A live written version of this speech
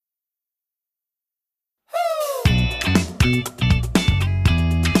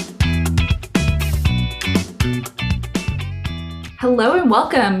Hello and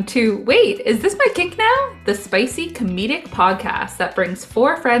welcome to Wait, Is This My Kink Now? The spicy comedic podcast that brings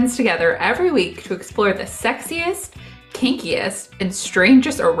four friends together every week to explore the sexiest, kinkiest, and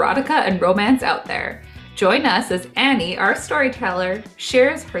strangest erotica and romance out there. Join us as Annie, our storyteller,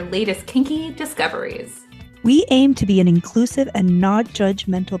 shares her latest kinky discoveries. We aim to be an inclusive and not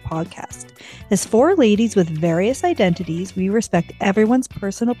judgmental podcast. As four ladies with various identities, we respect everyone's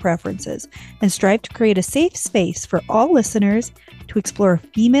personal preferences and strive to create a safe space for all listeners to explore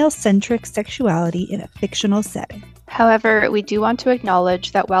female-centric sexuality in a fictional setting. However, we do want to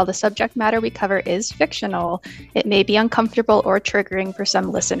acknowledge that while the subject matter we cover is fictional, it may be uncomfortable or triggering for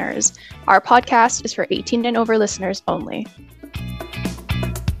some listeners. Our podcast is for 18 and over listeners only.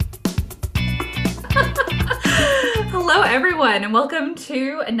 Hello, everyone, and welcome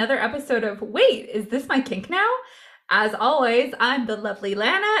to another episode of Wait, Is This My Kink Now? As always, I'm the lovely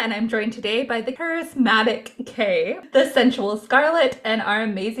Lana, and I'm joined today by the charismatic Kay, the sensual Scarlett, and our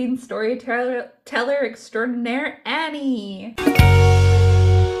amazing storyteller extraordinaire, Annie. So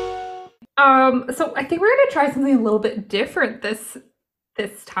I think we're going to try something a little bit different this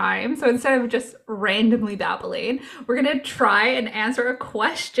time. So instead of just randomly babbling, we're going to try and answer a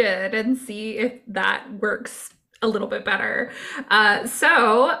question and see if that works a little bit better.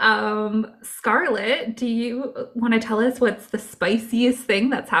 Scarlett, do you want to tell us what's the spiciest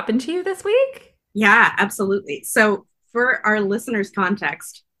thing that's happened to you this week? Yeah, absolutely. So for our listeners'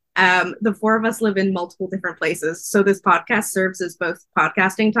 context, the four of us live in multiple different places. So this podcast serves as both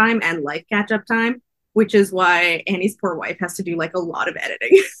podcasting time and life catch-up time, which is why Annie's poor wife has to do like a lot of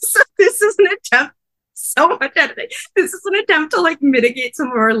editing. So this is an attempt. So much editing. This is an attempt to like mitigate some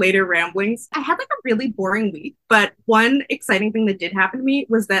of our later ramblings. I had like a really boring week, but one exciting thing that did happen to me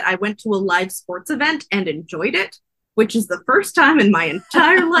was that I went to a live sports event and enjoyed it, which is the first time in my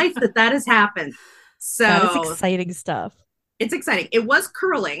entire life that has happened. So that is exciting stuff. It's exciting. It was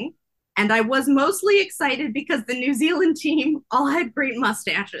curling, and I was mostly excited because the New Zealand team all had great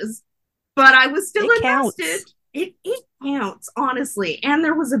mustaches, but I was still invested. It counts, honestly. And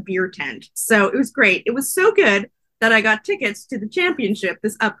there was a beer tent. So it was great. It was so good that I got tickets to the championship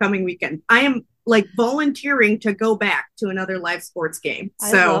this upcoming weekend. I am like volunteering to go back to another live sports game.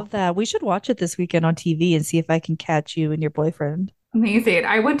 So I love that. We should watch it this weekend on TV and see if I can catch you and your boyfriend. Amazing.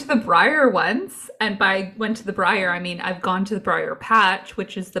 I went to the Briar once, and by went to the Briar, I mean I've gone to the Briar Patch,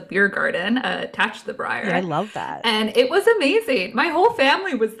 which is the beer garden attached to the Briar. Yeah, I love that. And it was amazing. My whole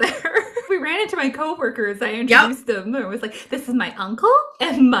family was there. We ran into my coworkers. I introduced them. I was like, this is my uncle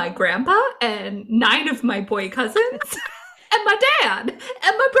and my grandpa and 9 of my boy cousins and my dad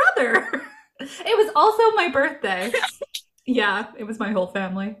and my brother. It was also my birthday. Yeah, it was my whole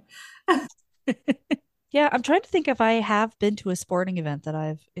family. Yeah, I'm trying to think if I have been to a sporting event that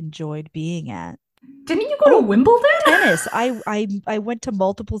I've enjoyed being at. Didn't you go to Wimbledon? Tennis. I went to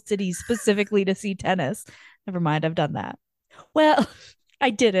multiple cities specifically to see tennis. Never mind, I've done that. Well, I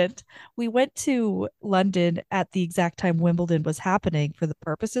didn't. We went to London at the exact time Wimbledon was happening for the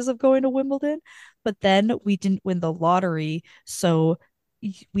purposes of going to Wimbledon, but then we didn't win the lottery, so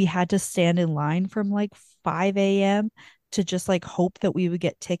we had to stand in line from like 5 a.m. to just like hope that we would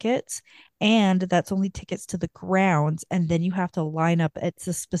get tickets, and that's only tickets to the grounds, and then you have to line up at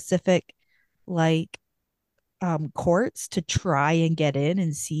the specific like courts to try and get in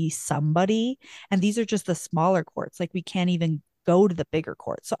and see somebody, and these are just the smaller courts. Like we can't even go to the bigger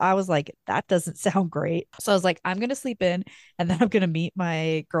courts. So I was like, that doesn't sound great. So I was like, I'm gonna sleep in, and then I'm gonna meet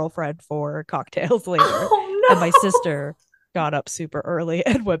my girlfriend for cocktails later. Oh, no. And my sister got up super early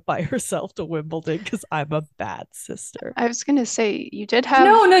and went by herself to Wimbledon because I'm a bad sister. I was going to say, you did have...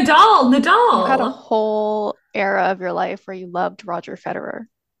 No, Nadal. You had a whole era of your life where you loved Roger Federer,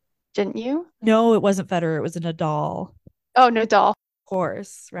 didn't you? No, it wasn't Federer. It was a Nadal. Oh, Nadal. Of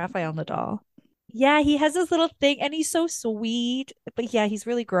course, Rafael Nadal. Yeah, he has this little thing, and he's so sweet. But yeah, he's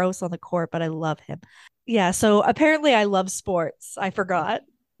really gross on the court, but I love him. Yeah, so apparently I love sports. I forgot.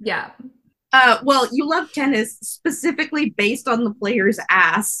 Yeah. Well, you love tennis specifically based on the player's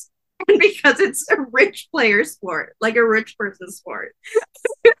ass, and because it's a rich player sport, like a rich person's sport.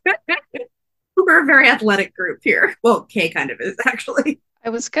 We're a very athletic group here. Well, Kay kind of is, actually. I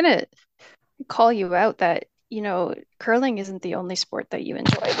was going to call you out that, you know, curling isn't the only sport that you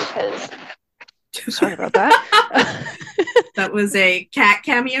enjoy because... Sorry about that. That was a cat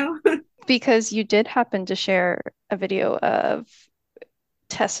cameo. Because you did happen to share a video of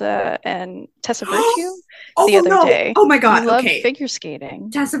Tessa Virtue the other day. Oh my God. You love okay. figure skating.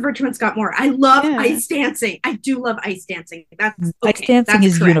 Tessa Virtue and Scott Moore. I love ice dancing. I do love ice dancing. Ice dancing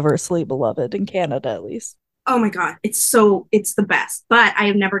is universally beloved in Canada, at least. Oh my God, it's the best. But I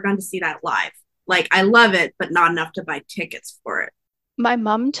have never gone to see that live. Like, I love it, but not enough to buy tickets for it. My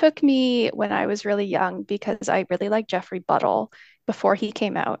mom took me when I was really young because I really liked Jeffrey Buttle before he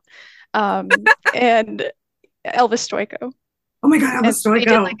came out. And Elvis Stoiko. Oh my God, And Elvis they did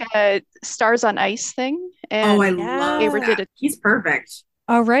Stoiko. like a Stars on Ice thing. Oh, I And love they did that. it. He's perfect.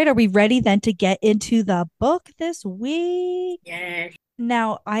 All right, are we ready then to get into the book this week? Yeah.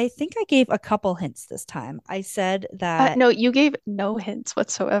 Now, I think I gave a couple hints this time. I said that No, you gave no hints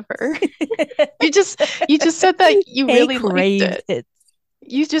whatsoever. You just said that you Kay really liked craved it.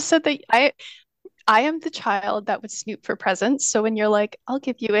 You just said that I am the child that would snoop for presents. So when you're like, I'll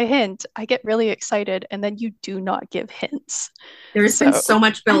give you a hint, I get really excited, and then you do not give hints. There's been so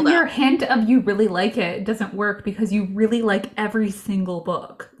much And your buildup. hint of you really like it doesn't work because you really like every single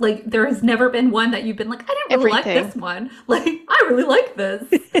book. Like, there has never been one that you've been like, I didn't really like Everything. this one. Like, I really like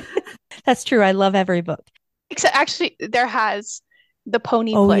this. that's true. I love every book. Except actually, there has the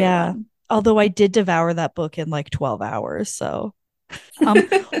pony Oh, play yeah. one. Although I did devour that book in like 12 hours. So,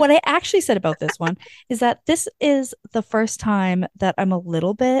 what I actually said about this one is that this is the first time that I'm a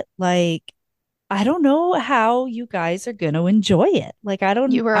little bit like, I don't know how you guys are going to enjoy it. Like,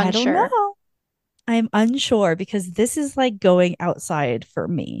 You were I don't unsure. know. I'm unsure because this is like going outside for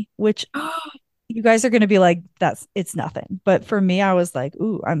me, which you guys are going to be like, it's nothing. But for me, I was like,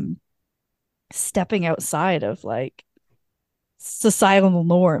 ooh, I'm stepping outside of like societal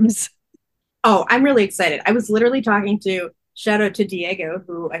norms. Oh, I'm really excited. I was literally talking to shout out to Diego,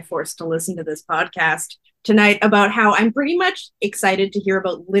 who I forced to listen to this podcast tonight, about how I'm pretty much excited to hear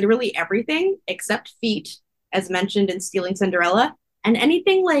about literally everything except feet, as mentioned in Stealing Cinderella, and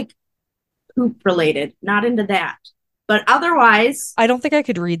anything like poop related. Not into that. But otherwise, I don't think I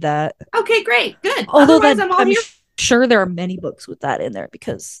could read that. okay, great, good. Although Otherwise, that I'm all here. sure there are many books with that in there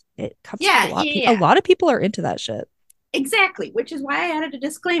because it comes Yeah, from a lot of yeah, people. A yeah. lot of people are into that shit. Exactly, which is why I added a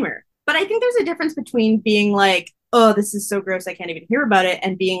disclaimer. But I think there's a difference between being like, oh, this is so gross, I can't even hear about it,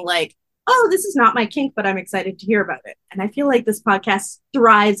 and being like, oh, this is not my kink, but I'm excited to hear about it. And I feel like this podcast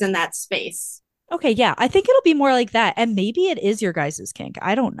thrives in that space. Okay, yeah, I think it'll be more like that. And maybe it is your guys' kink.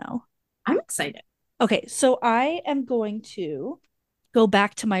 I don't know. I'm excited. Okay, so I am going to go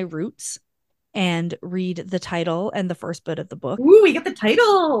back to my roots and read the title and the first bit of the book. Ooh, we get the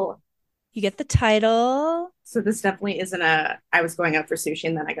title. You get the title. So this definitely isn't I was going out for sushi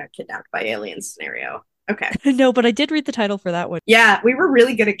and then I got kidnapped by aliens scenario. Okay. No, but I did read the title for that one. Yeah, we were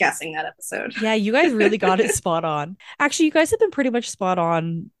really good at guessing that episode. Yeah, you guys really got it spot on. Actually, you guys have been pretty much spot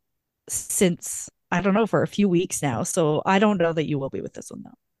on since, I don't know, for a few weeks now. So I don't know that you will be with this one,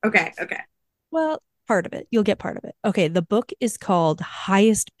 though. Okay. Well, part of it. You'll get part of it. Okay, the book is called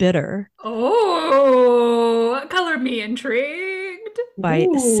Highest Bidder. Oh, color me intrigued. By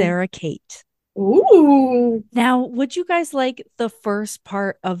Ooh. Sara Cate. Ooh. Now, would you guys like the first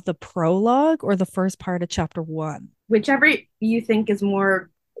part of the prologue or the first part of chapter 1? Whichever you think is more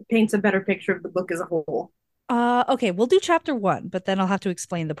paints a better picture of the book as a whole. Okay, we'll do chapter 1, but then I'll have to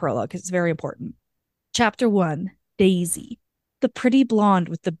explain the prologue because it's very important. Chapter 1, Daisy. The pretty blonde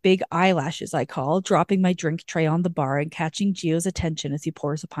with the big eyelashes, I call, dropping my drink tray on the bar and catching Gio's attention as he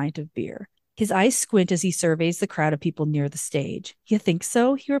pours a pint of beer. His eyes squint as he surveys the crowd of people near the stage. You think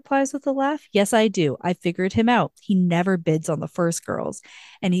so? He replies with a laugh. Yes, I do. I figured him out. He never bids on the first girls,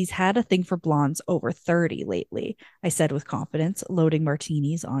 and he's had a thing for blondes over 30 lately, I said with confidence, loading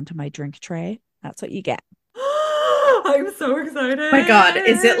martinis onto my drink tray. That's what you get. I'm so excited. Oh my God,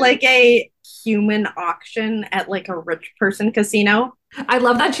 is it like a human auction at like a rich person casino? I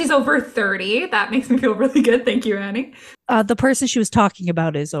love that she's over 30. That makes me feel really good. Thank you, Annie. The person she was talking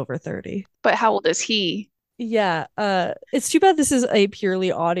about is over 30. But how old is he? Yeah, it's too bad this is a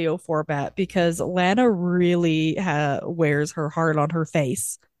purely audio format because Lana really wears her heart on her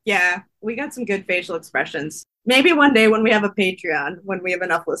face. Yeah, we got some good facial expressions. Maybe one day when we have a Patreon, when we have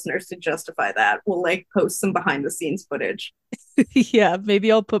enough listeners to justify that, we'll like post some behind the scenes footage. Yeah,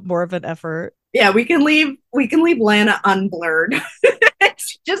 maybe I'll put more of an effort. Yeah, we can leave Lana unblurred.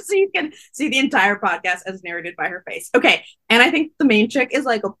 Just so you can see the entire podcast as narrated by her face. Okay, and I think the main chick is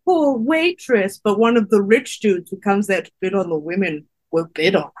like a poor waitress, but one of the rich dudes who comes there to bid on the women will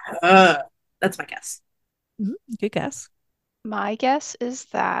bid on her. That's my guess. Good guess. My guess is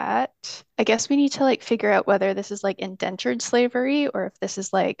that I guess we need to like figure out whether this is like indentured slavery or if this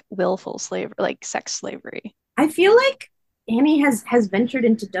is like willful slavery, like sex slavery. I feel like Annie has ventured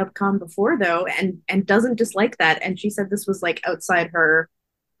into dubcon before though, and doesn't dislike that. And she said this was like outside her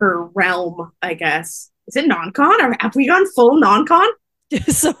realm, I guess. Is it non-con or have we gone full non-con?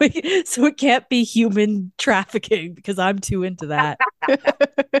 So it can't be human trafficking because I'm too into that.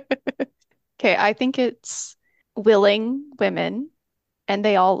 Okay, I think it's willing women and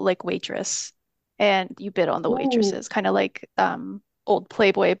they all like waitress and you bid on the Ooh. waitresses, kind of like old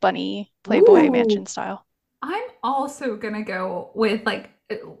Playboy bunny, Playboy Ooh. mansion style. I'm also gonna go with like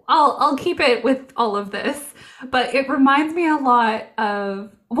I'll keep it with all of this, but it reminds me a lot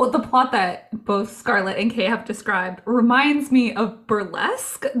of the plot that both Scarlett and Kay have described reminds me of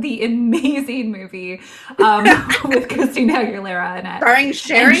Burlesque, the amazing movie with Christina Aguilera in it Starring and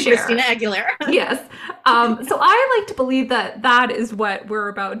Sharon Christina Cher. Aguilera. Yes. So I like to believe that that is what we're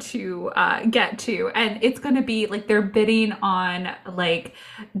about to get to. And it's going to be like they're bidding on like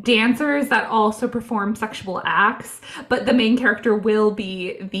dancers that also perform sexual acts, but the main character will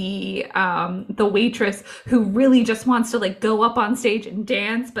be the waitress who really just wants to like go up on stage and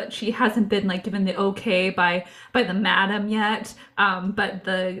dance, but she hasn't been like given the okay by the madam yet. But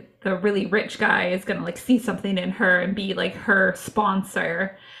the really rich guy is going to like see something in her and be like her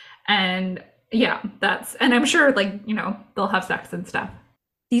sponsor. And yeah, and I'm sure like, they'll have sex and stuff.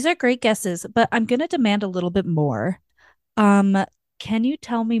 These are great guesses, but I'm going to demand a little bit more. Um, can you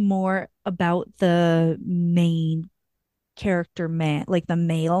tell me more about the main character man, like the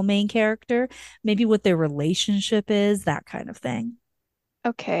male main character? Maybe what their relationship is, that kind of thing.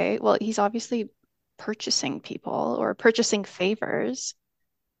 Okay, well, he's obviously purchasing people or purchasing favors.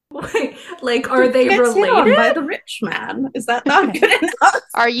 Wait, like, are He they gets hit on by related? the rich man. Is that not good enough?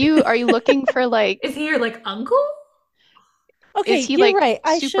 Are you looking for like Is he your like uncle? is Okay, he you're like right.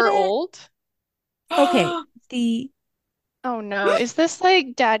 I super shouldn't. old? Okay, the Oh no, is this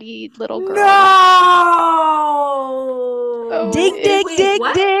like daddy little girl? Oh, dig, No! dig, Wait, it's dig,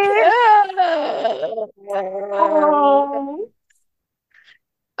 what? dig. Oh.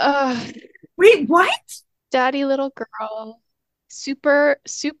 uh, Wait, what? daddy little girl. Super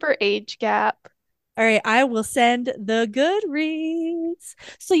age gap. All right, I will send the good reads.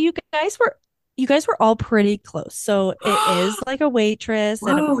 So you guys were all pretty close. So it is like a waitress,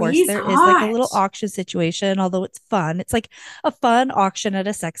 and of Whoa, course he's there is like a hot. little auction situation, although it's fun. It's like a fun auction at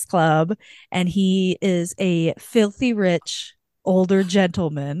a sex club, and he is a filthy rich older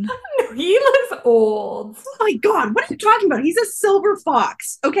gentleman. He looks old. Oh my God, what are you talking about? He's a silver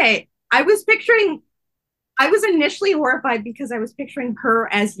fox. Okay, I was initially horrified because I was picturing her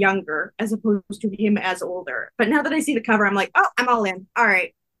as younger as opposed to him as older. But now that I see the cover, I'm like, oh, I'm all in. All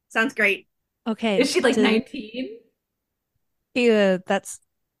right, sounds great. Okay, Is she like to 19? yeah,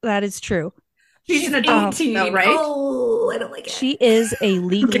 that is true. She's She's an adult, though, 18. right? Oh, I don't like it. She is a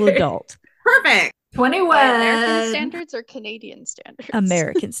legal Okay. adult. Perfect. By American 21. standards or Canadian standards?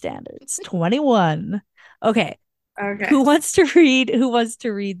 American standards. 21. Okay. Okay. Who wants to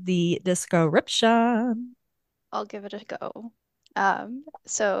read the description? I'll give it a go.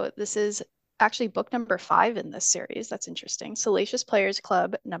 So this is actually book number 5 in this series. That's interesting. Salacious Players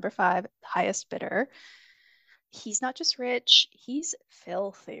Club, number 5, highest bidder. He's not just rich, he's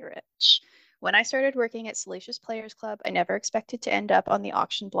filthy rich. When I started working at Salacious Players Club, I never expected to end up on the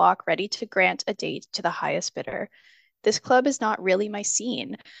auction block ready to grant a date to the highest bidder. This club is not really my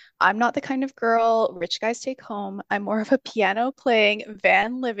scene. I'm not the kind of girl rich guys take home. I'm more of a piano playing,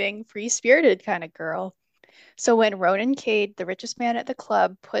 van living, free spirited kind of girl. So when Ronan Cade, the richest man at the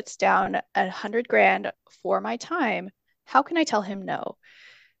club, puts down 100 grand for my time, how can I tell him no?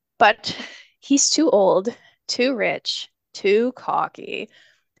 But he's too old, too rich, too cocky.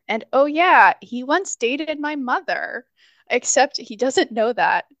 And oh, yeah, he once dated my mother. Except he doesn't know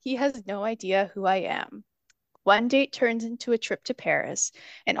that. He has no idea who I am. One date turns into a trip to Paris,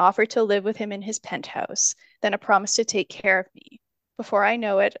 an offer to live with him in his penthouse, then a promise to take care of me. Before I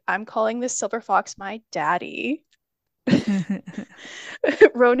know it, I'm calling this silver fox my daddy.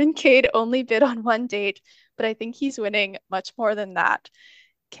 Ronan Cade only bid on one date, but I think he's winning much more than that.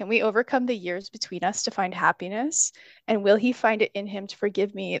 Can we overcome the years between us to find happiness? And will he find it in him to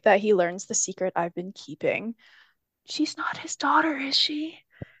forgive me that he learns the secret I've been keeping? She's not his daughter, is she?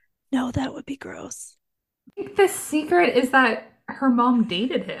 No, that would be gross. I think the secret is that her mom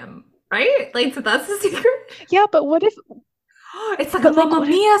dated him, right? Like, so that's the secret? Yeah, but what if It's like a but like Mamma what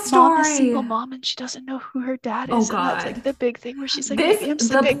if Mia mom is story. single mom and she doesn't know who her dad Oh is, and that's God. like the big thing where she's like, This maybe I'm the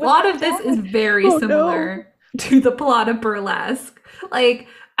sleeping with plot my of this is dad. very Oh no. similar to the plot of Burlesque. Like,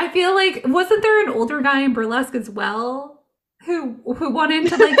 I feel like wasn't there an older guy in Burlesque as well who wanted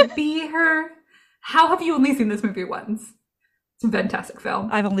to like be her? How have you only seen this movie once? It's a fantastic film.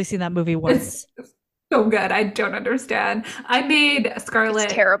 I've only seen that movie once. It's so good. I don't understand. I made It's Scarlett.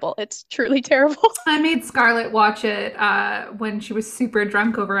 terrible. It's truly terrible. I made Scarlett watch it when she was super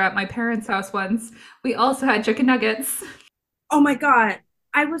drunk over at my parents' house once. We also had chicken nuggets. Oh my God.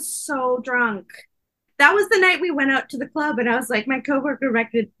 I was so drunk. that was the night we went out to the club, and I was like, my coworker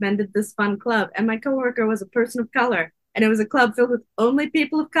recommended this fun club, and my coworker was a person of color, and it was a club filled with only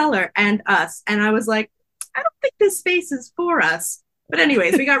people of color and us. And I was like, I don't think this space is for us. But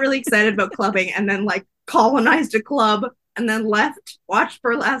anyways, we got really excited about clubbing, and then like colonized a club, and then left, watched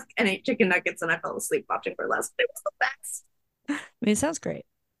burlesque, and ate chicken nuggets, and I fell asleep watching burlesque. It was the best. I mean, it sounds great.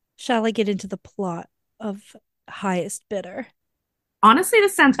 Shall I get into the plot of Highest Bidder? Honestly,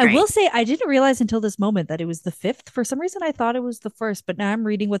 this sounds great. I will say I didn't realize until this moment that it was the fifth. For some reason, I thought it was the first, but now I'm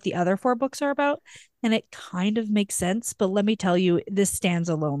reading what the other four books are about, and it kind of makes sense. But let me tell you, this stands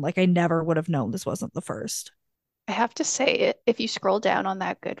alone. Like, I never would have known this wasn't the first. I have to say, if you scroll down on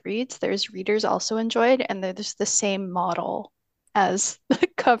that Goodreads, there's Readers Also Enjoyed, and there's the same model as the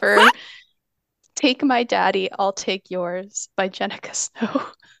cover. Take My Daddy, I'll Take Yours by Jenica Snow.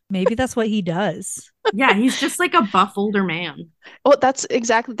 Maybe that's what he does. Yeah, he's just like a buff older man. Well, that's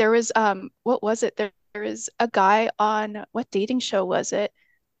exactly. There was what was it? There was a guy on, what dating show was it?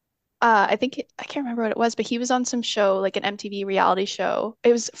 I think I can't remember what it was, but he was on some show, like an MTV reality show.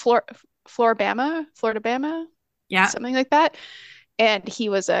 It was Florida-Bama, Yeah. something like that. And he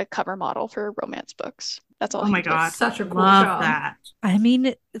was a cover model for romance books. That's all. Oh he my did. god, Such a cool love job. that. I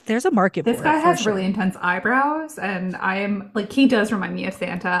mean, there's a market This for guy it, has for sure. really intense eyebrows, and I am like, he does remind me of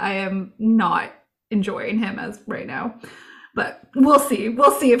Santa. I am not enjoying him as right now, but we'll see.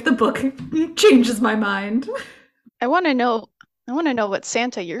 We'll see if the book changes my mind. I want to know what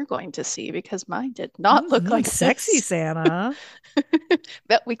Santa you're going to see, because mine did not look like sexy this. Santa.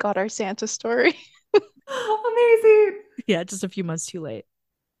 Bet we got our Santa story. Amazing. Yeah, just a few months too late.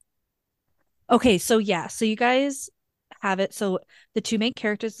 Okay, so you guys have it. So the two main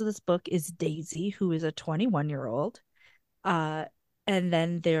characters of this book is Daisy, who is a 21-year-old. And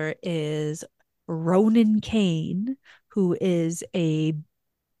then there is Ronan Kane, who is a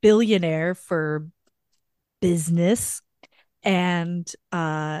billionaire for business. And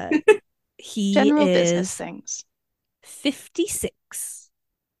he General is business things. 56.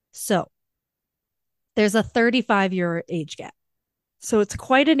 So there's a 35-year age gap. So it's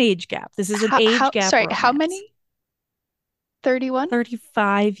quite an age gap. This is an age gap. Sorry, romance. how many? 31?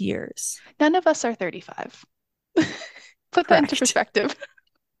 35 years. None of us are 35. Put that into perspective.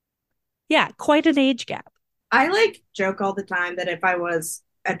 Yeah, quite an age gap. I like joke all the time that if I was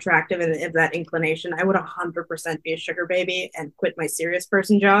attractive and if that inclination, I would 100% be a sugar baby and quit my serious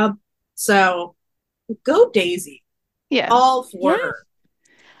person job. So go Daisy. Yeah. All for her.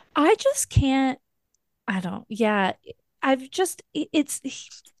 I just can't.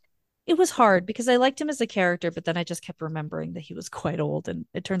 It was hard because I liked him as a character, but then I just kept remembering that he was quite old, and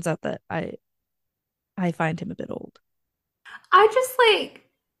it turns out that I find him a bit old. I just like,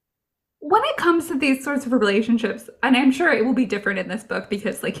 when it comes to these sorts of relationships, and I'm sure it will be different in this book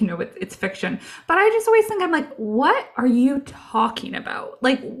because, like, it's fiction, but I just always think, I'm like, what are you talking about?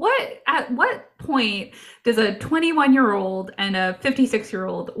 Like, at what point does a 21-year-old and a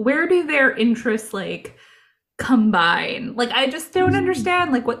 56-year-old, where do their interests like combine? Like, I just don't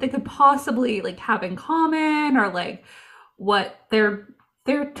understand like what they could possibly like have in common, or like what they're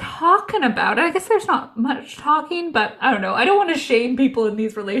talking about. I guess there's not much talking, but I don't know. I don't want to shame people in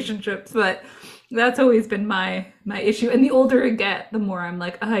these relationships, but that's always been my issue. And the older I get, the more I'm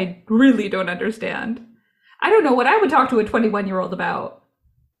like, I really don't understand. I don't know what I would talk to a 21-year-old about.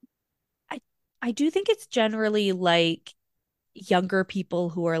 I do think it's generally like younger people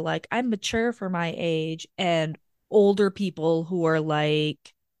who are like, I'm mature for my age, and older people who are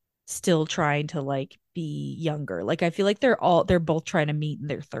like still trying to like be younger. Like, I feel like they're both trying to meet in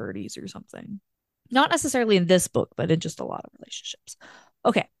their 30s or something. Not necessarily in this book, but in just a lot of relationships.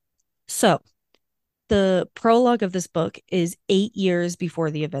 Okay, so the prologue of this book is 8 years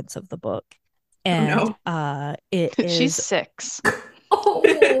before the events of the book, and it is She's 6. Oh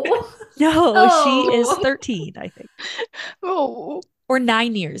no, she is 13, I think. Oh, Or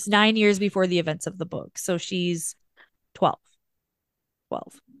 9 years before the events of the book. So she's 12.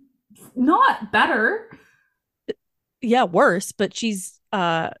 not better. Yeah, worse, but she's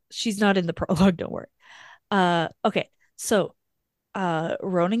not in the prologue, don't worry. Okay. So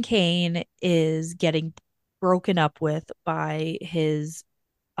Ronan Kane is getting broken up with by his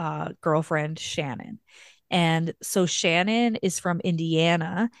girlfriend Shannon. And so Shannon is from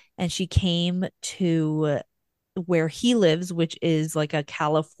Indiana, and she came to where he lives, which is like a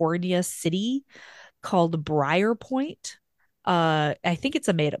California city called Briar Point. I think it's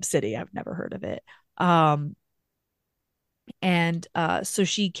a made-up city. I've never heard of it. And so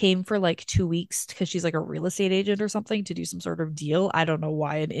she came for like 2 weeks because she's like a real estate agent or something, to do some sort of deal. I don't know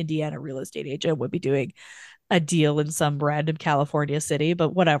why an Indiana real estate agent would be doing a deal in some random California city, but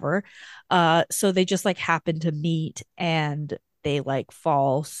whatever. So they just like happen to meet and they like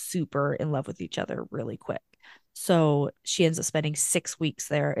fall super in love with each other really quick. So she ends up spending 6 weeks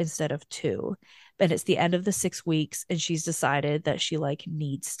there instead of 2. And it's the end of the 6 weeks, and she's decided that she like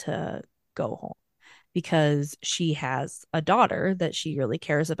needs to go home because she has a daughter that she really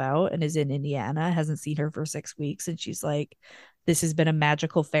cares about and is in Indiana, hasn't seen her for 6 weeks. And she's like, this has been a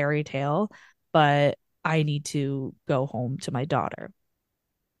magical fairy tale, but I need to go home to my daughter.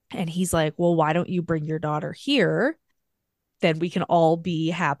 And he's like, well, why don't you bring your daughter here? Then we can all be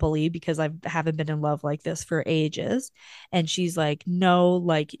happily, because I haven't been in love like this for ages. And she's like, no,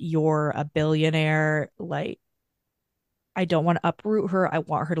 like, you're a billionaire. Like, I don't want to uproot her. I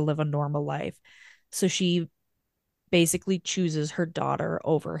want her to live a normal life. So she basically chooses her daughter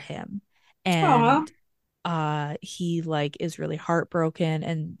over him. Aw. And he like is really heartbroken,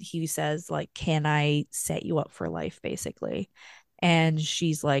 and he says like, can I set you up for life, basically? And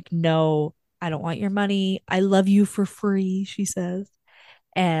she's like, no, I don't want your money, I love you for free, she says.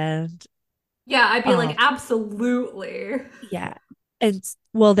 And Yeah, I'd be like, um absolutely. yeah. And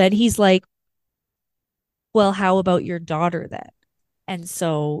well, then he's like, well, how about your daughter then? And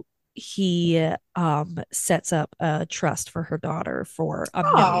so he sets up a trust for her daughter for $1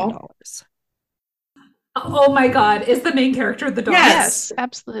 million. Oh, Oh my God. Is the main character the daughter? Yes. Yes,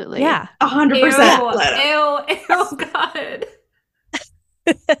 absolutely. Yeah. 100%. Ew, God.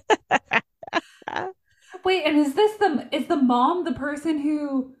 Wait, and is the mom the person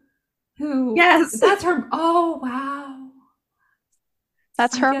who Yes. that's her? Oh wow.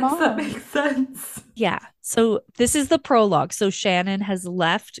 That's I her guess that mom. makes sense. Yeah. So this is the prologue. So Shannon has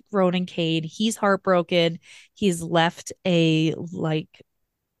left Ronan Cade. He's heartbroken. He's left a like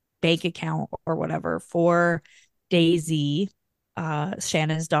bank account or whatever for Daisy,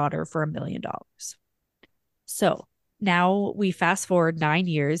 Shannon's daughter, for $1 million. So now we fast forward 9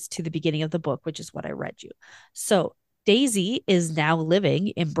 years to the beginning of the book, which is what I read you. So Daisy is now living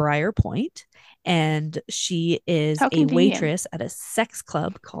in Briar Point, and she is How a convenient. waitress at a sex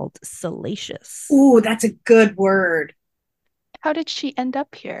club called Salacious. Ooh, that's a good word. How did she end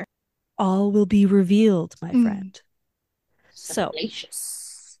up here? All will be revealed, my friend. So,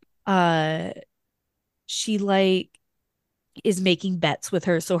 Salacious. she like is making bets with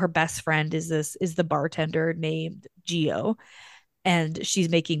her. So her best friend is the bartender named Gio, and she's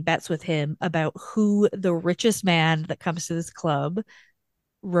making bets with him about who the richest man that comes to this club,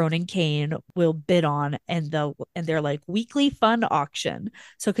 Ronan Kane, will bid on. And they're like weekly fun auction.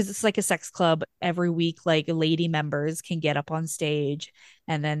 So because it's like a sex club, every week like lady members can get up on stage,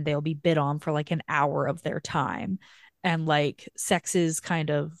 and then they'll be bid on for like an hour of their time. And like sex is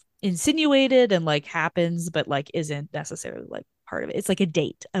kind of insinuated and like happens, but like isn't necessarily like part of it. It's like a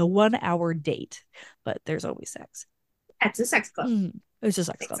date, a 1 hour date, but there's always sex. That's a sex club. It's a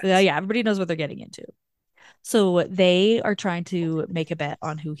sex Makes club. sense. Yeah, everybody knows what they're getting into. So they are trying to make a bet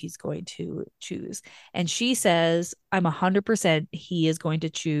on who he's going to choose. And she says, I'm 100% he is going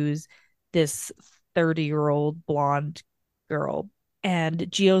to choose this 30-year-old blonde girl. And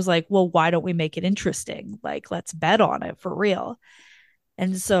Gio's like, well, why don't we make it interesting? Like, let's bet on it for real.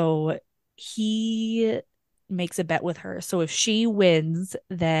 And so he makes a bet with her. So if she wins,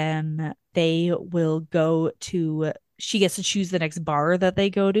 then they will go to, she gets to choose the next bar that they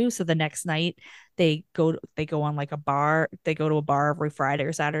go to. So the next night they go on like a bar, they go to a bar every Friday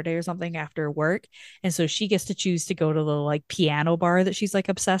or Saturday or something after work. And so she gets to choose to go to the like piano bar that she's like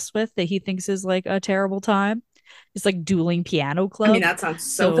obsessed with, that he thinks is like a terrible time. It's like dueling piano club. I mean, that sounds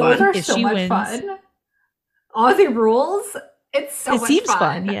so Those fun. are if so she much wins, fun. Aussie rules. It's so It much seems fun.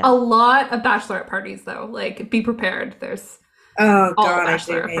 fun, yeah. A lot of bachelorette parties though. Like be prepared. There's Oh all God, I do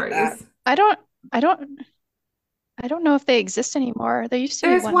bachelorette hate that. parties. I don't know if they exist anymore. There used to be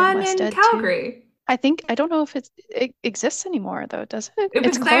There's one in one West in Ed too. Calgary. I don't know if it exists anymore though, does it? It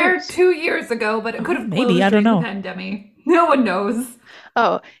was It's there closed. 2 years ago, but it could have maybe, closed I don't during the know. pandemic. No one knows.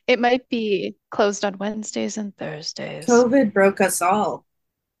 Oh, it might be closed on Wednesdays and Thursdays. COVID broke us all.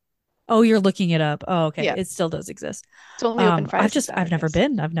 Oh, you're looking it up. Oh, okay. Yeah. It still does exist. It's only open Fridays and I've never Saturdays.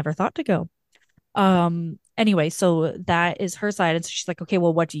 been. I've never thought to go. Anyway, so that is her side. And so she's like, okay,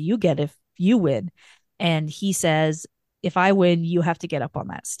 well, what do you get if you win? And he says, if I win, you have to get up on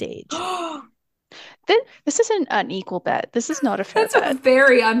that stage. This isn't an equal bet. This is not a fair That's a bet.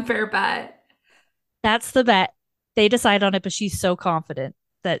 very unfair bet. That's the bet. They decide on it, but she's so confident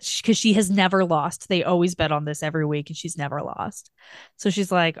that because she has never lost. They always bet on this every week, and she's never lost. So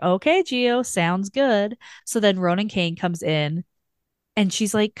she's like, okay, Gio, sounds good. So then Ronan Kane comes in, and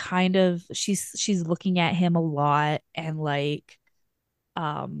she's like kind of she's looking at him a lot, and like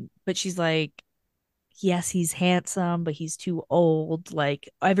but she's like, yes, he's handsome, but he's too old. Like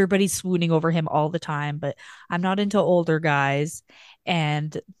everybody's swooning over him all the time, but I'm not into older guys.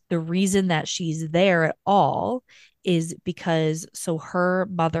 And the reason that she's there at all is because so her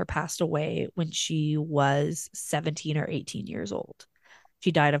mother passed away when she was 17 or 18 years old.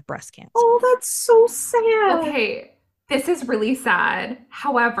 She died of breast cancer. Oh, that's so sad. Okay, this is really sad.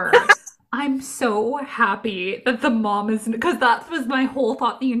 However, I'm so happy that the mom is because that was my whole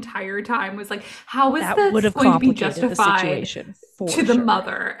thought the entire time was like, how is That would this have going to be complicated the justified situation for to the sure.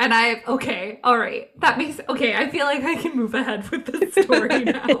 mother? And okay, all right. That makes okay, I feel like I can move ahead with the story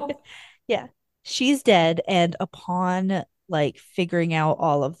now. Yeah. She's dead, and upon like figuring out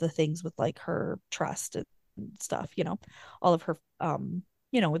all of the things with like her trust and stuff, all of her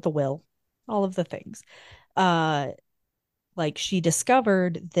with the will, all of the things. Uh like she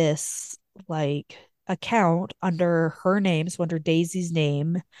discovered this like account under her name, so under Daisy's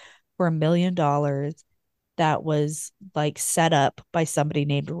name for $1 million that was like set up by somebody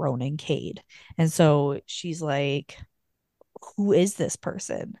named Ronan Cade. And so she's like, who is this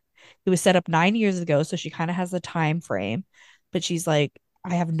person? It was set up 9 years ago, so she kind of has a time frame, but she's like,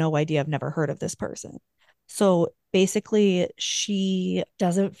 I have no idea. I've never heard of this person. So basically, she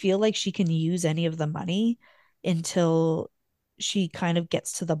doesn't feel like she can use any of the money until she kind of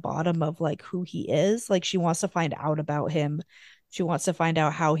gets to the bottom of like who he is. Like she wants to find out about him. She wants to find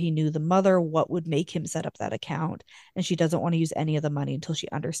out how he knew the mother, what would make him set up that account. And she doesn't want to use any of the money until she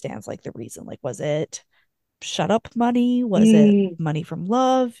understands like the reason. Like, was it shut up money? Was it money from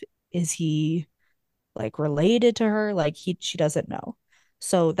love? Is he like related to her? Like she doesn't know.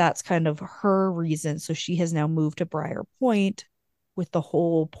 So that's kind of her reason. So she has now moved to Briar Point with the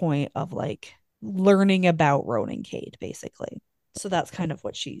whole point of like learning about Ronan Cade, basically. So that's kind of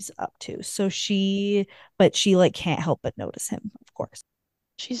what she's up to. But she like can't help but notice him, of course.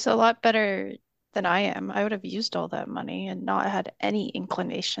 She's a lot better than I am. I would have used all that money and not had any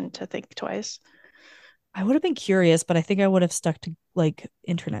inclination to think twice. I would have been curious, but I think I would have stuck to like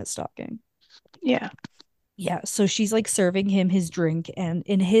internet stalking. Yeah. Yeah, so she's like serving him his drink, and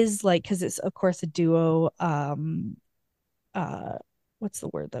in his like, because it's of course a duo, uh what's the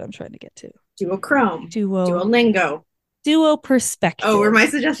word that I'm trying to get to? Duochrome. Duo Duolingo. Duo perspective. Oh, were my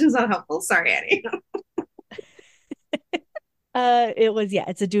suggestions not helpful? Sorry, Annie.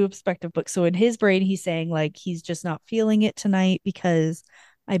 It's a duo perspective book. So in his brain, he's saying like he's just not feeling it tonight because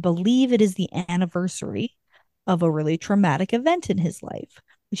I believe it is the anniversary of a really traumatic event in his life,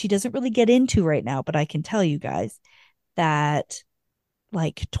 which he doesn't really get into right now, but I can tell you guys that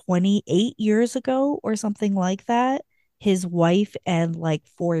like 28 years ago or something like that, his wife and like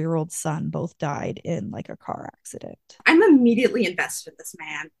 4-year-old son both died in like a car accident. I'm immediately invested in this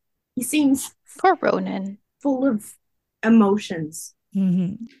man. He seems Poor Ronan. full of emotions.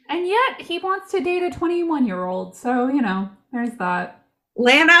 Mm-hmm. And yet he wants to date a 21-year-old. So, there's that.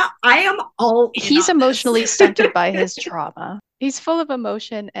 Lana, I am all in. He's emotionally stunted by his trauma. He's full of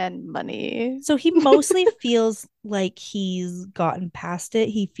emotion and money. So he mostly feels like he's gotten past it.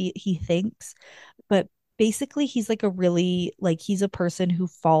 He thinks, but basically he's like he's a person who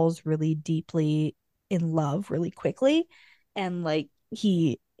falls really deeply in love really quickly, and like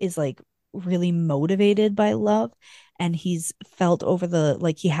he is like really motivated by love, and he's felt over the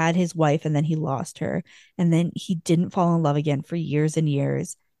like he had his wife and then he lost her, and then he didn't fall in love again for years and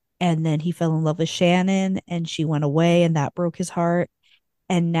years, and then he fell in love with Shannon and she went away and that broke his heart.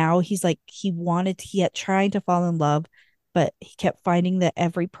 And now he's like he had trying to fall in love, but he kept finding that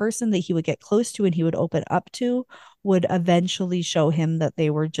every person that he would get close to and he would open up to would eventually show him that they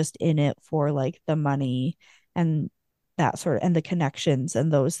were just in it for like the money and that sort of and the connections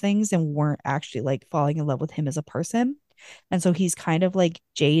and those things, and weren't actually like falling in love with him as a person. And so he's kind of like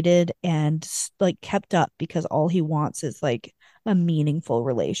jaded and like kept up because all he wants is like a meaningful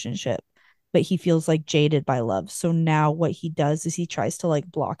relationship, but he feels like jaded by love. So now what he does is he tries to like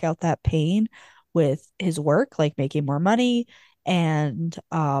block out that pain with his work, like making more money and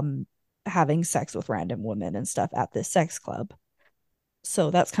having sex with random women and stuff at this sex club.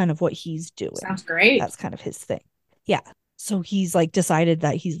 So that's kind of what he's doing. Sounds great. That's kind of his thing. Yeah. So he's like decided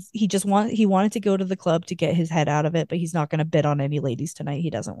that he wanted to go to the club to get his head out of it, but he's not going to bid on any ladies tonight. He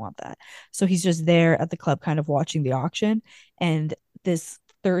doesn't want that. So he's just there at the club kind of watching the auction, and this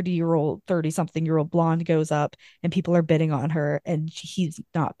 30-something-year-old blonde goes up and people are bidding on her and he's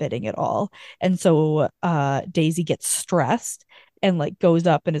not bidding at all. And so Daisy gets stressed and like goes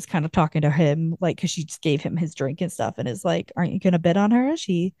up and is kind of talking to him like because she just gave him his drink and stuff and is like, aren't you gonna bid on her?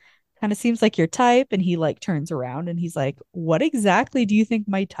 She kind of seems like your type. And he like turns around and he's like, what exactly do you think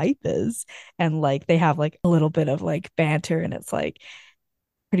my type is? And like they have like a little bit of like banter, and it's like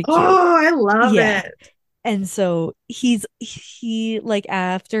Pretty cute. Oh, I love it. And so he like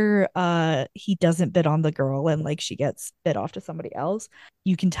after he doesn't bid on the girl and like she gets bid off to somebody else,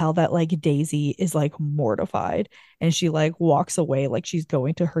 you can tell that like Daisy is like mortified and she like walks away like she's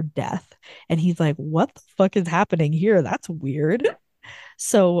going to her death. And he's like, what the fuck is happening here? That's weird.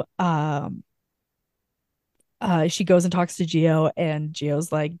 So she goes and talks to Geo and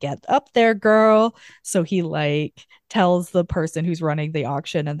Geo's like, get up there, girl. So he like tells the person who's running the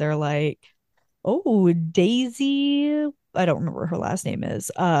auction and they're like, oh, Daisy, I don't remember what her last name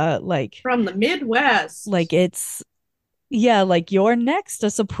is. Like From the Midwest. like it's yeah, like you're next, a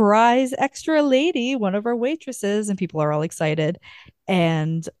surprise extra lady, one of our waitresses, and people are all excited.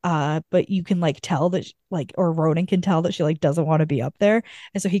 And but you can like tell that like or Ronan can tell that she like doesn't want to be up there.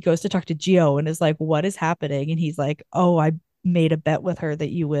 And so he goes to talk to Geo and is like, what is happening? And he's like, oh, I made a bet with her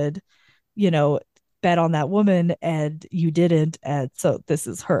that you would, you know, bet on that woman and you didn't. And so this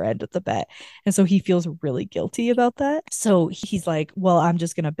is her end of the bet. And so he feels really guilty about that. So he's like, well, I'm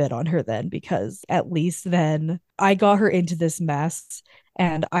just going to bet on her then, because at least then I got her into this mess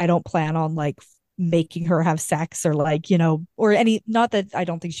and I don't plan on like making her have sex or like, you know, or any, not that I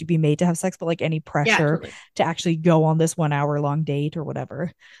don't think she'd be made to have sex, but like any pressure totally. to actually go on this 1 hour long date or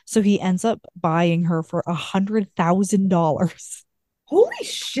whatever. So he ends up buying her for $100,000. Holy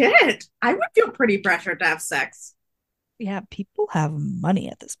shit. I would feel pretty pressured to have sex. Yeah, people have money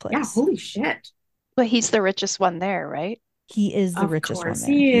at this place. Yeah, holy shit. But he's the richest one there, right? He is the Of richest one course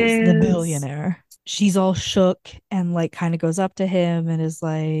there. he He's the is. billionaire. She's all shook and like kind of goes up to him and is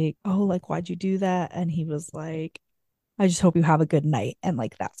like, oh, like, why'd you do that? And he was like, I just hope you have a good night. And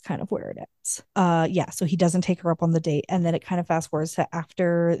like that's kind of where it ends. Yeah, so he doesn't take her up on the date. And then it kind of fast forwards to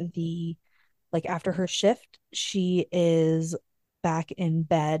after her shift, she is back in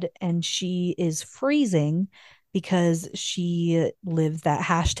bed and she is freezing because she lives that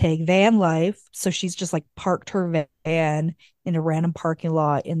hashtag van life. So she's just like parked her van in a random parking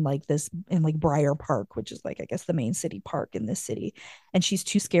lot in like Briar Park, which is like, I guess, the main city park in this city. And she's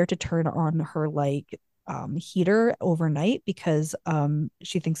too scared to turn on her like heater overnight because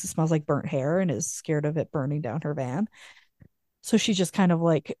she thinks it smells like burnt hair and is scared of it burning down her van. So she just kind of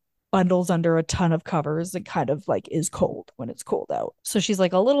like bundles under a ton of covers and kind of like is cold when it's cold out. So she's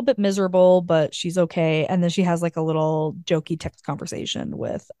like a little bit miserable, but she's okay. And then she has like a little jokey text conversation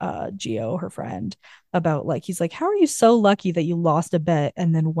with Geo, her friend, about like, he's like, how are you so lucky that you lost a bet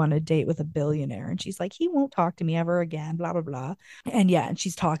and then won a date with a billionaire? And she's like, he won't talk to me ever again, blah, blah, blah. And yeah, and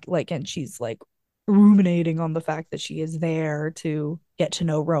she's talking like, and she's like ruminating on the fact that she is there to get to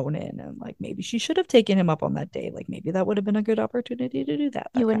know Ronan and like maybe she should have taken him up on that date. Like maybe that would have been a good opportunity to do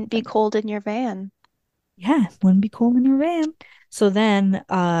that. You wouldn't be cold in your van. Yeah, wouldn't be cold in your van. So then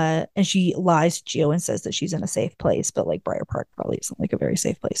and she lies to Geo and says that she's in a safe place, but like Briar Park probably isn't like a very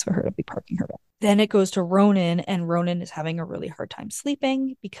safe place for her to be parking her van. Then it goes to Ronan and Ronan is having a really hard time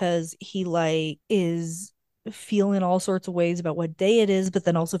sleeping because he like is feeling all sorts of ways about what day it is, but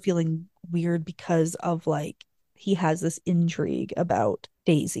then also feeling weird because of like he has this intrigue about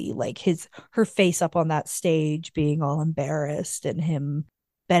Daisy, like her face up on that stage being all embarrassed and him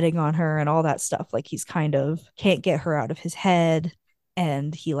betting on her and all that stuff. Like he's kind of can't get her out of his head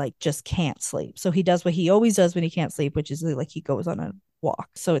and he like just can't sleep. So he does what he always does when he can't sleep, which is like he goes on a walk.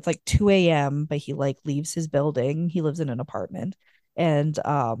 So it's like 2 a.m., but he like leaves his building. He lives in an apartment and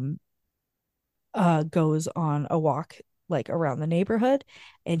goes on a walk like around the neighborhood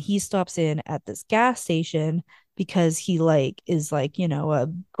and he stops in at this gas station because he like is like, you know,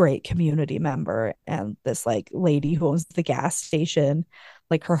 a great community member and this like lady who owns the gas station,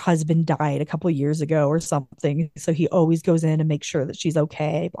 like her husband died a couple years ago or something, so he always goes in and makes sure that she's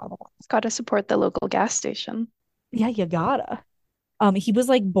okay, blah blah blah. Got to support the local gas station. Yeah, you gotta. He was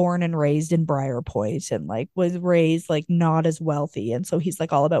like born and raised in Briar Point and like was raised like not as wealthy. And so he's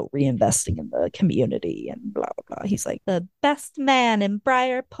like all about reinvesting in the community and blah, blah, blah. He's like the best man in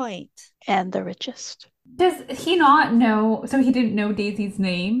Briar Point. And the richest. Does he not know? So he didn't know Daisy's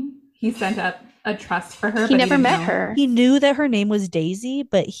name? He sent up a trust for her. He but never didn't met know. her. He knew that her name was Daisy,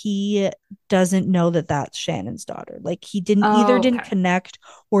 but he doesn't know that that's Shannon's daughter. Like he didn't didn't connect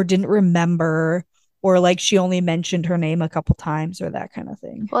or didn't remember, or like she only mentioned her name a couple times or that kind of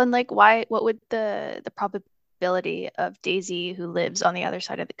thing. Well, and like what would the probability of Daisy, who lives on the other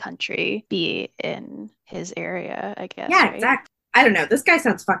side of the country, be in his area, I guess? Yeah, right? exactly. I don't know. This guy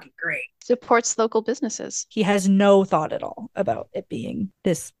sounds fucking great. Supports local businesses. He has no thought at all about it being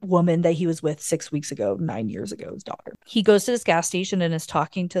this woman that he was with 6 weeks ago, 9 years ago's daughter. He goes to this gas station and is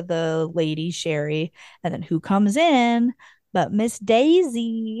talking to the lady, Sherry, and then who comes in but Miss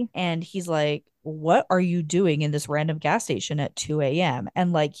Daisy. And he's like, what are you doing in this random gas station at 2 a.m.?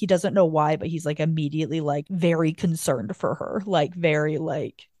 And like, he doesn't know why, but he's like immediately like very concerned for her, like very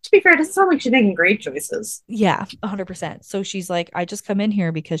like. To be fair, it doesn't sound like she's making great choices. Yeah, 100%. So she's like, I just come in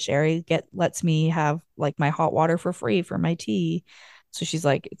here because Sherry lets me have like my hot water for free for my tea. So she's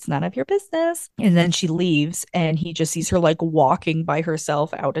like, it's none of your business. And then she leaves and he just sees her like walking by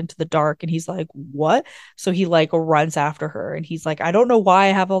herself out into the dark. And he's like, what? So he like runs after her and he's like, I don't know why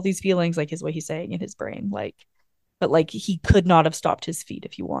I have all these feelings, like is what he's saying in his brain. Like, but like he could not have stopped his feet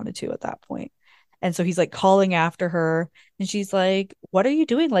if he wanted to at that point. And so he's like calling after her and she's like, what are you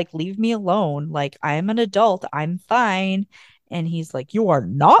doing? Like, leave me alone. Like, I'm an adult. I'm fine. And he's like, you are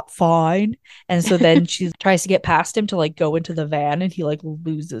not fine. And so then she tries to get past him to like go into the van and he like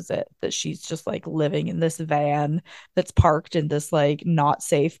loses it that she's just like living in this van that's parked in this like not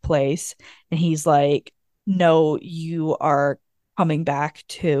safe place. And he's like, no, you are coming back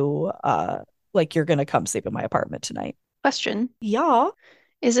to like you're gonna come sleep in my apartment tonight. Question. Yeah.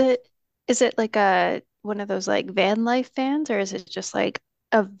 Is it like a one of those like van life vans, or is it just like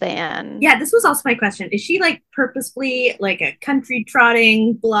a van? Yeah, this was also my question. Is she like purposefully like a country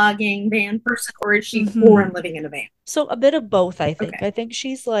trotting, blogging van person, or is she foreign living in a van? So a bit of both, I think. Okay. I think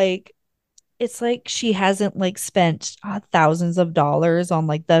she's like, it's like she hasn't like spent thousands of dollars on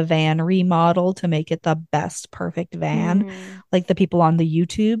like the van remodel to make it the best perfect van, like the people on the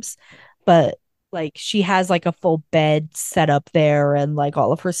YouTubes, but like she has like a full bed set up there and like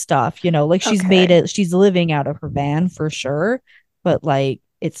all of her stuff, you know, like she's made it, she's living out of her van for sure, but like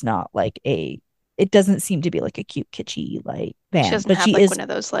it's not like it doesn't seem to be like a cute kitschy like van. She doesn't but have she like is one of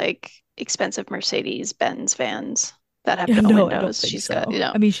those like expensive Mercedes-Benz vans that have no no, I don't windows. think She's so.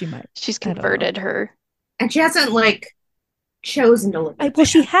 got, I mean, she might. She's I don't know. converted her. And she hasn't like chosen to live in a well, van.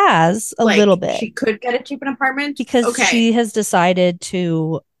 she has a Like, little bit. She could get a cheap apartment because she has decided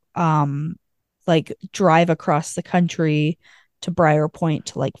to like drive across the country to Briar Point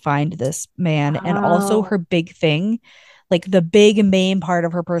to like find this man. And also her big thing, like the big main part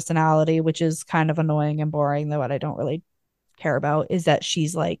of her personality, which is kind of annoying and boring, though what I don't really care about, is that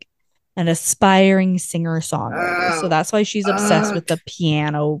she's like an aspiring singer-songwriter. So that's why she's obsessed with the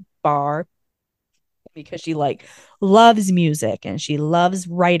piano bar, because she like loves music and she loves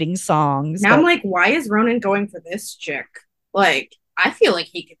writing songs. Now I'm like, why is Ronan going for this chick? Like, I feel like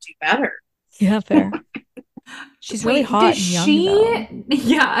he could do better. Yeah, fair. She's really hot and young, though.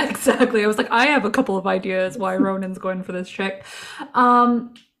 Yeah, exactly. I was like, I have a couple of ideas why Ronan's going for this chick.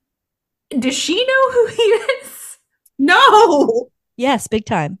 Does she know who he is? No. Yes, big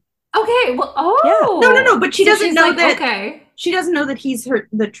time. Okay, well, yeah. No, but she doesn't know like, that. Okay, she doesn't know that he's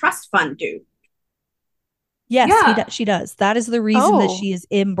the trust fund dude. Yes, she does. That is the reason that she is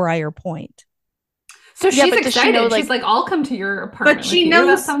in Briar Point. So she's excited. She's like, I'll come to your apartment. But she knows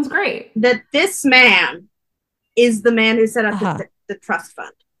that sounds great. That this man is the man who set up the trust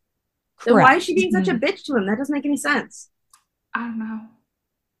fund. Correct. Then why is she being such a bitch to him? That doesn't make any sense. I don't know.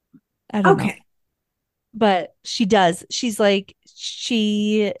 I don't know. But she does. She's like,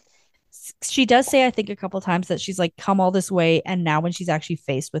 she does say, I think a couple times that she's like come all this way, and now when she's actually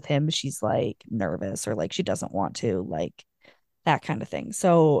faced with him, she's like nervous or like she doesn't want to, like that kind of thing.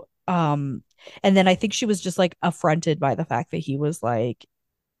 So and then I think she was just like affronted by the fact that he was like,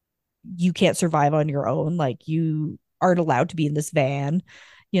 you can't survive on your own, like you aren't allowed to be in this van,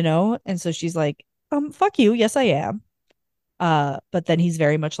 you know. And so she's like, fuck you, yes I am. But then he's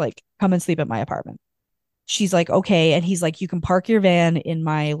very much like, come and sleep at my apartment. She's like, okay. And he's like, you can park your van in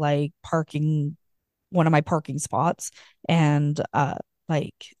my like one of my parking spots, and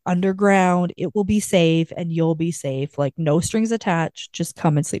like underground, it will be safe and you'll be safe, like no strings attached, just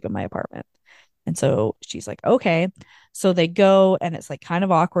come and sleep in my apartment. And so she's like, okay. So they go, and it's like kind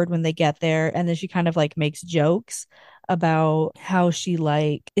of awkward when they get there, and then she kind of like makes jokes about how she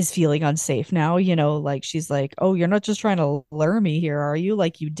like is feeling unsafe now, you know, like she's like, oh, you're not just trying to lure me here, are you?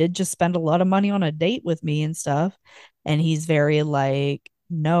 Like you did just spend a lot of money on a date with me and stuff. And he's very like,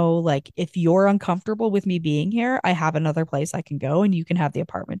 no, like if you're uncomfortable with me being here, I have another place I can go and you can have the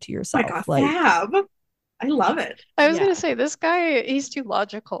apartment to yourself. Oh my God, like fab. I love it. I was gonna say, this guy, he's too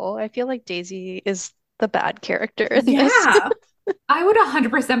logical. I feel like Daisy is the bad character in this. I would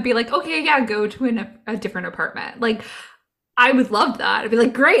 100% be like, okay, yeah, go to a different apartment. Like, I would love that. I'd be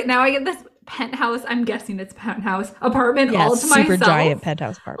like, great, now I get this penthouse. I'm guessing it's penthouse apartment all to myself. Super giant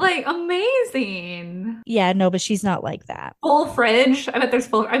penthouse apartment. Like, amazing. Yeah, no, but she's not like that. Full fridge. I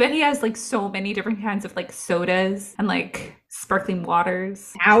bet he has like so many different kinds of like sodas and like Sparkling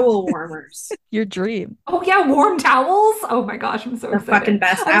waters. Towel warmers. Your dream. Oh yeah, warm towels. Oh my gosh, I'm so The excited. fucking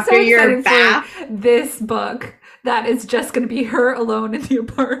best. I'm After so your excited bath. for this book that is just going to be her alone in the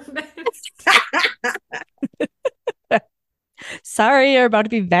apartment. Sorry, you're about to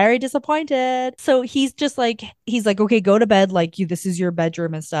be very disappointed. So he's like, okay, go to bed. Like this is your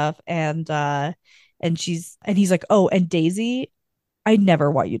bedroom and stuff. And he's like, oh, and Daisy, I never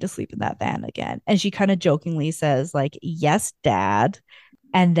want you to sleep in that van again. And she kind of jokingly says, like, yes, Dad.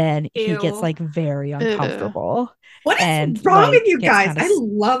 And then he gets Ew. like very uncomfortable. What is and wrong like with you gets guys? kinda I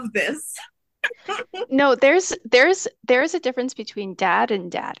love this. No, there's a difference between dad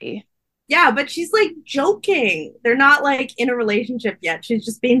and daddy. Yeah, but she's like joking. They're not like in a relationship yet. She's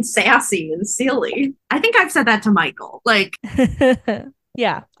just being sassy and silly. I think I've said that to Michael. Like,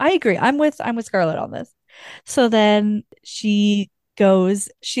 yeah, I agree. I'm with Scarlett on this. So then she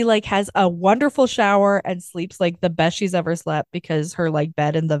like has a wonderful shower and sleeps like the best she's ever slept because her like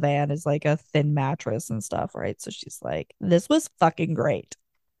bed in the van is like a thin mattress and stuff, right? So she's like, this was fucking great.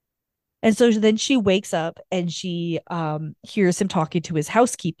 And so then she wakes up and she hears him talking to his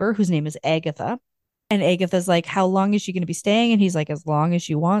housekeeper, whose name is Agatha. And Agatha's like, how long is she going to be staying? And he's like, as long as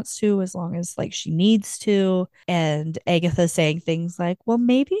she wants to, as long as like she needs to. And Agatha's saying things like, well,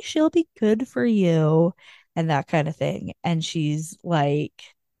 maybe she'll be good for you and that kind of thing. And she's like,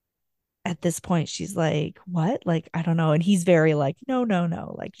 at this point, she's like, what? Like, I don't know. And he's very like, no, no,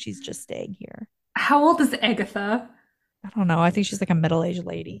 no. Like, she's just staying here. How old is Agatha? I don't know. I think she's like a middle-aged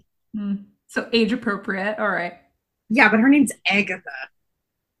lady. So age appropriate. All right. yeah, but her name's Agatha.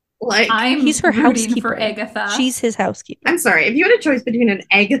 Like, He's her rooting housekeeper for Agatha. She's his housekeeper. I'm sorry. If you had a choice between an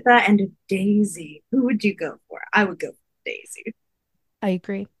Agatha and a Daisy, who would you go for? I would go for Daisy. I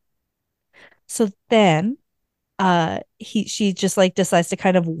agree. So then she just like decides to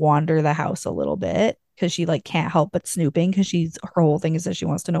kind of wander the house a little bit because she like can't help but snooping because her whole thing is that she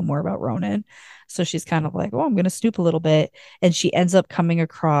wants to know more about Ronan. So she's kind of like, oh, I'm gonna snoop a little bit. And she ends up coming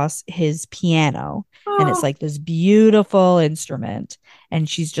across his piano. And it's like this beautiful instrument. And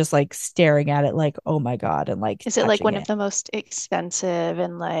she's just like staring at it like, oh my God. And like, Is it like one of the most expensive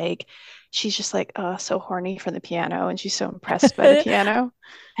and like she's just like, oh, so horny for the piano and she's so impressed by the piano?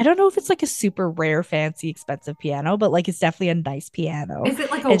 I don't know if it's like a super rare, fancy, expensive piano, but like it's definitely a nice piano. Is it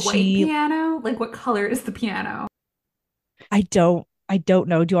like a white piano? Like what color is the piano? I don't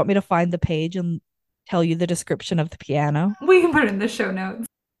know. Do you want me to find the page and tell you the description of the piano? We can put it in the show notes.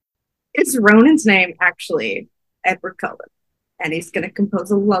 Is Ronan's name actually Edward Cullen? And he's going to compose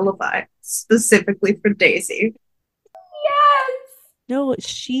a lullaby specifically for Daisy. Yes! No,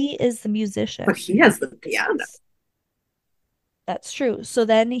 she is the musician. But he has the piano. That's true. So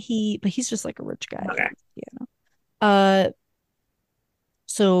then he's just like a rich guy. Okay.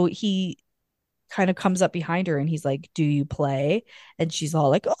 So he kind of comes up behind her and he's like, do you play? And she's all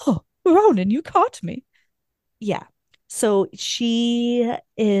like, oh, Ronan, you caught me. Yeah. So she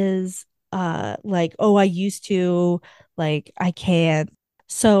is like, oh, I used to, like, I can't.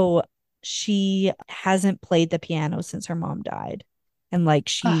 So she hasn't played the piano since her mom died. And like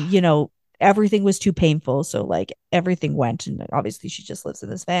she, everything was too painful. So like everything went. And obviously she just lives in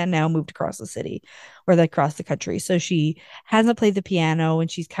this van now, moved across the city or like across the country. So she hasn't played the piano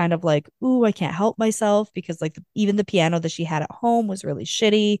and she's kind of like, ooh, I can't help myself because like even the piano that she had at home was really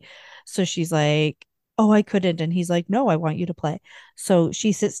shitty. So she's like, oh, I couldn't. And he's like, no, I want you to play. So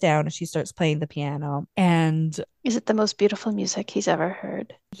she sits down and she starts playing the piano. And is it the most beautiful music he's ever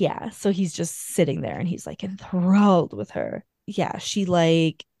heard? Yeah. So he's just sitting there and he's like enthralled with her. Yeah. She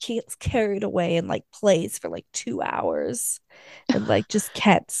like gets carried away and like plays for like 2 hours and like just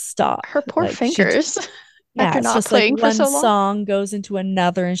can't stop. Her poor like, fingers. Yeah, after it's not just playing like for one so long. song goes into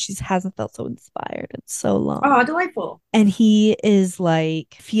another and she hasn't felt so inspired in so long. Oh, delightful. And he is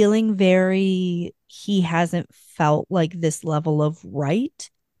like feeling he hasn't felt like this level of right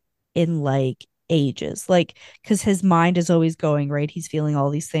in like ages. Like, because his mind is always going, right? He's feeling all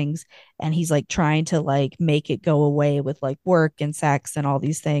these things and he's like trying to like make it go away with like work and sex and all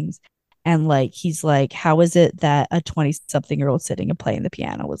these things. And like he's like, how is it that a 20-something-year-old sitting and playing the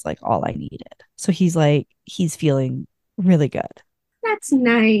piano was like all I needed? So he's like, he's feeling really good. That's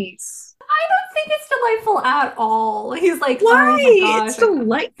nice. I don't think it's delightful at all. He's like, why? Oh my gosh, it's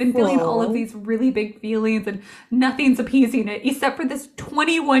delightful. I've been feeling all of these really big feelings and nothing's appeasing it except for this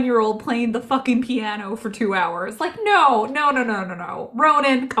 21-year-old playing the fucking piano for 2 hours. Like, no.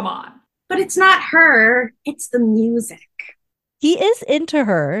 Ronan, come on. But it's not her. It's the music. He is into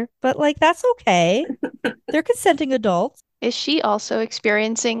her, but like that's okay. They're consenting adults. Is she also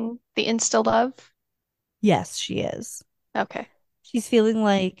experiencing the insta love? Yes, she is. Okay. She's feeling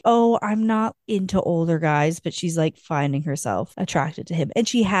like, oh, I'm not into older guys, but she's like finding herself attracted to him. And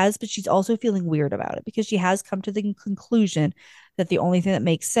she has, but she's also feeling weird about it because she has come to the conclusion that the only thing that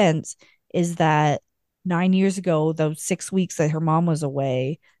makes sense is that 9 years ago, those 6 weeks that her mom was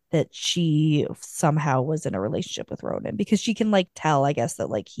away, that she somehow was in a relationship with Ronan because she can like tell, I guess, that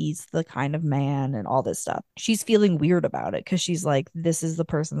like he's the kind of man and all this stuff. She's feeling weird about it because she's like, this is the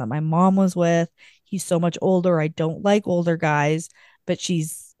person that my mom was with. He's so much older. I don't like older guys, but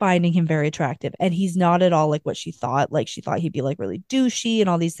she's finding him very attractive. And he's not at all like what she thought. Like she thought he'd be like really douchey and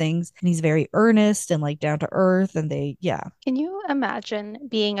all these things. And he's very earnest and like down to earth. And they, yeah, Can you imagine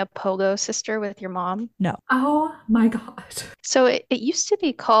being a pogo sister with your mom? no. Oh my God. So it used to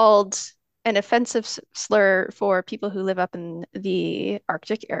be called an offensive slur for people who live up in the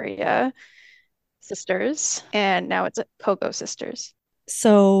Arctic area, sisters, and now it's pogo sisters.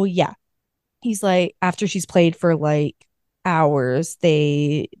 So yeah, he's like, after she's played for like hours,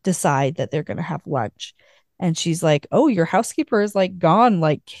 they decide that they're going to have lunch. And she's like, oh, your housekeeper is like gone.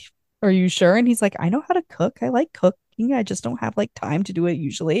 Like, are you sure? And he's like, I know how to cook. I like cooking. I just don't have like time to do it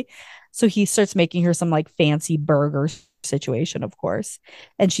usually. So he starts making her some like fancy burger situation, of course.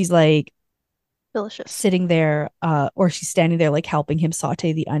 And she's like Delicious. sitting there, or she's standing there like helping him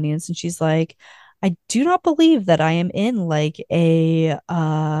saute the onions. And she's like, I do not believe that I am in like a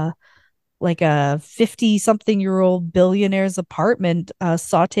 50 something year old billionaire's apartment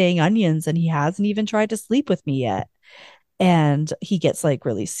sauteing onions, and he hasn't even tried to sleep with me yet. And he gets like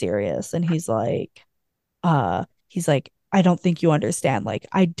really serious, and he's like, I don't think you understand. Like,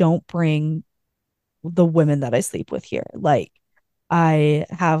 I don't bring the women that I sleep with here. Like, I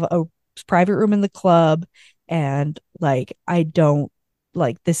have a private room in the club, and like I don't,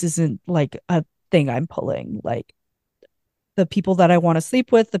 like, this isn't like a thing I'm pulling. Like, the people that I want to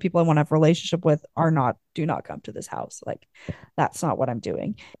sleep with, the people I want to have a relationship with do not come to this house. Like, that's not what I'm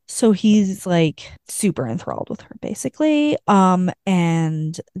doing. So he's like super enthralled with her basically.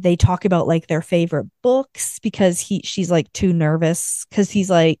 And they talk about like their favorite books because she's like too nervous because he's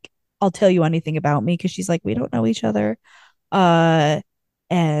like, I'll tell you anything about me, because she's like, we don't know each other. Uh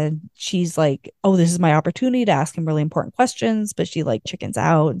and she's like, oh, this is my opportunity to ask him really important questions, but she like chickens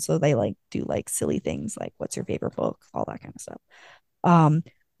out. And so they like do like silly things like, what's your favorite book, all that kind of stuff. um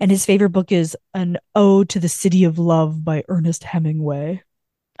and his favorite book is An Ode to the City of Love by Ernest Hemingway.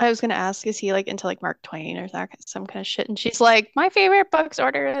 I was gonna ask, is he like into like Mark Twain or that some kind of shit? And she's like, my favorite book's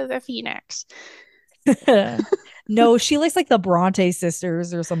Order of the Phoenix. No, she likes like the Bronte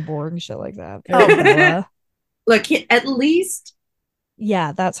sisters or some boring shit like that. Oh. Bella. Look, at least,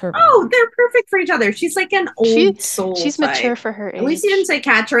 Yeah, that's her. oh, they're perfect for each other. She's like an old soul She's type. mature for her age. At least he didn't say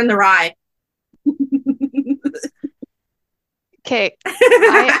catch her in the rye. Okay,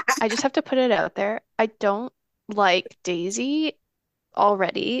 I just have to put it out there. I don't like Daisy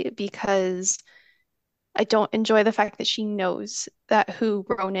already because I don't enjoy the fact that she knows that who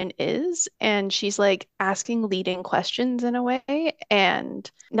Ronan is, and she's like asking leading questions in a way and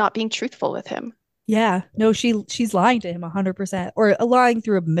not being truthful with him. Yeah, no, she's lying to him 100%, or lying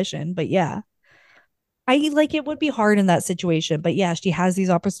through admission. But yeah, I like, it would be hard in that situation. But yeah, she has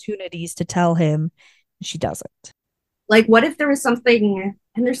these opportunities to tell him, and she doesn't. Like, what if there was something,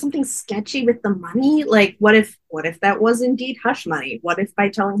 and there's something sketchy with the money? Like, what if that was indeed hush money? What if by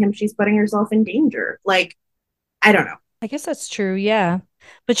telling him she's putting herself in danger? Like, I don't know. I guess that's true. Yeah,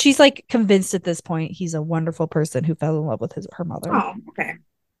 but she's like convinced at this point he's a wonderful person who fell in love with her mother. Oh, okay.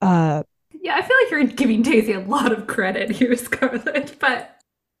 Yeah, I feel like you're giving Daisy a lot of credit here, Scarlett, but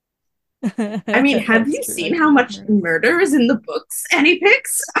I mean, have you seen how much murder is in the books? Any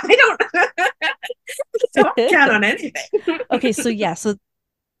picks? I don't count on anything. Okay, so yeah, so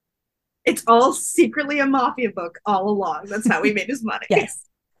it's all secretly a mafia book all along. That's how he made his money. yes,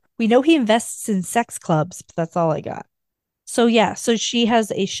 we know he invests in sex clubs, but that's all I got. So yeah, so she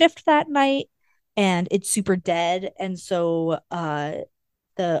has a shift that night, and it's super dead. And so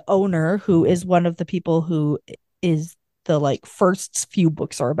the owner, who is one of the people who is the like first few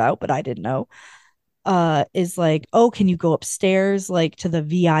books are about, but I didn't know, is like, oh, can you go upstairs like to the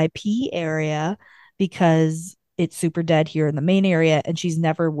VIP area, because it's super dead here in the main area. And she's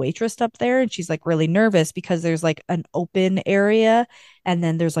never waitressed up there, and she's like really nervous because there's like an open area, and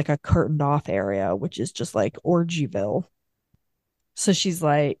then there's like a curtained off area, which is just like Orgyville. So she's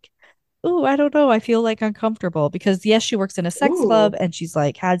like, oh, I don't know, I feel like uncomfortable, because yes, she works in a sex club and she's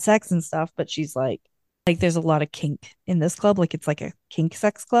like had sex and stuff, but she's like there's a lot of kink in this club. Like, it's like a kink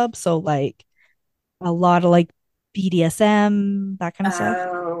sex club, so like a lot of like BDSM, that kind of stuff.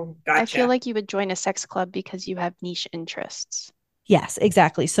 Oh, gotcha. I feel like you would join a sex club because you have niche interests. Yes,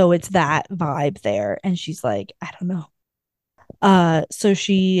 exactly. So it's that vibe there. And she's like, I don't know. So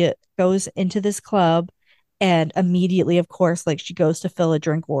she goes into this club and immediately, of course, like she goes to fill a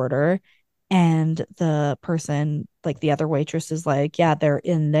drink order. And the person, like the other waitress, is like, yeah, they're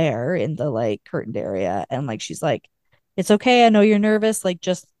in there in the like curtained area. And like she's like, it's okay. I know you're nervous. Like,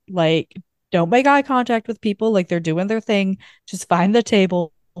 just like don't make eye contact with people. Like they're doing their thing. Just find the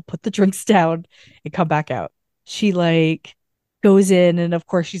table, put the drinks down, and come back out. She like goes in and of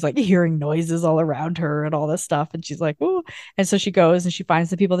course she's like hearing noises all around her and all this stuff and she's like, oh, and so she goes and she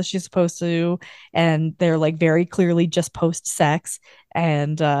finds the people that she's supposed to, and they're like very clearly just post sex.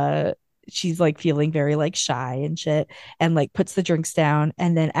 And she's like feeling very like shy and shit, and like puts the drinks down.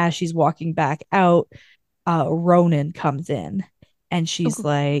 And then as she's walking back out, Ronan comes in and she's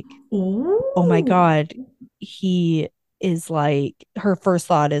like, oh my Ooh. God, he is like, her first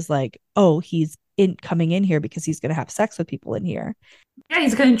thought is like, oh, he's in coming in here because he's going to have sex with people in here. Yeah,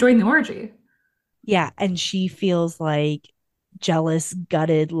 he's gonna join the orgy. Yeah, and she feels like jealous,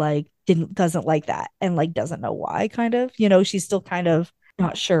 gutted, like doesn't like that and like doesn't know why, kind of. She's still kind of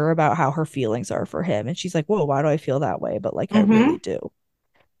not sure about how her feelings are for him. And she's like, whoa, why do I feel that way? But like I really do.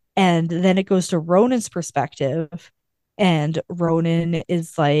 And then it goes to Ronan's perspective. And Ronan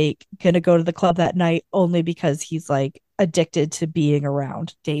is like gonna go to the club that night only because he's like addicted to being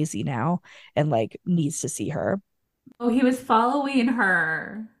around Daisy now and like needs to see her. Oh, he was following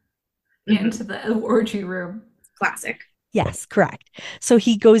her into the orgy room. Classic. Yes, correct. So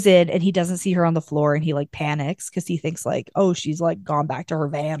he goes in and he doesn't see her on the floor and he like panics because he thinks like, oh, she's like gone back to her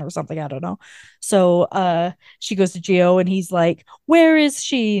van or something. I don't know. So she goes to Gio and he's like, where is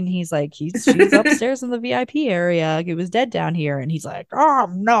she? And he's like, she's upstairs in the VIP area. It was dead down here. And he's like, oh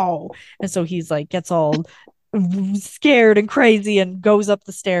no. And so he's like gets all scared and crazy and goes up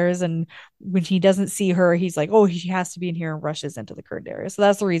the stairs. And when he doesn't see her, he's like, oh, she has to be in here, and rushes into the curtained area. So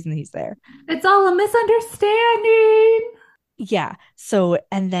that's the reason he's there. It's all a misunderstanding. Yeah. So,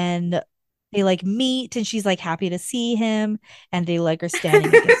 and then they like meet and she's like happy to see him, and they like are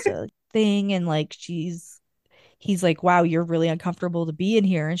standing against a thing, and like he's like, wow, you're really uncomfortable to be in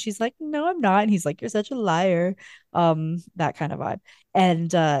here. And she's like, no, I'm not. And he's like, you're such a liar. That kind of vibe.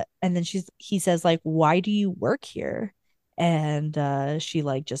 And then he says, like, why do you work here? And she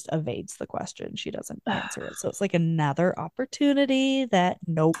like just evades the question. She doesn't answer it. So it's like another opportunity that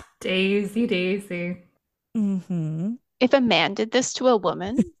nope. Daisy, Daisy. Mm-hmm. If a man did this to a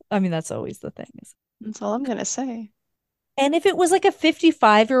woman, I mean, that's always the thing. that's all I'm gonna say. And if it was like a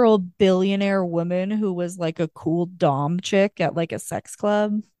 55-year-old billionaire woman who was like a cool dom chick at like a sex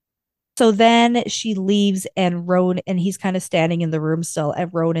club. So then she leaves and he's kind of standing in the room still,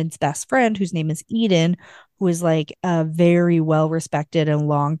 and Ronan's best friend, whose name is Eden, who is like a very well respected and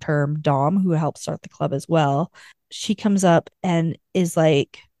long-term dom who helped start the club as well. She comes up and is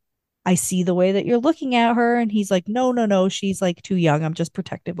like, I see the way that you're looking at her. And he's like, no, no, no, she's like too young. I'm just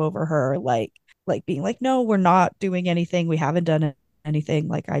protective over her. Like being like, no, we're not doing anything. We haven't done anything.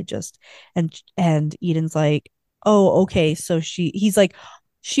 Like I just, and Eden's like, oh, okay. So he's like,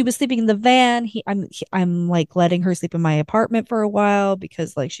 she was sleeping in the van. I'm like letting her sleep in my apartment for a while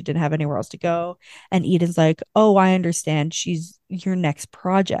because like she didn't have anywhere else to go. And Eden's like, oh, I understand. She's your next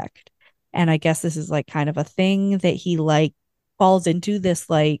project. And I guess this is like kind of a thing that he like falls into this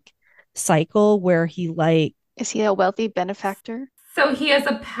like cycle where he like Is he a wealthy benefactor? So he has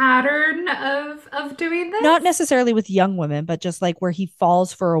a pattern of doing this? not necessarily with young women, but just like where he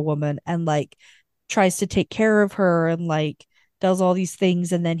falls for a woman and like tries to take care of her and like does all these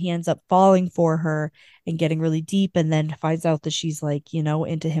things, and then he ends up falling for her and getting really deep, and then finds out that she's like,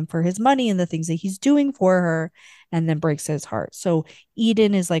 into him for his money and the things that he's doing for her, and then breaks his heart. So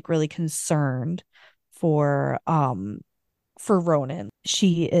Eden is like really concerned for Ronan.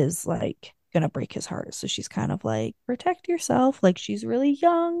 She is like gonna break his heart. So she's kind of like, protect yourself. Like she's really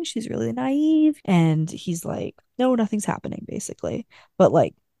young, she's really naive. And he's like, no, nothing's happening, basically. But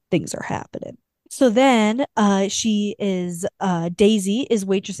like things are happening. So then Daisy is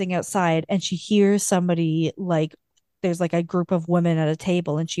waitressing outside and she hears somebody like there's like a group of women at a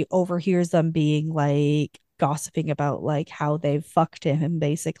table, and she overhears them being like gossiping about like how they've fucked him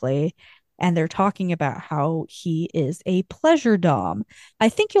basically, and they're talking about how he is a pleasure dom. I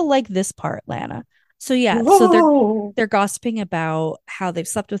think you'll like this part, Lana. So yeah, so they're gossiping about how they've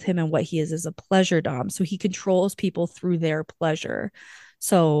slept with him and what he is as a pleasure dom. So he controls people through their pleasure.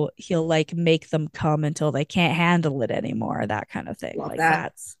 So he'll like make them come until they can't handle it anymore, that kind of thing. Love like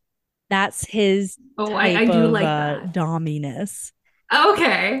that. that's his Oh, type I do of like that. dominess.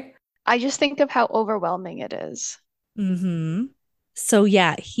 Okay. I just think of how overwhelming it is. Mm-hmm. So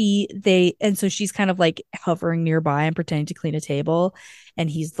yeah, so she's kind of like hovering nearby and pretending to clean a table, and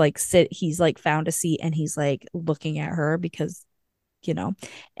he's like found a seat and he's like looking at her because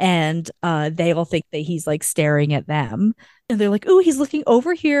and they all think that he's like staring at them, and they're like, "Oh, he's looking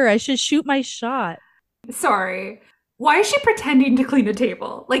over here. I should shoot my shot." Sorry. Why is she pretending to clean a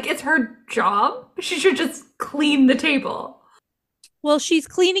table? Like, it's her job. She should just clean the table. Well, she's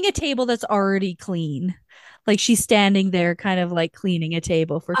cleaning a table that's already clean. Like she's standing there kind of like cleaning a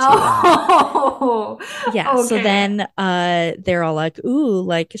table for two. Oh, Yeah. okay. So then they're all like, "Ooh,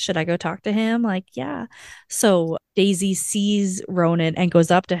 like should I go talk to him?" Like, yeah. So Daisy sees Ronan and goes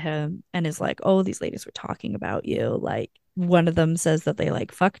up to him and is like, "Oh, these ladies were talking about you. Like one of them says that they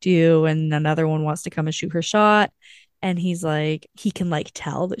like fucked you and another one wants to come and shoot her shot." And he's like, he can like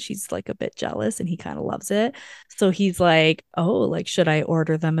tell that she's like a bit jealous and he kind of loves it. So he's like, "Oh, like should I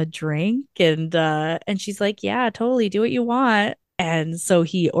order them a drink?" And she's like, "Yeah, totally, do what you want." And so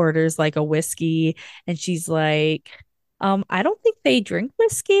he orders like a whiskey and she's like, I don't think they drink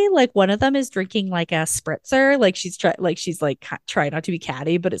whiskey. Like one of them is drinking like a spritzer. Like she's like trying not to be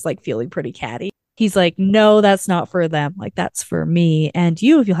catty, but it's like feeling pretty catty. He's like, "No, that's not for them. Like that's for me and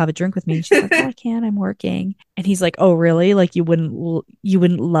you if you'll have a drink with me." And she's like, "Oh, I can't. I'm working." And he's like, "Oh, really? Like you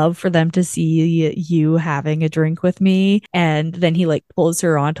wouldn't love for them to see you having a drink with me?" And then he like pulls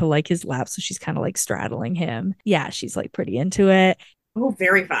her onto like his lap, so she's kind of like straddling him. Yeah, she's like pretty into it. Oh,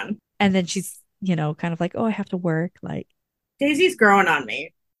 very fun. And then she's, kind of like, "Oh, I have to work." Like Daisy's growing on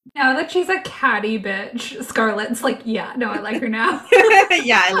me. Now that she's a catty bitch, Scarlett's like, yeah, no, I like her now.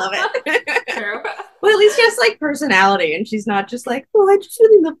 Yeah, I love it. True. Well, at least she has like personality and she's not just like, "Oh, I just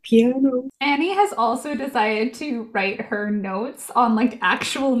really love piano." Annie has also decided to write her notes on like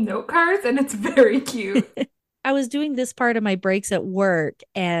actual note cards, and it's very cute. I was doing this part of my breaks at work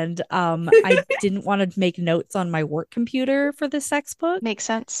and I didn't want to make notes on my work computer for the sex book. Makes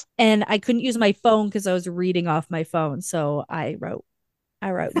sense. And I couldn't use my phone because I was reading off my phone. So I wrote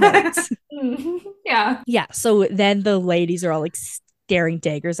notes. Yeah. Yeah. So then the ladies are all like staring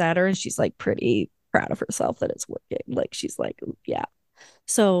daggers at her and she's like pretty proud of herself that it's working. Like she's like, yeah.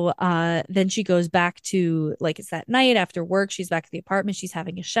 So then she goes back to like it's that night after work. She's back at the apartment. She's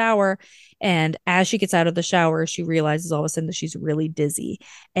having a shower. And as she gets out of the shower, she realizes all of a sudden that she's really dizzy.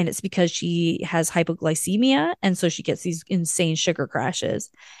 And it's because she has hypoglycemia. And so she gets these insane sugar crashes.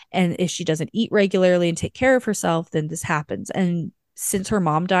 And if she doesn't eat regularly and take care of herself, then this happens. And since her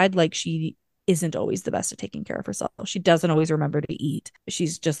mom died, like she isn't always the best at taking care of herself. She doesn't always remember to eat.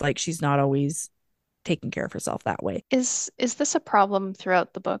 She's just like, she's not always taking care of herself that way. Is this a problem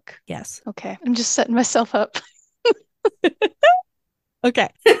throughout the book? Yes. Okay. I'm just setting myself up. Okay.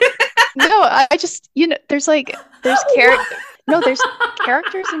 No, I just, there's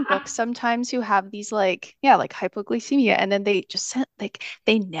characters in books sometimes who have these like hypoglycemia, and then they just like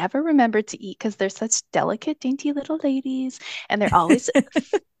they never remember to eat because they're such delicate, dainty little ladies, and they're always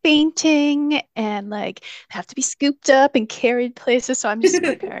fainting and like have to be scooped up and carried places. So I'm just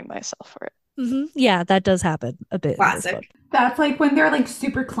preparing myself for it. Mm-hmm. Yeah, that does happen a bit. Classic. That's like when they're like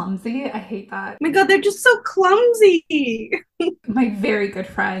super clumsy. I hate that. Oh my God, they're just so clumsy. My very good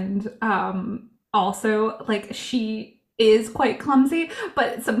friend, also like she is quite clumsy,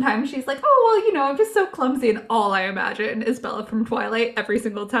 but sometimes she's like, "Oh, well, I'm just so clumsy," and all I imagine is Bella from Twilight every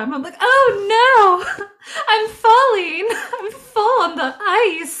single time. I'm like, "Oh no, I'm falling. I'm full on the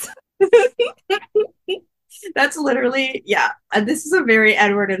ice." That's literally, yeah. This is a very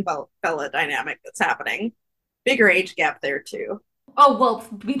Edward and Bella dynamic that's happening. Bigger age gap there too. Oh, well,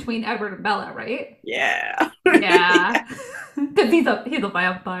 between Edward and Bella, right? Yeah. Yeah. Because he's a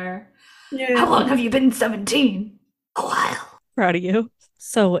vampire. Yeah. How long have you been 17? A while. Proud of you.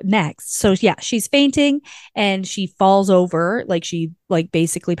 So next, yeah, she's fainting and she falls over, like she like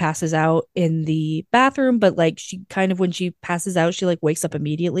basically passes out in the bathroom, but like she kind of when she passes out, she like wakes up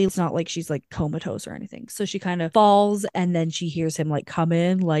immediately. It's not like she's like comatose or anything. So she kind of falls and then she hears him like come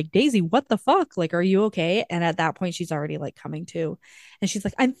in, like, "Daisy, what the fuck? Like, are you okay?" And at that point, she's already like coming to, and she's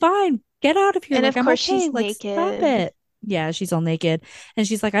like, "I'm fine. Get out of here." And like, of course, "I'm okay. she's Like, naked. stop it." Yeah, she's all naked. And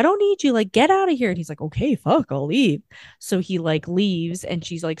she's like, "I don't need you. Like, get out of here." And he's like, "Okay, fuck, I'll leave." So he like leaves and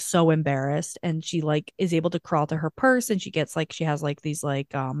she's like so embarrassed and she like is able to crawl to her purse and she has like these like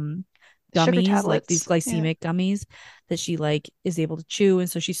Sugar gummies, like tablets. these glycemic gummies that she like is able to chew. And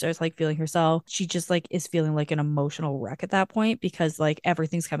so she starts like feeling herself. She just like is feeling like an emotional wreck at that point because like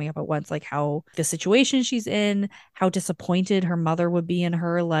everything's coming up at once, like how the situation she's in, how disappointed her mother would be in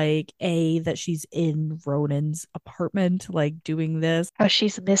her, like that she's in Ronan's apartment like doing this. How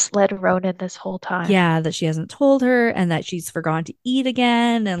she's misled Ronan this whole time. Yeah, that she hasn't told her, and that she's forgotten to eat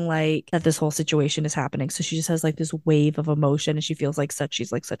again, and like that this whole situation is happening. So she just has like this wave of emotion, and she feels like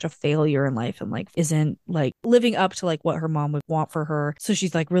she's like such a failure in life, and like isn't like living up to like what her mom would want for her. So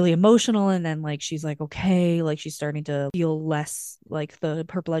she's like really emotional, and then like she's like okay, like she's starting to feel less, like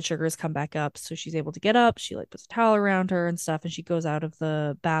her blood sugars come back up. So she's able to get up. She like puts a towel around her and stuff, and she goes out of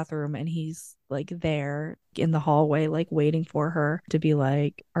the bathroom, and he's like there in the hallway, like waiting for her to be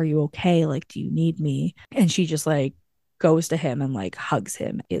like, are you okay? Like, do you need me? And she just like goes to him and like hugs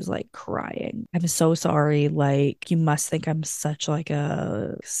him, is like crying. I'm so sorry. Like, you must think I'm such like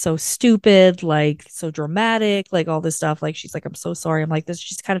so stupid, like so dramatic, like all this stuff. Like, she's like, I'm so sorry. I'm like this.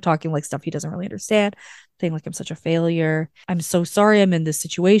 She's kind of talking like stuff he doesn't really understand, saying like, I'm such a failure. I'm so sorry I'm in this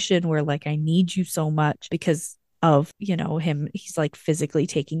situation where like I need you so much because of, you know, him. He's like physically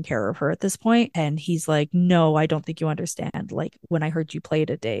taking care of her at this point, and he's like, no, I don't think you understand, like when I heard you play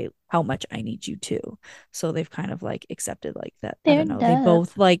today, how much I need you too. So they've kind of like accepted like that. I don't know, they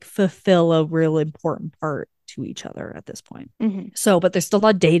both like fulfill a real important part to each other at this point. So but they're still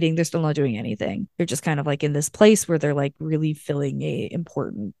not dating, they're still not doing anything, they're just kind of like in this place where they're like really filling a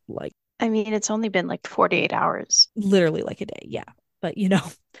important, like, I mean, it's only been like 48 hours, literally like a day. Yeah, but you know,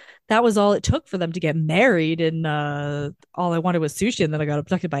 that was all it took for them to get married, and all I wanted was sushi, and then I got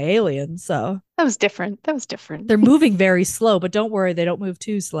abducted by aliens. So that was different. They're moving very slow, but don't worry, they don't move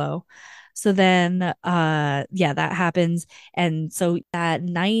too slow. So then yeah, that happens. And so that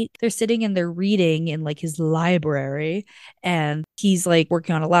night they're sitting and they're reading in like his library, and he's like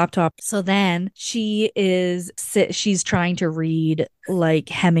working on a laptop. So then she's trying to read like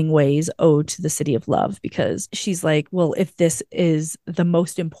Hemingway's Ode to the City of Love, because she's like, well, if this is the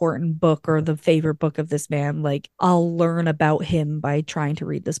most important book or the favorite book of this man, like I'll learn about him by trying to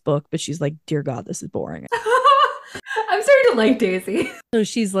read this book. But she's like, dear God, this is boring. I'm starting to like Daisy. So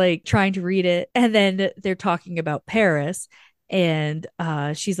she's like trying to read it, and then they're talking about Paris, and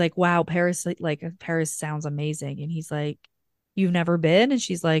she's like, wow, Paris, like Paris sounds amazing. And he's like, you've never been? And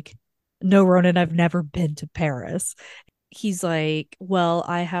she's like, no, Ronan, I've never been to Paris. He's like, well,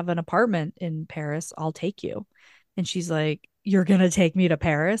 I have an apartment in Paris, I'll take you. And she's like, you're gonna take me to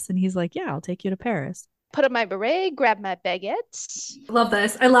Paris? And he's like, yeah, I'll take you to Paris. Put on my beret, grab my baguettes. Love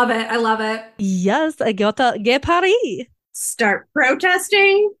this. I love it. I love it. Yes, I got to get Paris. Start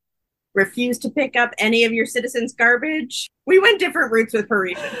protesting. Refuse to pick up any of your citizens' garbage. We went different routes with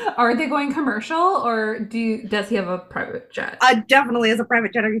Parisian. Are they going commercial, or does he have a private jet? Definitely has a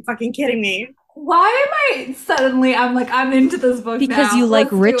private jet. Are you fucking kidding me? Why am I suddenly, I'm into this book because now. you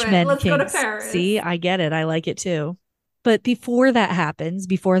like Let's rich men Let's kinks. Go to Paris. See, I get it. I like it too. But before that happens,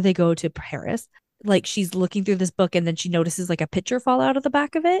 before they go to Paris, like she's looking through this book, and then she notices like a picture fall out of the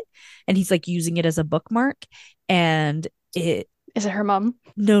back of it, and he's like using it as a bookmark. And is it her mom?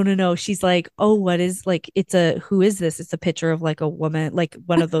 No. She's like, oh, what is, like, who is this? It's a picture of like a woman, like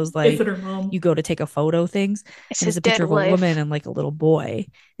one of those like Is it her mom? You go to take a photo things. It's a picture of a woman and like a little boy.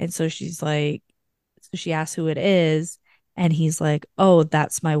 And so she's like, so she asks who it is, and he's like, oh,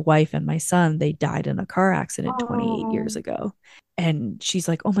 that's my wife and my son. They died in a car accident 28 years ago. And she's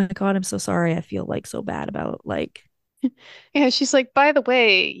like, oh my God, I'm so sorry. I feel like so bad about like. Yeah, she's like, by the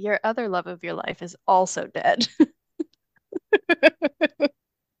way, your other love of your life is also dead.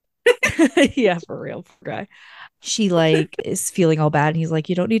 Yeah, for real, guy. She like is feeling all bad, and he's like,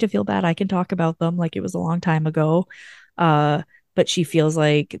 you don't need to feel bad, I can talk about them, like it was a long time ago. But she feels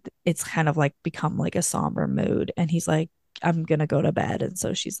like it's kind of like become like a somber mood, and he's like, I'm gonna go to bed. And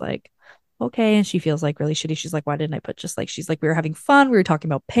so she's like, okay. And she feels like really shitty. She's like, why didn't I put, just like, she's like, we were having fun, we were talking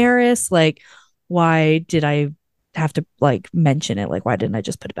about Paris, like why did I have to like mention it, like why didn't I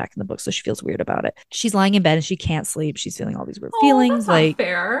just put it back in the book? So she feels weird about it. She's lying in bed and she can't sleep. She's feeling all these weird feelings, that's like not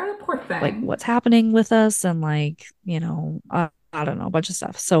fair. Poor thing. Like what's happening with us, and like, you know, I don't know, a bunch of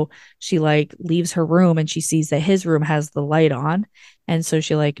stuff. So she like leaves her room, and she sees that his room has the light on, and so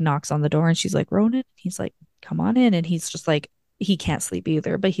she like knocks on the door, and she's like, Ronan. He's like, come on in. And he's just like, he can't sleep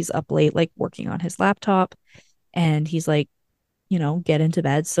either, but he's up late like working on his laptop, and he's like, you know, get into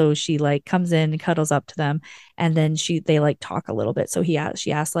bed. So she like comes in and cuddles up to them, and then they like talk a little bit. So she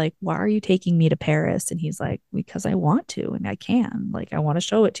asks like, why are you taking me to Paris? And he's like, because I want to, and I can, like I want to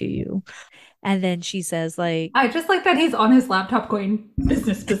show it to you. And then she says like, I just like that he's on his laptop going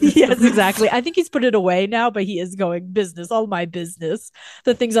business. Yes, business. exactly. I think he's put it away now, but he is going business, all my business,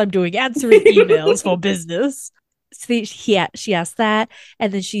 the things I'm doing, answering emails for business. she asked that,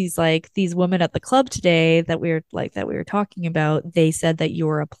 and then she's like, these women at the club today that we were talking about, they said that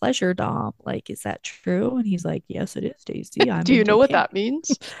you're a pleasure dom. Like, is that true? And he's like, yes, it is, Daisy. I'm Do you know what kink. that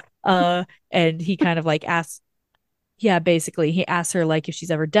means? And he kind of like asks, yeah, basically he asks her like if she's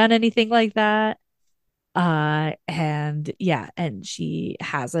ever done anything like that. And yeah, and she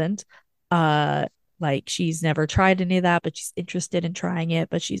hasn't. Like she's never tried any of that, but she's interested in trying it,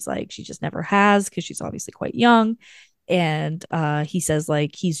 but she's like, she just never has because she's obviously quite young. And he says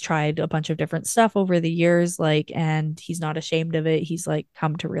like he's tried a bunch of different stuff over the years, like, and he's not ashamed of it. He's like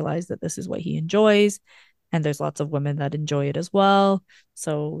come to realize that this is what he enjoys. And there's lots of women that enjoy it as well.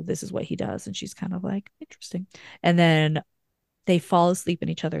 So this is what he does. And she's kind of like, interesting. And then they fall asleep in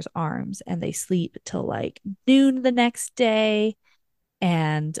each other's arms and they sleep till like noon the next day.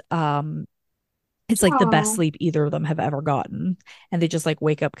 And it's like the best Aw. sleep either of them have ever gotten. And they just like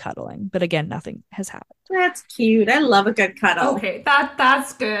wake up cuddling. But again, nothing has happened. That's cute. I love a good cuddle. Okay,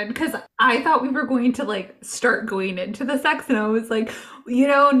 that's good because I thought we were going to like start going into the sex, and I was like,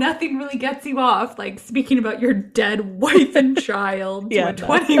 nothing really gets you off. Like speaking about your dead wife and child to a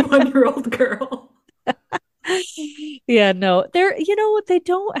 21-year-old girl. Yeah, no, they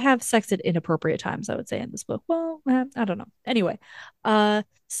don't have sex at inappropriate times, I would say, in this book. Well, I don't know. Anyway,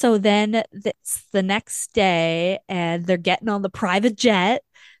 so then it's the next day and they're getting on the private jet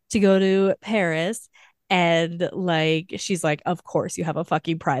to go to Paris. And like, she's like, of course you have a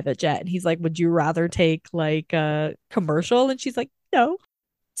fucking private jet. And he's like, would you rather take like a commercial? And she's like, no.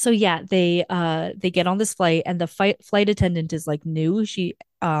 So yeah, they get on this flight and the flight attendant is like new. She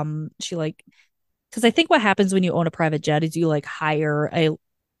like, because I think what happens when you own a private jet is you hire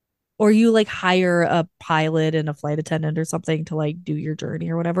a pilot and a flight attendant or something to like do your journey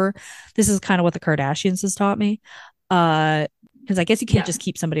or whatever. This is kind of what the Kardashians has taught me. Because I guess you can't just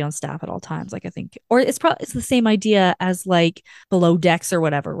keep somebody on staff at all times. Like I think, or it's the same idea as like below decks or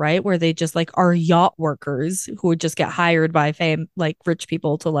whatever, right? Where they just like are yacht workers who would just get hired by like rich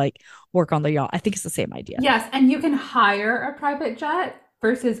people to like work on the yacht. I think it's the same idea. Yes, and you can hire a private jet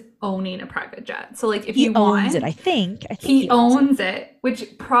versus owning a private jet. So like if he you owns it, I think he owns it,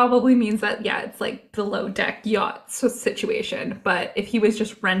 which probably means that it's like the low deck yacht situation. But if he was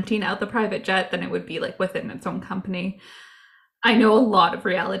just renting out the private jet, then it would be like within its own company. I know a lot of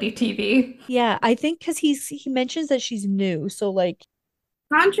reality TV. Yeah, I think because he mentions that she's new, so like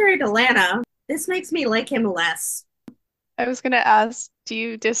contrary to Lana, this makes me like him less. I was gonna ask, do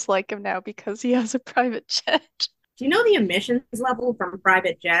you dislike him now because he has a private jet? Do you know the emissions level from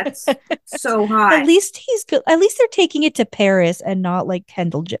private jets? So high. At least he's good. At least they're taking it to Paris and not like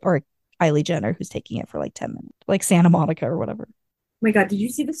Kendall or Kylie Jenner, who's taking it for like 10 minutes, like Santa Monica or whatever. Oh my God, did you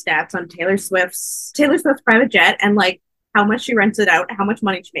see the stats on Taylor Swift's private jet and like how much she rents it out, how much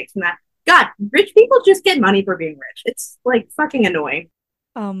money she makes from that? God, rich people just get money for being rich. It's like fucking annoying.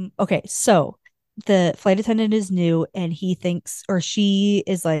 Okay, so the flight attendant is new and he thinks, or she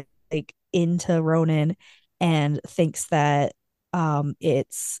is like into Ronan and thinks that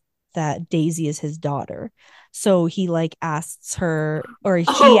it's that Daisy is his daughter. So he like asks her, or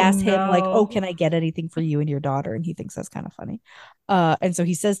she asks him like, oh, can I get anything for you and your daughter? And he thinks that's kind of funny. And so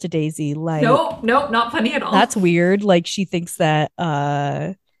he says to Daisy like, nope, not funny at all. That's weird. Like she thinks that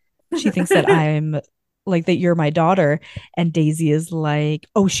I'm like that you're my daughter. And Daisy is like,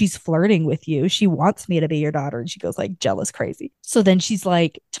 oh, she's flirting with you. She wants me to be your daughter. And she goes like jealous crazy. So then she's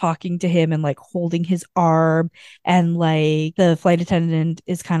like talking to him and like holding his arm. And like the flight attendant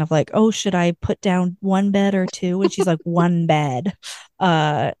is kind of like, oh, should I put down one bed or two? And she's like, one bed.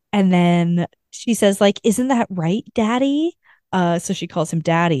 And then she says like, isn't that right, Daddy? So she calls him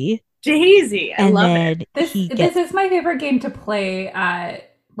Daddy. Daisy, I love it. This is my favorite game to play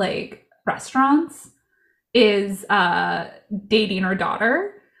at like restaurants. Is dating her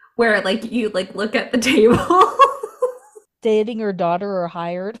daughter, where like you like look at the table. Dating her daughter or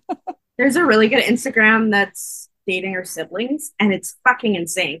hired. There's a really good Instagram that's dating her siblings, and it's fucking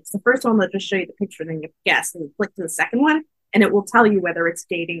insane. It's the first one will just show you the picture, then you guess, and you click to the second one, and it will tell you whether it's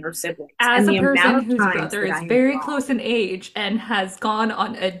dating or siblings. As and a person whose brother is very close in age and has gone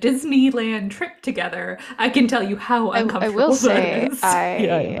on a Disneyland trip together, I can tell you how uncomfortable I will say,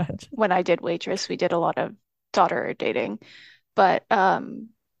 that is. When I did waitress, we did a lot of daughter dating, but I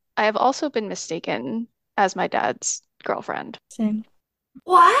have also been mistaken as my dad's girlfriend. Same.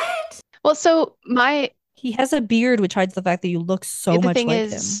 What? Well, so he has a beard, which hides the fact that you look so much like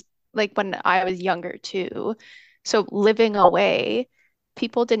him. Like when I was younger too. So living away,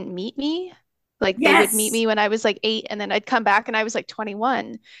 people didn't meet me. Like they would meet me when I was like 8, and then I'd come back and I was like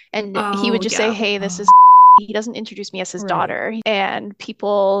 21, and he would just say, "Hey, this is." He doesn't introduce me as his daughter, and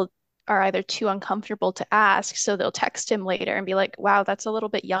people are either too uncomfortable to ask, so they'll text him later and be like, wow, that's a little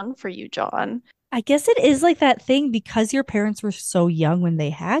bit young for you, John. I guess it is like that thing because your parents were so young when they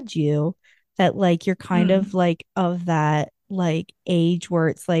had you that like you're kind of like of that like age where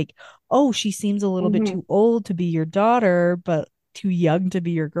it's like, oh, she seems a little bit too old to be your daughter, but too young to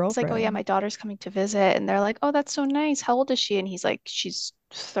be your It's like, oh yeah, girlfriend. my daughter's coming to visit. And they're like, oh, that's so nice. How old is she? And he's like, she's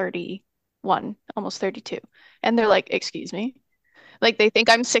 31, almost 32. And they're like, excuse me? Like they think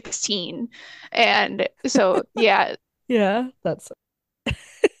I'm 16. And so, yeah, Yeah, that's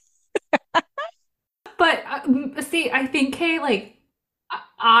But see, I think, hey, like,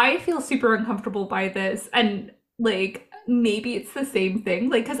 I feel super uncomfortable by this, and like maybe it's the same thing,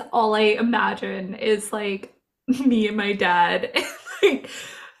 like, because all I imagine is like me and my dad, like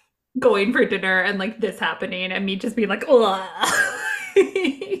going for dinner and like this happening, and me just being like, ugh.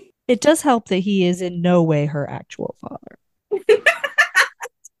 it does help that he is in no way her actual father.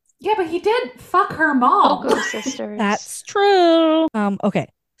 Yeah, but he did fuck her mom. pogo sisters. That's true. Okay.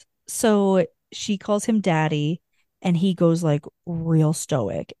 So she calls him daddy and he goes like real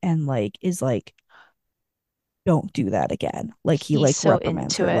stoic and like is like, don't do that again. Like he He's like so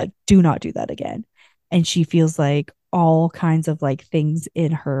reprimands into her, it. like, do not do that again. And she feels like all kinds of like things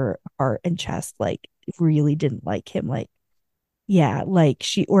in her heart and chest like really didn't like him. Like, yeah, like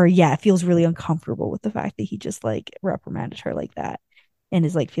she or yeah, feels really uncomfortable with the fact that he just like reprimanded her like that and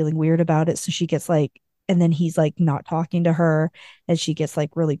is like feeling weird about it. So she gets like and then he's like not talking to her and she gets like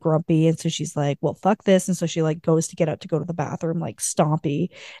really grumpy and so she's like, well, fuck this. And so she like goes to get up to go to the bathroom like stompy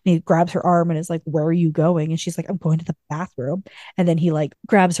and he grabs her arm and is like, where are you going? And she's like, I'm going to the bathroom. And then he like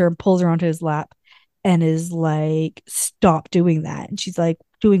grabs her and pulls her onto his lap and is like, stop doing that. And she's like,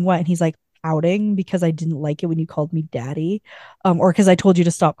 doing what? And he's like, pouting because I didn't like it when you called me daddy, or because I told you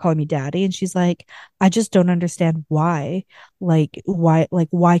to stop calling me daddy. And she's like, I just don't understand why. Like,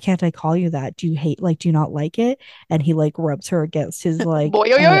 why can't I call you that? Do you hate, like, do you not like it? And he like rubs her against his like Boy,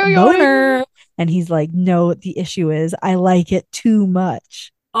 yo, yo, yo, yo. boner. And he's like, no, the issue is I like it too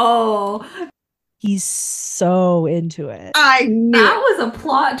much. Oh, He's so into it. I knew that it. was a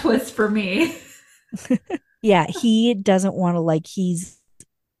plot twist for me. Yeah, he doesn't want to like he's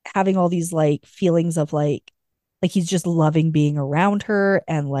having all these like feelings of like he's just loving being around her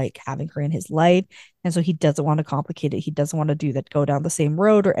and like having her in his life. And so he doesn't want to complicate it. He doesn't want to do that, go down the same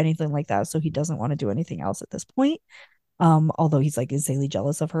road or anything like that. So he doesn't want to do anything else at this point. Although he's like insanely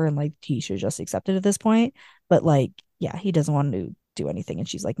jealous of her and like he should just accept it at this point. But like, yeah, he doesn't want to do anything. And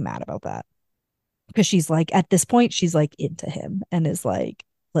she's like mad about that. Because she's like, at this point, she's like into him and is like,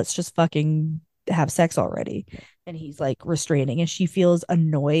 let's just fucking have sex already. And he's like restraining and she feels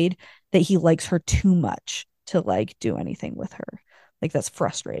annoyed that he likes her too much to like do anything with her. Like that's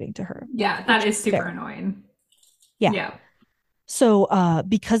frustrating to her. Yeah, that is super Fair. annoying. Yeah. Yeah. So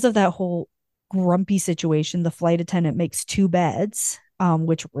because of that whole grumpy situation, the flight attendant makes two beds,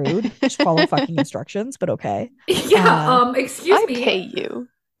 which rude. Just follow fucking instructions, but okay. Yeah, excuse I me. pay you.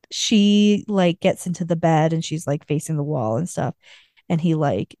 She like gets into the bed and she's like facing the wall and stuff. And he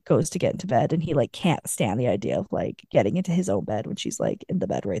like goes to get into bed and he like can't stand the idea of like getting into his own bed when she's like in the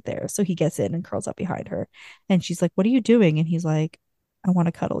bed right there. So he gets in and curls up behind her and she's like, what are you doing? And he's like, I want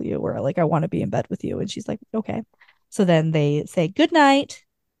to cuddle you or like I want to be in bed with you. And she's like, okay. So then they say good night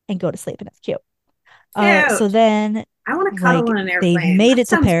and go to sleep and it's cute. So Cute. then I want to like cuddle on an they've airplane. made That it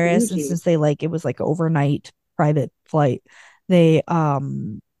to sounds Paris and bougie. since they like it was like overnight private flight, they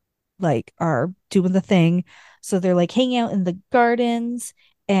like are doing the thing. So they're like hanging out in the gardens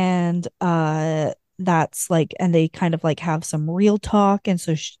and that's like and they kind of like have some real talk and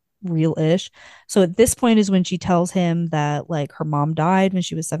so real-ish. So at this point is when she tells him that like her mom died when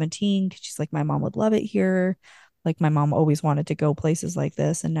she was 17 because she's like my mom would love it here. Like my mom always wanted to go places like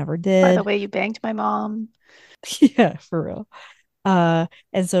this and never By the did. way, you banged my mom. Yeah, for real.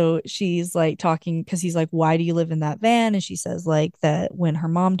 And so she's like talking because he's like, why do you live in that van? And she says like that when her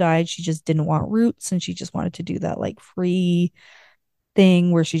mom died, she just didn't want roots and she just wanted to do that like free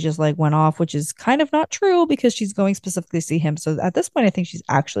thing where she just like went off, which is kind of not true because she's going specifically to see him. So at this point, I think she's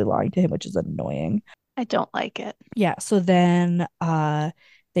actually lying to him, which is annoying. I don't like it. Yeah. So then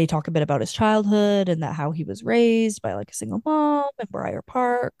they talk a bit about his childhood and that how he was raised by like a single mom in Briar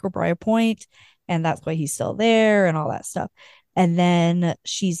Park or Briar Point, and that's why he's still there and all that stuff. And then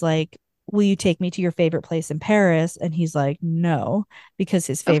she's like, will you take me to your favorite place in Paris? And he's like, no, because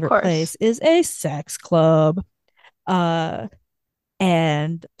his Of favorite course. place is a sex club. Uh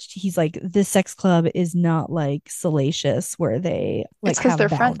And he's like, this sex club is not like salacious where they like It's because have they're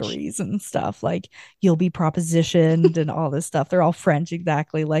French. boundaries and stuff. Like you'll be propositioned and all this stuff. They're all French,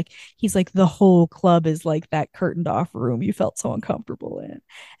 exactly. Like he's like, the whole club is like that curtained off room you felt so uncomfortable in.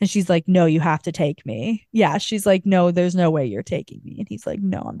 And she's like, no, you have to take me. Yeah, she's like, no, there's no way you're taking me. And he's like,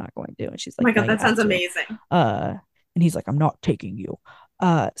 no, I'm not going to. And she's Oh like, my no, God, you that have sounds to. amazing. And he's like, I'm not taking you.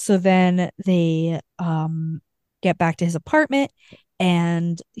 So then they get back to his apartment,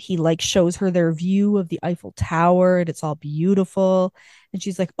 and he like shows her their view of the Eiffel Tower, and it's all beautiful. And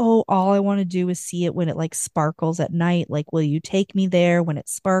she's like, oh, all I want to do is see it when it like sparkles at night. Like, will you take me there when it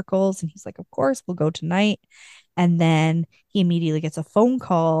sparkles? And he's like, of course, we'll go tonight. And then he immediately gets a phone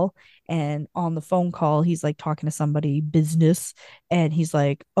call. And on the phone call, he's like talking to somebody business. And he's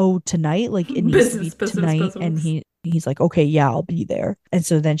like, oh, tonight? Like it needs to be tonight. And he's like, okay, yeah, I'll be there. And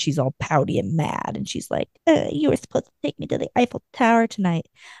so then she's all pouty and mad. And she's like, you were supposed to take me to the Eiffel Tower tonight,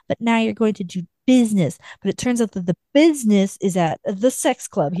 but now you're going to do business. But it turns out that the business is at the sex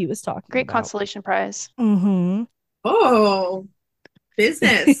club he was talking Great about. consolation prize. Mm-hmm. Oh,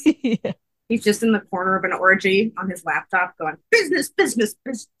 business. Yeah. He's just in the corner of an orgy on his laptop going, business, business,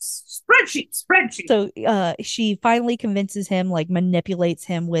 business, spreadsheet, spreadsheet. So she finally convinces him, like manipulates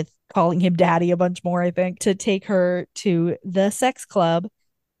him with calling him daddy a bunch more, I think, to take her to the sex club.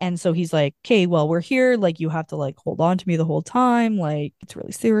 And so he's like, okay, well, we're here. Like, you have to like hold on to me the whole time. Like, it's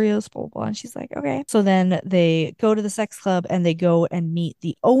really serious, blah, blah, blah. And she's like, okay. So then they go to the sex club and they go and meet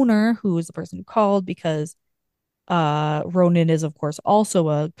the owner, who is the person who called, because Ronan is of course also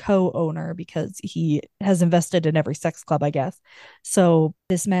a co-owner because he has invested in every sex club, I guess. So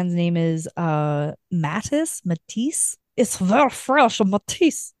this man's name is Matisse. It's very fresh,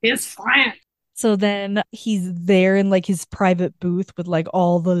 Matisse. It's French. So then he's there in like his private booth with like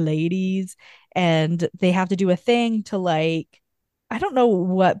all the ladies, and they have to do a thing to like, I don't know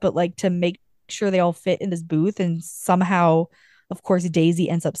what, but like to make sure they all fit in this booth. And somehow, of course, Daisy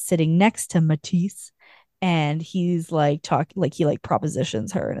ends up sitting next to Matisse, and he's like he like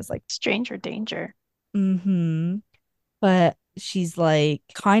propositions her and is like, stranger danger. mm-hmm. But she's like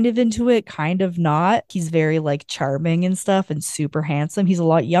kind of into it, kind of not. He's very like charming and stuff and super handsome. He's a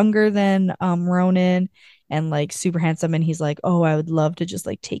lot younger than Ronan, and like super handsome. And he's like, oh, I would love to just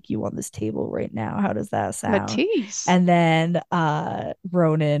like take you on this table right now. How does that sound? Matisse. And then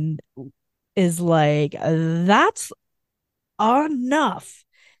Ronan is like, that's enough.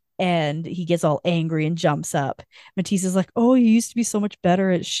 And he gets all angry and jumps up. Matisse is like, oh, you used to be so much better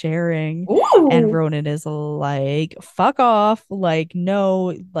at sharing. Ooh. And Ronan is like, fuck off. Like,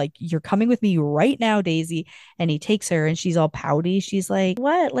 no, like, you're coming with me right now, Daisy. And he takes her and she's all pouty. She's like,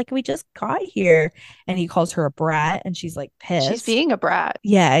 what? Like, we just got here. And he calls her a brat and she's like pissed. She's being a brat.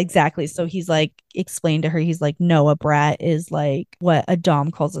 Yeah, exactly. So he's like, explained to her, he's like, no, a brat is like what a dom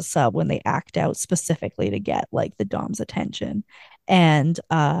calls a sub when they act out specifically to get like the dom's attention. And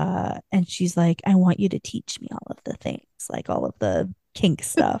she's like, I want you to teach me all of the things, like all of the kink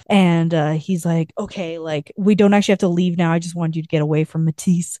stuff. And he's like, okay, like we don't actually have to leave now. I just wanted you to get away from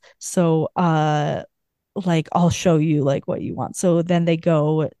Matisse. So like I'll show you like what you want. So then they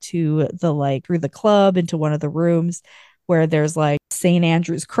go to the like through the club into one of the rooms where there's like St.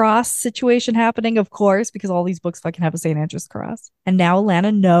 Andrew's Cross situation happening, of course, because all these books fucking have a St. Andrew's Cross. And now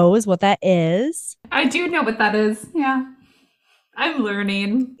Alana knows what that is. I do know what that is. Yeah. I'm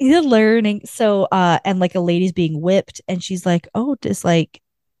learning. You're learning. So and like a lady's being whipped and she's like, oh, just like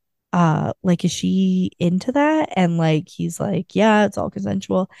is she into that? And like he's like, yeah, it's all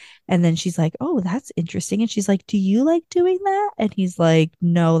consensual. And then she's like, oh, that's interesting. And she's like, do you like doing that? And he's like,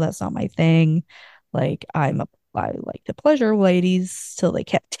 no, that's not my thing. Like I like to pleasure ladies till they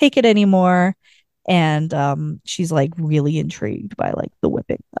can't take it anymore. And she's like really intrigued by like the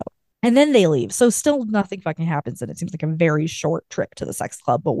whipping though. And then they leave. So still nothing fucking happens. And it seems like a very short trip to the sex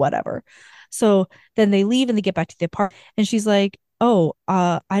club, but whatever. So then they leave and they get back to the apartment. And she's like, oh,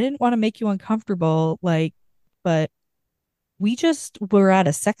 I didn't want to make you uncomfortable. Like, but we just were at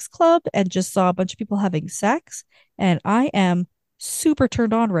a sex club and just saw a bunch of people having sex. And I am super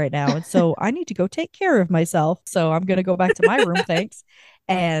turned on right now. And so I need to go take care of myself. So I'm going to go back to my room. Thanks.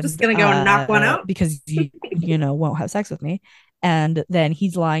 And just going to go and knock one out because you know, won't have sex with me. And then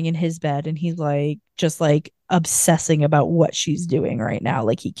he's lying in his bed and he's like just like obsessing about what she's doing right now.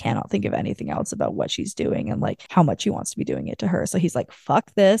 Like he cannot think of anything else about what she's doing and like how much he wants to be doing it to her. So he's like,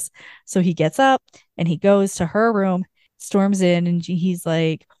 fuck this. So he gets up and he goes to her room, storms in, and he's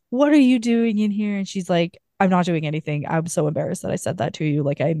like, what are you doing in here? And she's like, I'm not doing anything. I'm so embarrassed that I said that to you.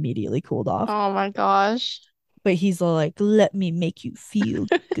 Like I immediately cooled off. Oh my gosh. But he's like, let me make you feel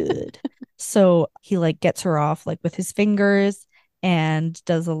good. So he like gets her off like with his fingers. and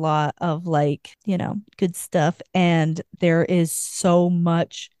does a lot of like, good stuff. And there is so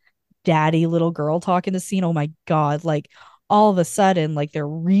much daddy little girl talk in the scene. Oh my God. Like all of a sudden, like they're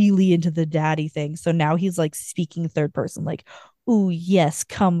really into the daddy thing. So now he's like speaking third person, like, "Ooh, yes,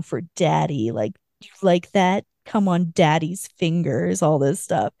 come for daddy. Like, you like that? Come on, daddy's fingers," all this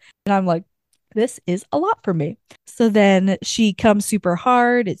stuff. And I'm like, this is a lot for me. So then she comes super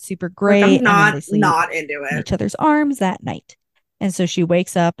hard. It's super Like, I'm great. And then they sleep not into in it. each other's arms that night. And so she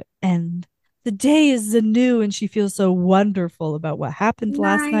wakes up and the day is anew and she feels so wonderful about what happened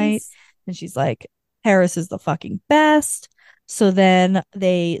last night. Nice. And she's like, Paris is the fucking best. So then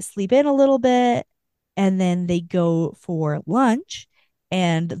they sleep in a little bit and then they go for lunch.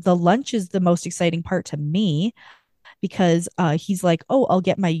 And the lunch is the most exciting part to me because he's like, "Oh, I'll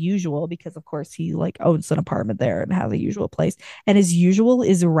get my usual," because of course he like owns an apartment there and has a usual place. And his usual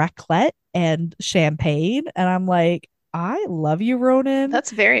is raclette and champagne. And I'm like, I love you, Ronan.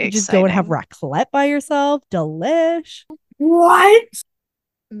 That's very You just go and have exciting. raclette by yourself. Delish. What?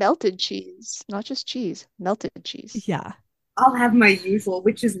 Melted cheese, not just cheese, melted cheese. Yeah. I'll have my usual,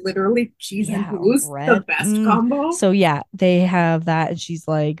 which is literally cheese and Yeah, booze, the bread. best combo. So yeah, they have that, and she's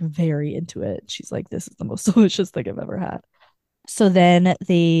like very into it. She's like, "This is the most delicious thing I've ever had." So then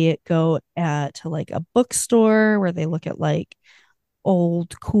they go to like a bookstore where they look at like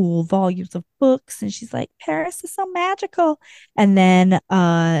old cool volumes of books, and she's like, Paris is so magical. And then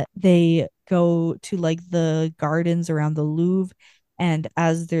they go to like the gardens around the Louvre, and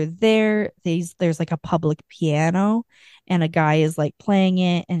as they're there, there's like a public piano and a guy is like playing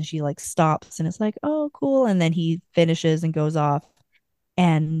it, and she like stops and it's like, oh cool, and then he finishes and goes off.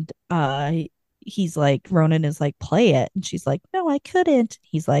 And he's like, Ronan is like, play it, and she's like, no, I couldn't.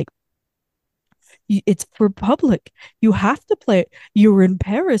 He's like, it's for public. You have to play it. You're in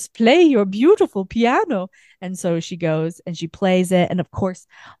Paris. Play your beautiful piano. And so she goes and she plays it. And of course,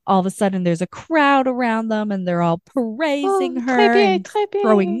 all of a sudden there's a crowd around them and they're all praising Oh, très her bien, and très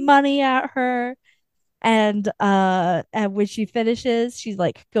throwing bien. money at her. And when she finishes, she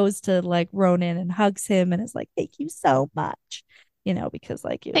like goes to like Ronan and hugs him and is like, thank you so much. Because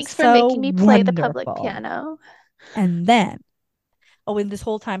like it was Thanks for so making me play the public wonderful. piano. And then and this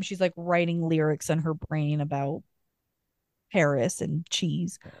whole time she's like writing lyrics in her brain about Paris and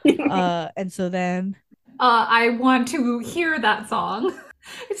cheese. And so then I want to hear that song.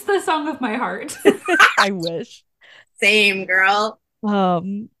 It's the song of my heart. I wish. Same, girl.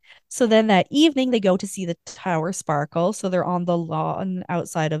 Um, so then that evening they go to see the tower sparkle. So they're on the lawn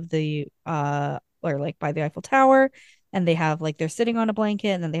outside of the or like by the Eiffel Tower, and they have like they're sitting on a blanket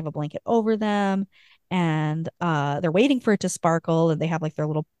and then they have a blanket over them, and they're waiting for it to sparkle, and they have like their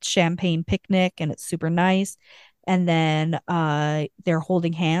little champagne picnic and it's super nice. And then they're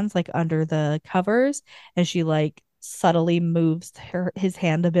holding hands like under the covers, and she like subtly moves his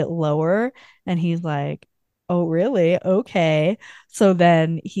hand a bit lower, and he's like, oh really, okay. So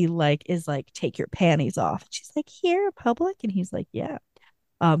then he like is like, take your panties off. She's like, here, public, and he's like, yeah.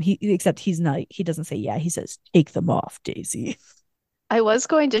 He's not, he doesn't say yeah, he says take them off, Daisy. I was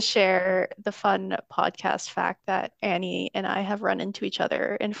going to share the fun podcast fact that Annie and I have run into each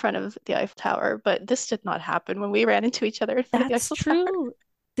other in front of the Eiffel Tower, but this did not happen when we ran into each other in front of the That's Eiffel Tower. true.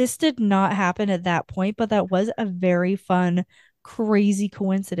 This did not happen at that point, but that was a very fun, crazy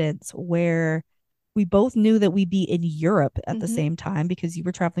coincidence where we both knew that we'd be in Europe at the Mhm. same time because you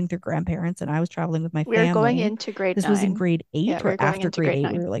were traveling with your grandparents and I was traveling with my We were going family. into grade This was in 9. grade Yeah, 8 we or were going after into grade grade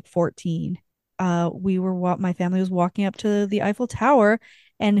 8. We 9. were like 14. My family was walking up to the Eiffel Tower,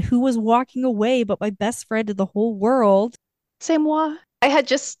 and who was walking away but my best friend in the whole world? C'est moi. I had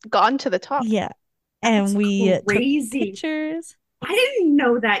just gone to the top. Yeah. That's And we took crazy. pictures. I didn't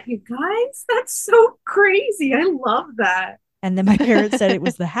know that, you guys. That's so crazy. I love that. And then my parents said it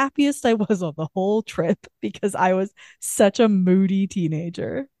was the happiest I was on the whole trip because I was such a moody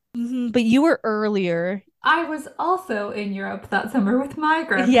teenager. But you were earlier. I was also in Europe that summer with my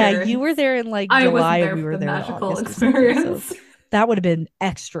grandparents. Yeah, you were there in like I July wasn't and there we for were the there in magical August or something. experience. So that would have been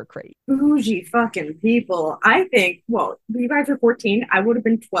extra crazy. Bougie fucking people. I think, well, you guys are 14. I would have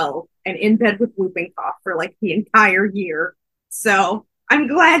been 12 and in bed with whooping cough for like the entire year. So I'm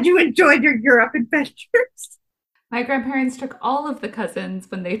glad you enjoyed your Europe adventures. My grandparents took all of the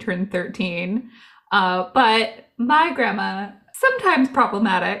cousins when they turned 13, but my grandma, sometimes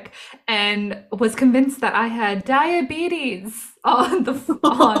problematic, and was convinced that I had diabetes on the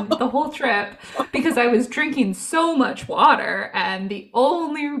whole trip because I was drinking so much water, and the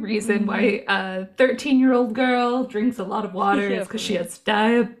only reason why a 13-year-old girl drinks a lot of water is because she has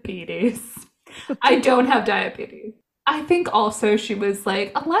diabetes. I don't have diabetes. I think also she was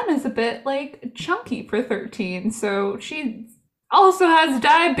like, Elena's a bit like chunky for 13, so Also has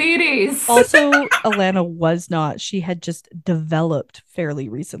diabetes. Also, Alana was not. She had just developed fairly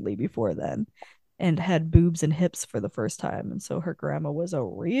recently before then and had boobs and hips for the first time. And so her grandma was a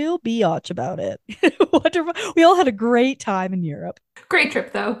real biatch about it. Wonderful. We all had a great time in Europe. Great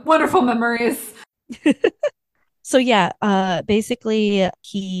trip though. Wonderful memories. So yeah, basically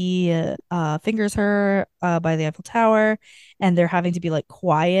he fingers her by the Eiffel Tower, and they're having to be like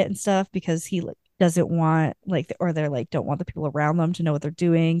quiet and stuff because he like doesn't want like or they're like don't want the people around them to know what they're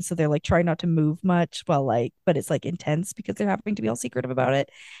doing, so they're like trying not to move much while like but it's like intense because they're having to be all secretive about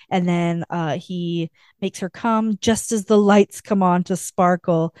it. And then he makes her come just as the lights come on to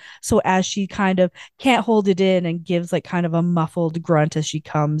sparkle, so as she kind of can't hold it in and gives like kind of a muffled grunt as she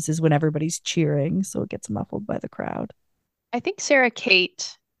comes is when everybody's cheering, so it gets muffled by the crowd. I think Sara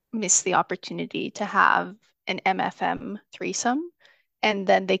Cate missed the opportunity to have an MFM threesome, and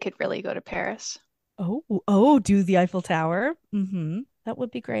then they could really go to Paris. Oh, do the Eiffel Tower. That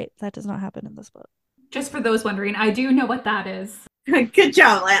would be great. That does not happen in this book. Just for those wondering, I do know what that is. Good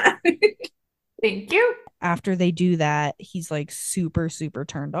job, Lana. Thank you. After they do that, he's like super, super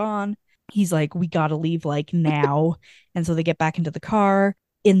turned on. He's like, we gotta leave like now. And so they get back into the car.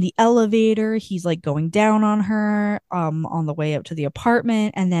 In the elevator, he's like going down on her on the way up to the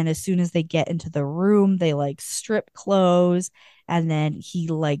apartment. And then as soon as they get into the room, they like strip clothes. And then he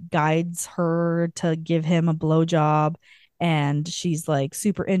like guides her to give him a blowjob. And she's like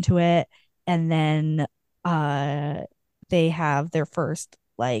super into it. And then they have their first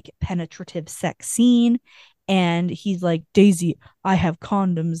like penetrative sex scene. And he's like, Daisy, I have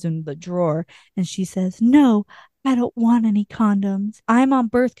condoms in the drawer. And she says, no, I don't want any condoms. I'm on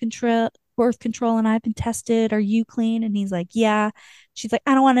birth control and I've been tested. Are you clean? And he's like, yeah. She's like,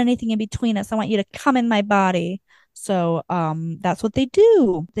 I don't want anything in between us. I want you to come in my body. So that's what they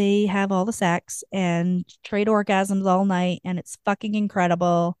do. They have all the sex and trade orgasms all night, and it's fucking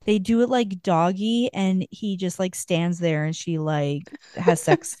incredible. They do it like doggy, and he just like stands there and she like has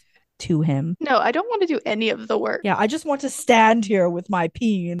sex to him. No, I don't want to do any of the work. Yeah, I just want to stand here with my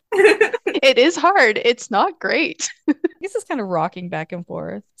peen. It is hard. It's not great. This is kind of rocking back and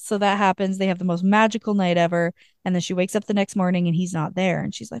forth. So that happens. They have the most magical night ever. And then she wakes up the next morning and he's not there.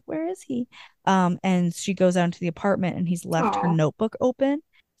 And she's like, where is he? And she goes out into the apartment and he's left her notebook open.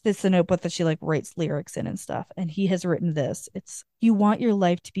 It's the notebook that she like writes lyrics in and stuff. And he has written this. It's, you want your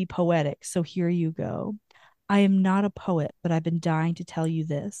life to be poetic. So here you go. I am not a poet, but I've been dying to tell you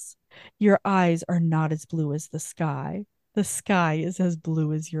this. Your eyes are not as blue as the sky. The sky is as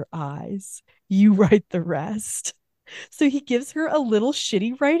blue as your eyes. You write the rest. So he gives her a little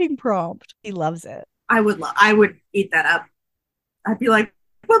shitty writing prompt. He loves it. I would eat that up. I'd be like,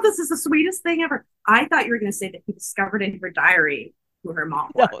 well, this is the sweetest thing ever. I thought you were going to say that he discovered in her diary who her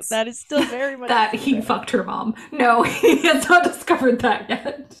mom was. No, that is still very much that he fucked her mom. No, he has not discovered that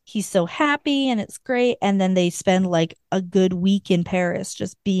yet. He's so happy and it's great. And then they spend like a good week in Paris,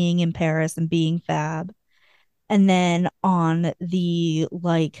 just being in Paris and being fab. And then on the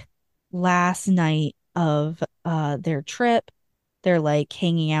like last night of their trip, they're like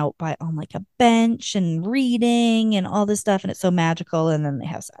hanging out by on like a bench and reading and all this stuff, and it's so magical. And then they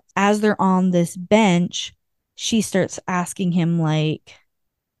have sex. As they're on this bench, she starts asking him like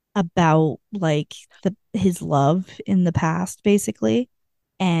about like his love in the past, basically.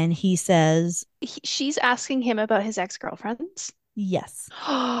 And he says She's asking him about his ex-girlfriends. yes.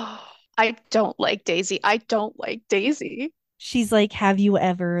 I don't like Daisy. I don't like Daisy. She's like, have you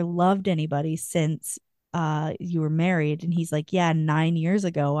ever loved anybody since you were married? And he's like, yeah, 9 years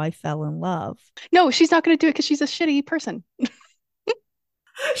ago I fell in love. No, she's not going to do it because she's a shitty person.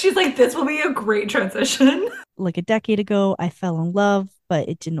 She's like, this will be a great transition. Like a decade ago I fell in love, but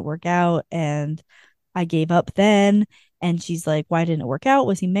it didn't work out and I gave up then. And she's like, why didn't it work out?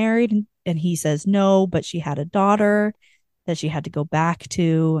 Was he married? And he says no, but she had a daughter that she had to go back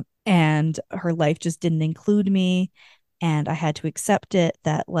to, and her life just didn't include me, and I had to accept it,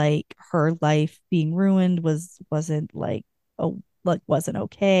 that like her life being ruined wasn't like wasn't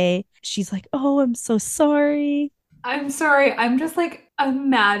okay. She's like, oh, I'm so sorry. I'm sorry. I'm just like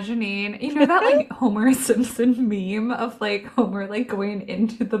imagining, you know, that like Homer Simpson meme of like Homer like going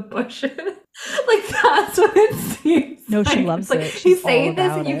into the bushes. Like that's what it seems. No, she like. loves it's it. Like, She's he's saying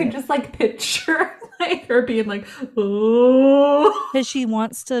this, all and you about can it. just like picture like her being like, oh. Because she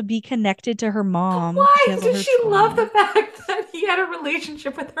wants to be connected to her mom. Why has all does her she love the trauma. fact that he had a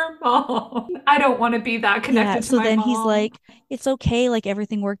relationship with her mom? I don't want to be that connected to So my then mom. he's like, it's okay, like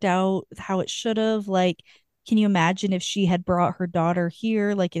everything worked out how it should have. Like, can you imagine if she had brought her daughter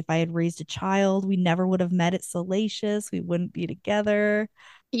here? Like, if I had raised a child, we never would have met at Salacious. We wouldn't be together.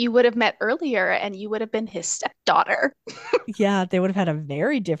 you would have met earlier and you would have been his stepdaughter. Yeah, they would have had a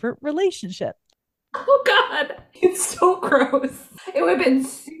very different relationship. Oh God, it's so gross. It would have been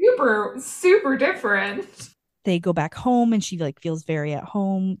super, super different. They go back home and she like feels very at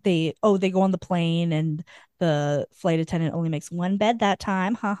home. They go on the plane and the flight attendant only makes one bed that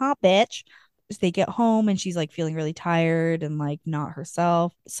time. Haha, bitch. So they get home and she's like feeling really tired and like not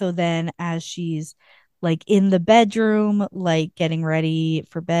herself. So then as she's like in the bedroom, like getting ready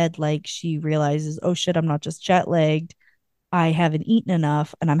for bed, like she realizes, oh shit, I'm not just jet lagged. I haven't eaten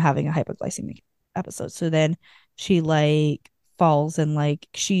enough and I'm having a hypoglycemic episode. So then she like falls and like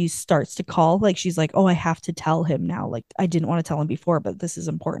she starts to call. Like she's like, oh, I have to tell him now. Like I didn't want to tell him before, but this is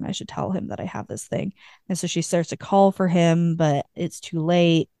important. I should tell him that I have this thing. And so she starts to call for him, but it's too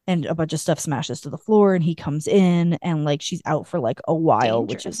late. And a bunch of stuff smashes to the floor and he comes in and like she's out for like a while,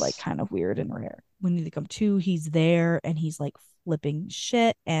 which is like kind of weird and rare. When they come to, he's there and he's like flipping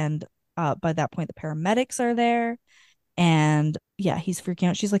shit. And by that point, the paramedics are there. And yeah, he's freaking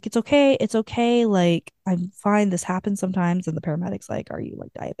out. She's like, it's okay. It's okay. Like, I'm fine. This happens sometimes. And the paramedic's like, are you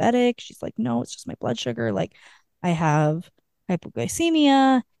like diabetic? She's like, no, it's just my blood sugar. Like, I have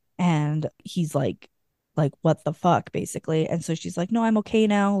hypoglycemia. And he's like, what the fuck, basically. And so she's like, no, I'm okay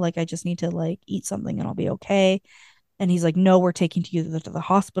now. Like, I just need to like eat something and I'll be okay. And he's like, no, we're taking you to the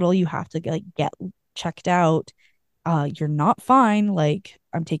hospital. You have to like get checked out. You're not fine. Like,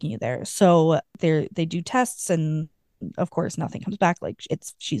 I'm taking you there. So they do tests and of course nothing comes back. Like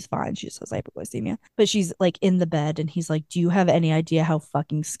she's fine. She just has hypoglycemia. But she's like in the bed and he's like, do you have any idea how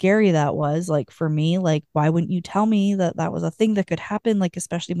fucking scary that was? Like for me, like why wouldn't you tell me that that was a thing that could happen? Like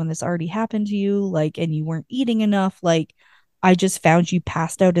especially when this already happened to you, like and you weren't eating enough. Like I just found you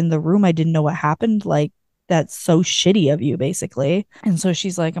passed out in the room. I didn't know what happened. Like that's so shitty of you, basically. And so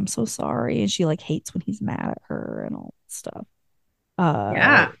she's like, I'm so sorry. And she like hates when he's mad at her and all that stuff.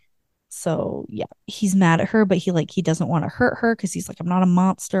 Yeah. So yeah, he's mad at her, but he doesn't want to hurt her because he's like, I'm not a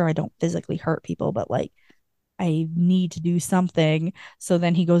monster. I don't physically hurt people, but like I need to do something. So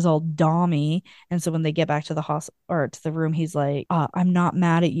then he goes all dommy. And so when they get back to the hospital or to the room, he's like, I'm not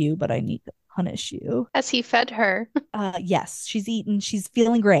mad at you, but I need to punish you. As he fed her. Yes, she's eaten. She's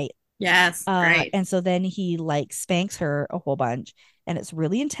feeling great. Yes, great. And so then he like spanks her a whole bunch and it's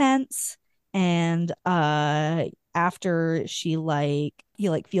really intense. And after she like he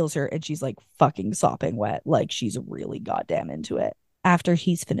like feels her and she's like fucking sopping wet, like she's really goddamn into it. After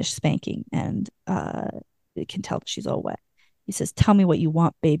he's finished spanking and you can tell that she's all wet, he says, tell me what you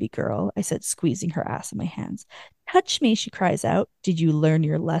want, baby girl. I said, squeezing her ass in my hands. Touch me, she cries out. Did you learn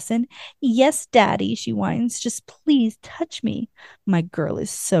your lesson? Yes, daddy, she whines. Just please touch me. My girl is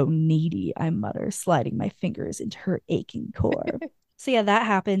so needy, I mutter, sliding my fingers into her aching core. So yeah, that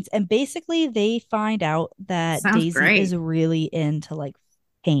happens. And basically they find out that Sounds Daisy great. is really into like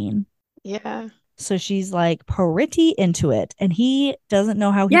pain. Yeah. So she's like pretty into it. And he doesn't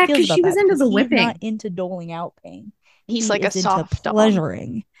know how he Yeah, feels 'cause about she was that into the because he's not whipping. into doling out pain. He's He like a is into soft dom.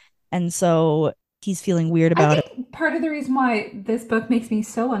 pleasuring. And so he's feeling weird about it. I think part of the reason why this book makes me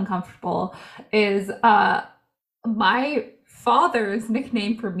so uncomfortable is my father's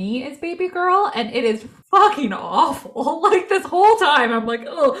nickname for me is baby girl, and it is fucking awful. Like this whole time I'm like,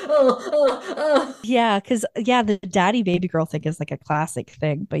 oh. Yeah, because yeah, the daddy baby girl thing is like a classic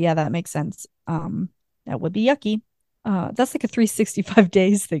thing. But yeah, that makes sense. That would be yucky. That's like a 365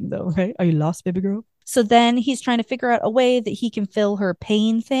 days thing though, right? Are you lost, baby girl? So then he's trying to figure out a way that he can fill her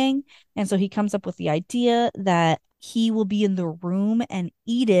pain thing. And so he comes up with the idea that he will be in the room and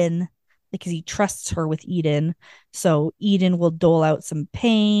Eden, because he trusts her with Eden. So Eden will dole out some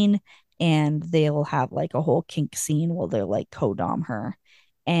pain and they'll have like a whole kink scene where they're like co-dom her.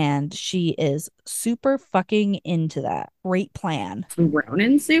 And she is super fucking into that. Great plan.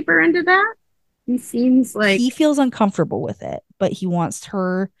 Ronan's super into that. He seems like He feels uncomfortable with it, but he wants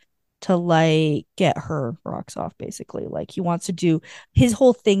her to like get her rocks off, basically. Like he wants to do his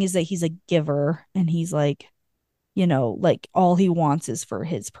whole thing is that he's a giver and he's like, you know, like all he wants is for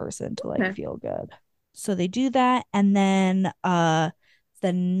his person to like feel good. So they do that. And then the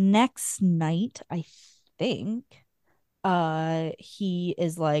next night, I think, he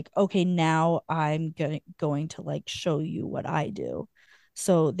is like, okay, now I'm going to like show you what I do.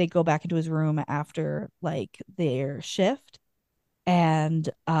 So they go back into his room after like their shift and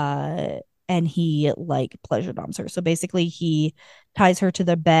he like pleasure bombs her. So basically he ties her to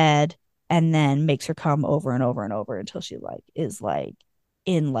the bed and then makes her come over and over and over until she like is like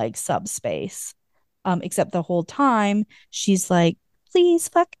in like subspace. Except the whole time she's like, please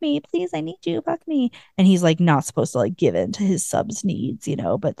fuck me, please, I need you, fuck me. And he's like not supposed to like give in to his sub's needs, you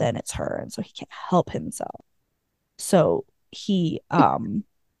know, but then it's her and so he can't help himself. So he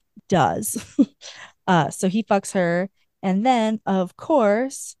does. So he fucks her, and then of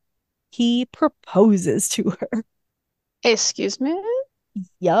course he proposes to her. Excuse me?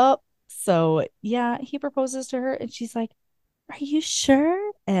 Yup. So yeah, he proposes to her, and she's like, "Are you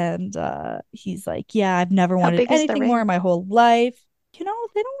sure?" And he's like, "Yeah, I've never How wanted big is the anything more ring? in my whole life." They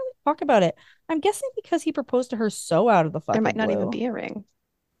don't really talk about it. I'm guessing because he proposed to her so out of the There might fucking not even blue. be a ring.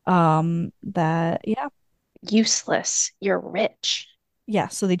 That yeah, Useless. You're rich. yeah.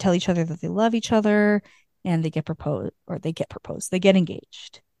 So they tell each other that they love each other, and they get proposed, or they get proposed. They get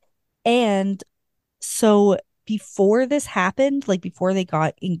engaged. And so before this happened, like before they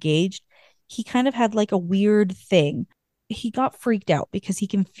got engaged, he kind of had like a weird thing. He got freaked out because he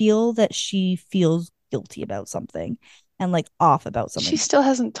can feel that she feels guilty about something and like off about She something. still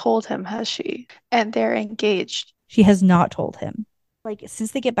hasn't told him, has she? And they're engaged. She has not told him. Like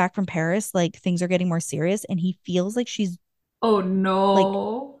since they get back from Paris, like things are getting more serious, and he feels like Oh like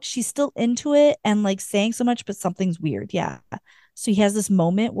no. she's still into it and like saying so much, but something's weird. Yeah. So he has this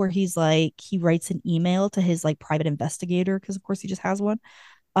moment where he's like, he writes an email to his like private investigator, because of course he just has one.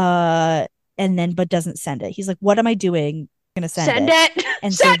 Uh, and then but doesn't send it. He's like, what am I doing? I'm gonna send Send it. it.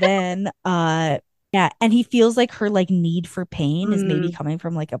 And so Send it. then yeah, and he feels like her like need for pain is maybe Mm. coming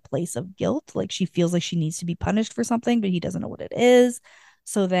from like a place of guilt. Like she feels like she needs to be punished for something, but he doesn't know what it is.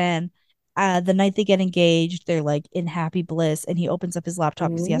 So then the night they get engaged, they're like in happy bliss, and he opens up his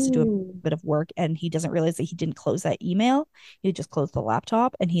laptop because he has to do a Ooh. bit of work, and he doesn't realize that he didn't close that email. He just closed the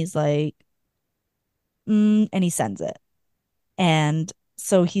laptop, and he's like, and he sends it. And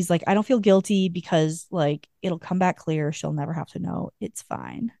so he's like, I don't feel guilty because like it'll come back clear. She'll never have to know. It's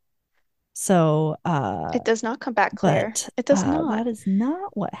fine. So It does not come back clear. but It does not. that is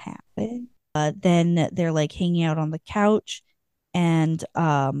not what happened. Then they're like hanging out on the couch, and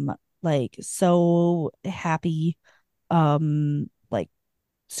like so happy, like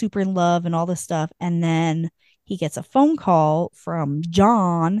super in love and all this stuff. And then he gets a phone call from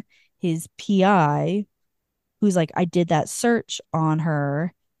John, his PI, who's like, I did that search on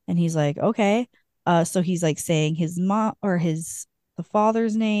her. And he's like, okay. So he's like saying his mom or the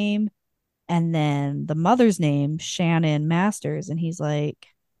father's name, and then the mother's name, Shannon Masters. And he's like,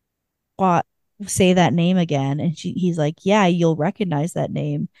 what? Say that name again. And he's like, yeah, you'll recognize that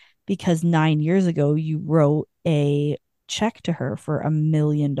name because 9 years ago you wrote a check to her for $1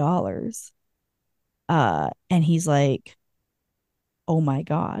 million. And he's like, oh my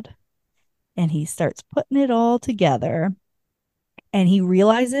God. And he starts putting it all together. And he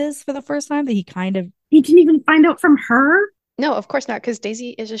realizes for the first time that He didn't even find out from her. No, of course not, because Daisy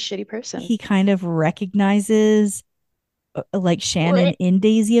is a shitty person. he kind of recognizes like Shannon in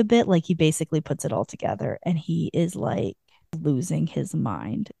Daisy a bit. Like he basically puts it all together, and he is like losing his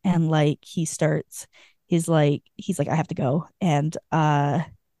mind. And like he's like, I have to go. And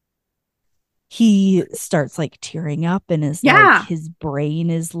he starts like tearing up, and is like Yeah. his brain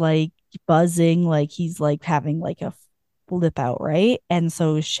is like buzzing, like he's like having like a flip out, right? And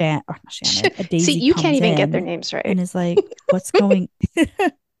so Shannon, Daisy See, you comes can't even get their in names right. and is like, what's going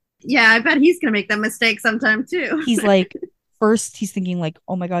Yeah, I bet he's gonna make that mistake sometime too. he's like, first he's thinking like,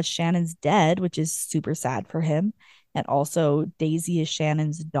 oh my God, Shannon's dead, which is super sad for him. And also Daisy is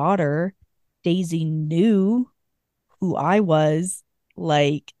Shannon's daughter. Daisy knew who I was,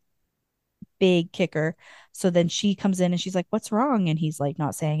 like big kicker. So then she comes in and she's like, what's wrong? And he's like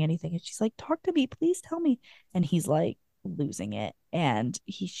not saying anything. And she's like, talk to me, please tell me. And he's like losing it. And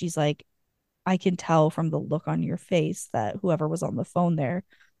she's like, I can tell from the look on your face that whoever was on the phone there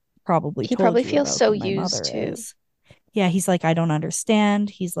probably He told probably you feels about so who my used mother too. is. Yeah, he's like, I don't understand.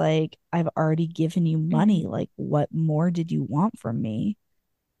 He's like, I've already given you money. Like, what more did you want from me?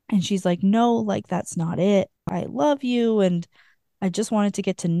 And she's like, no, like, that's not it. I love you. And I just wanted to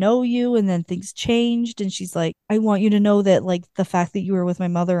get to know you. And then things changed. And she's like, I want you to know that, like, the fact that you were with my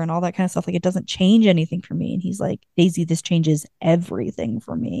mother and all that kind of stuff, like, it doesn't change anything for me. And he's like, Daisy, this changes everything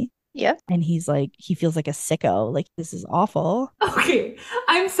for me. Yep. And he's like, he feels like a sicko. Like, this is awful. Okay,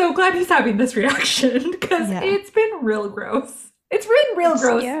 I'm so glad he's having this reaction because Yeah. it's been real gross. It's been real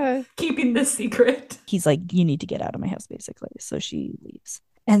gross Yeah. keeping this secret. He's like, you need to get out of my house, basically. So she leaves.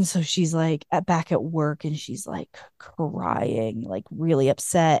 And so she's like back at work, and she's like crying, like really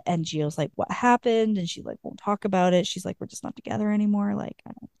upset. And Gio's like, what happened? And she like won't talk about it. She's like, we're just not together anymore. Like,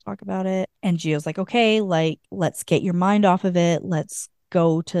 I don't talk about it. And Gio's like, okay, like, let's get your mind off of it. Let's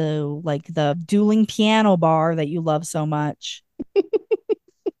go to like the dueling piano bar that you love so much.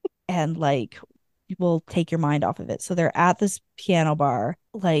 And like, will take your mind off of it. So they're at this piano bar.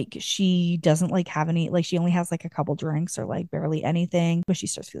 Like she doesn't like have any, like she only has like a couple drinks or like barely anything, but she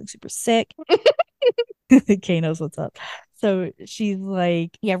starts feeling super sick. Kay knows what's up. So she's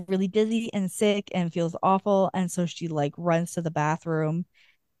like, yeah, really dizzy and sick and feels awful. And so she like runs to the bathroom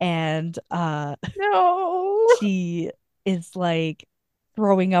and No. she is like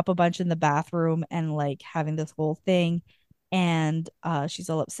throwing up a bunch in the bathroom and like having this whole thing. And she's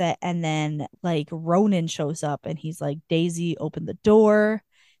all upset. And then like Ronan shows up and he's like, Daisy, open the door.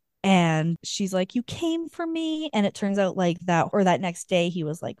 And she's like, you came for me. And it turns out like that, or that next day, he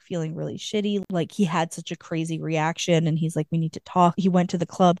was like feeling really shitty. Like he had such a crazy reaction. And he's like, we need to talk. He went to the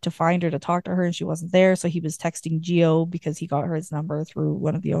club to find her, to talk to her, and she wasn't there. So he was texting Gio because he got her his number through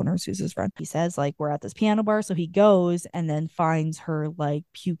one of the owners who's his friend. He says, like, we're at this piano bar. So he goes and then finds her like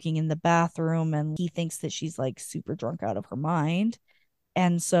puking in the bathroom. And he thinks that she's like super drunk out of her mind.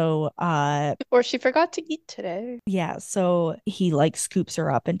 And so Or she forgot to eat today. yeah, so he like scoops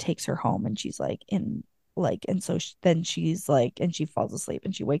her up and takes her home and she's like in like and so then she's like and she falls asleep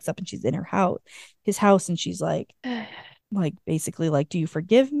and she wakes up and she's in his house and she's like basically like, do you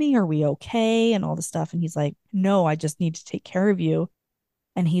forgive me? Are we okay? And all this stuff. And he's like, no, I just need to take care of you.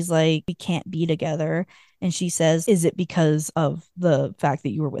 And he's like, we can't be together. And she says, is it because of the fact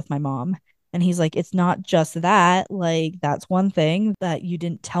that you were with my mom? And he's like, it's not just that. Like, that's one thing that you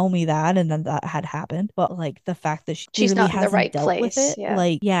didn't tell me that. And then that had happened. But like the fact that she She's clearly not in the hasn't right dealt with place. it. Yeah.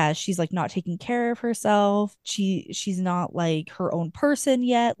 Like, yeah, she's like not taking care of herself. She's not like her own person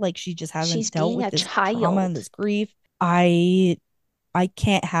yet. Like, she just hasn't She's dealt being with a this trauma and child. this grief. I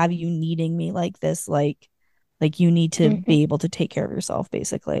can't have you needing me like this. Like you need to be able to take care of yourself,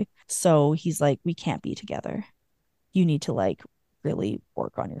 basically. So he's like, we can't be together. You need to like really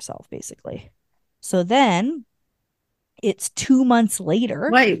work on yourself, basically. So then it's 2 months later.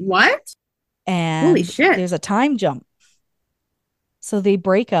 Wait, what? And holy shit, there's a time jump. So they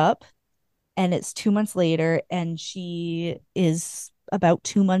break up and it's 2 months later, and she is about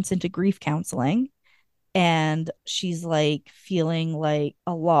 2 months into grief counseling. And she's like feeling like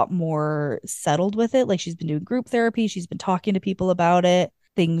a lot more settled with it. Like she's been doing group therapy, she's been talking to people about it.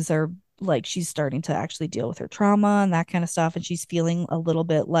 Things are like she's starting to actually deal with her trauma and that kind of stuff. And she's feeling a little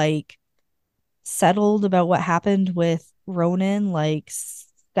bit like settled about what happened with Ronan, like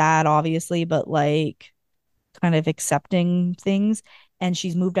sad, obviously, but like kind of accepting things. And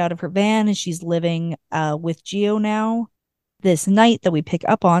she's moved out of her van and she's living with Gio now. This night that we pick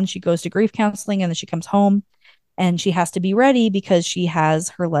up on, she goes to grief counseling and then she comes home and she has to be ready because she has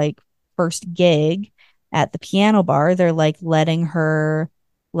her like first gig at the piano bar. They're like letting her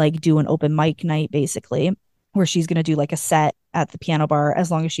like do an open mic night, basically, where she's going to do like a set at the piano bar. As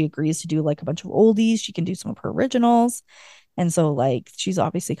long as she agrees to do like a bunch of oldies, she can do some of her originals. And so like she's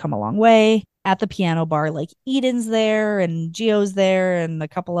obviously come a long way. At the piano bar, like Eden's there and Gio's there and a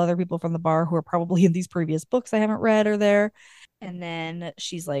couple other people from the bar who are probably in these previous books I haven't read are there. And then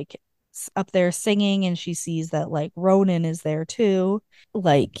she's like up there singing and she sees that like Ronan is there too.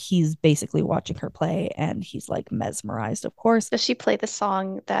 Like he's basically watching her play and he's like mesmerized, of course. Does she play the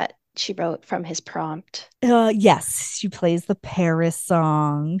song that she wrote from his prompt? Yes, she plays the Paris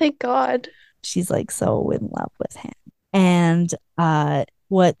song. Thank God. She's like so in love with him. And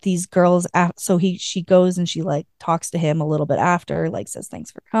what these girls so she goes and she like talks to him a little bit after, like says thanks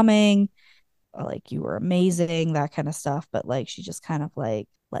for coming, like you were amazing, that kind of stuff. But like she just kind of like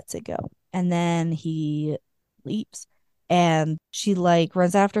lets it go. And then he leaves and she like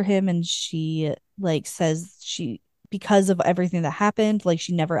runs after him and she like says she because of everything that happened, like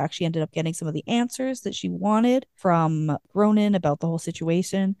she never actually ended up getting some of the answers that she wanted from Ronan about the whole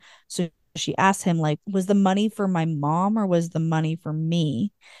situation. So she asked him like, was the money for my mom or was the money for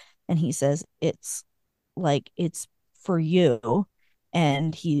me? And he says it's for you.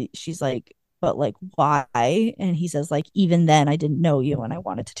 And she's like, but like why? And he says like, even then I didn't know you and I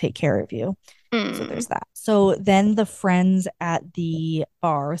wanted to take care of you. So there's that. So then the friends at the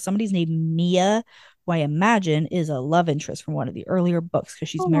bar, somebody's named Mia, who I imagine is a love interest from one of the earlier books because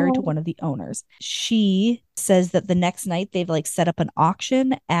she's married to one of the owners. She says that the next night they've like set up an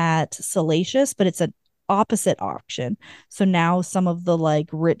auction at Salacious, but it's an opposite auction. So now some of the like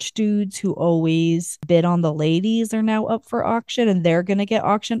rich dudes who always bid on the ladies are now up for auction and they're going to get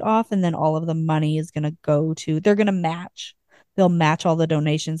auctioned off. And then all of the money is going to go to, they're going to match. They'll match all the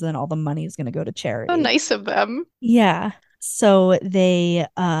donations and then all the money is going to go to charity. So nice of them. Yeah. So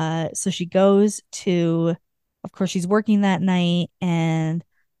so she goes to, of course, she's working that night and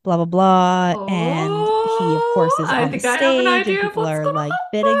blah, blah, blah. And he, of course, is on the stage and people are like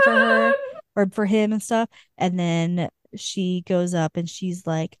bidding for her or for him and stuff. And then she goes up and she's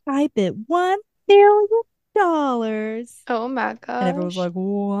like, I bid $1 billion. Oh my gosh. And everyone's like,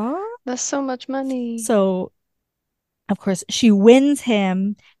 what? That's so much money. So, of course, she wins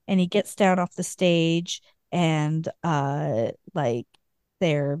him and he gets down off the stage and like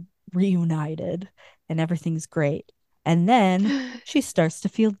they're reunited and everything's great. And then she starts to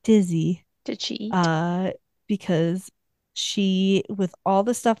feel dizzy Did she eat? because she, with all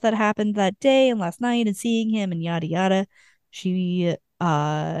the stuff that happened that day and last night and seeing him and yada yada, she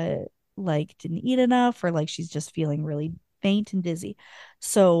like didn't eat enough, or like she's just feeling really faint and dizzy.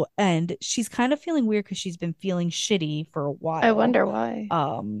 So, and she's kind of feeling weird because she's been feeling shitty for a I while. wonder why.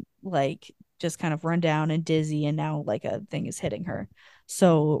 Like just kind of run down and dizzy, and now like a thing is hitting her.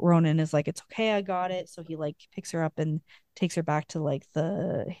 So Ronan is like, it's okay, I got it. So he like picks her up and takes her back to like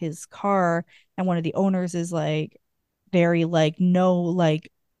his car, and one of the owners is like very like, no,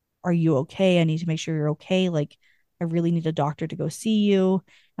 like, are you okay? I need to make sure you're okay. Like, I really need a doctor to go see you.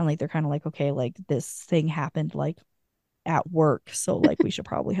 And like they're kind of like, okay, like this thing happened like at work, so like we should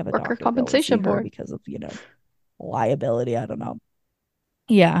probably have a Worker doctor go and see Compensation her Board. because of, liability. I don't know.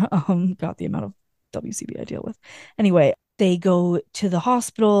 Yeah, got the amount of WCB I deal with. Anyway, they go to the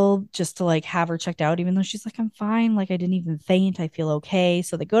hospital just to like have her checked out, even though she's like, I'm fine. Like, I didn't even faint. I feel okay.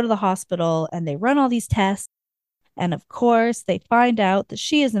 So they go to the hospital and they run all these tests. And of course, they find out that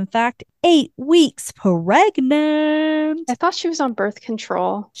she is, in fact, 8 weeks pregnant. I thought she was on birth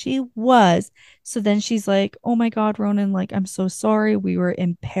control. She was. So then she's like, oh my God, Ronan, like, I'm so sorry. We were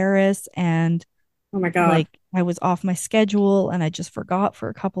in Paris and Oh my God. like I was off my schedule and I just forgot for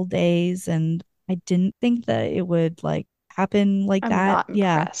a couple days. And I didn't think that it would like happen like I'm that. not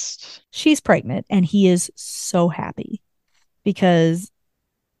Yeah. impressed. She's pregnant and he is so happy because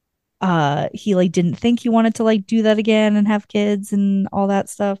he like didn't think he wanted to like do that again and have kids and all that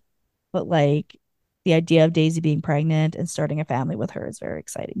stuff, but like the idea of Daisy being pregnant and starting a family with her is very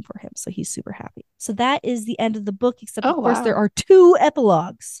exciting for him, so he's super happy. So that is the end of the book, except of course there are 2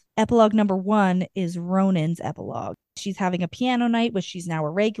 epilogues. Epilogue number 1 is Ronan's epilogue. She's having a piano night, which she's now a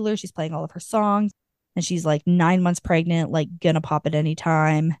regular. She's playing all of her songs and she's like 9 months pregnant, like gonna pop at any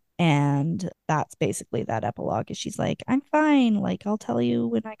time. And that's basically that epilogue. Is she's like, I'm fine. Like, I'll tell you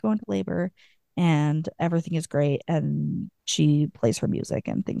when I go into labor, and everything is great. And she plays her music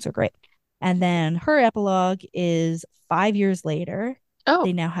and things are great. And then her epilogue is 5 years later. Oh,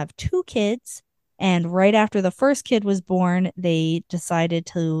 They now have 2 kids. And right after the first kid was born, they decided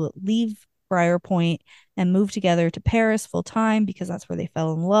to leave Briar Point and move together to Paris full time because that's where they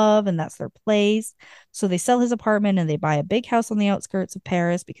fell in love and that's their place. So they sell his apartment and they buy a big house on the outskirts of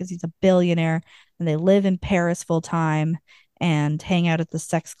Paris because he's a billionaire, and they live in Paris full time and hang out at the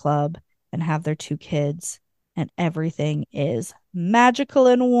sex club and have their 2 kids, and everything is magical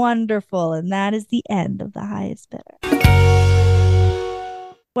and wonderful. And that is the end of The Highest Bidder.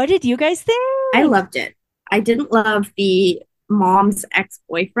 What did you guys think? I loved it. I didn't love the mom's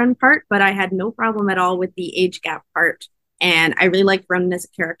ex-boyfriend part, but I had no problem at all with the age gap part. And I really liked Ronan as a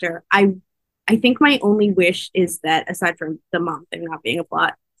character. I think my only wish is that, aside from the mom thing not being a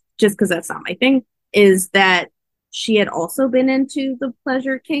plot, just because that's not my thing, is that she had also been into the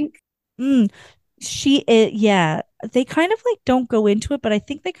pleasure kink. Yeah, they kind of like don't go into it, but I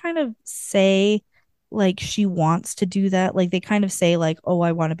think they kind of say like she wants to do that. Like they kind of say like, oh,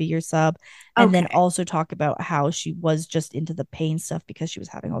 I want to be your sub, and then Okay. also talk about how she was just into the pain stuff because she was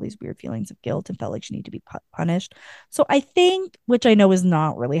having all these weird feelings of guilt and felt like she needed to be punished. So I think, which I know is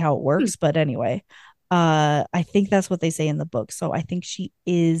not really how it works, but anyway, I think that's what they say in the book. So I think she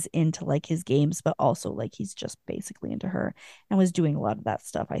is into like his games, but also like he's just basically into her and was doing a lot of that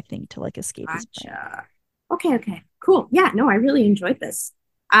stuff, I think, to like escape his pain. Okay, cool. Yeah, no, I really enjoyed this.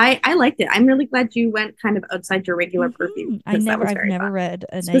 I liked it. I'm really glad you went kind of outside your regular purview. I've never fun. read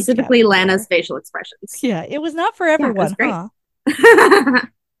an Specifically Lana's facial expressions. Yeah, it was not for everyone, yeah, huh?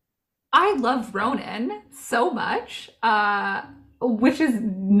 I love Ronan so much, which is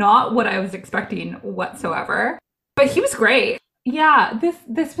not what I was expecting whatsoever. But he was great. Yeah,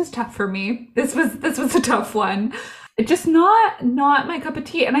 this was tough for me. This was a tough one. Just not my cup of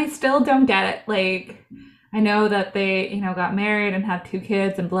tea, and I still don't get it. Like, I know that they, got married and have 2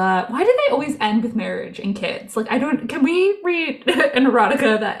 kids and blah. Why do they always end with marriage and kids? Like, can we read an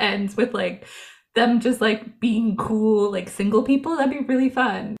erotica that ends with like them just like being cool, like single people? That'd be really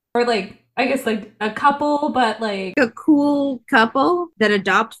fun. Or like, I guess like a couple, but like a cool couple that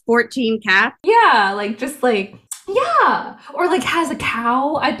adopt 14 cats. Yeah, like just like, yeah. Or like has a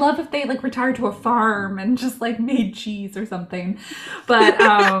cow. I'd love if they like retired to a farm and just like made cheese or something. But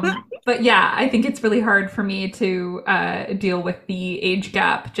but yeah, I think it's really hard for me to deal with the age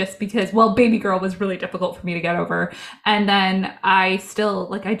gap just because, well, baby girl was really difficult for me to get over. And then I still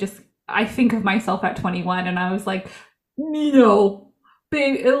like I think of myself at 21 and I was like, baby,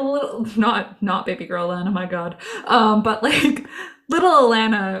 not baby girl then, oh my God. But like little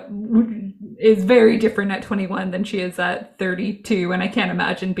Alana is very different at 21 than she is at 32, and I can't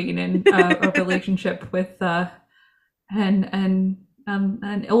imagine being in a relationship with an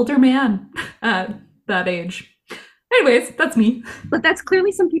older man at that age. Anyways, that's me. But that's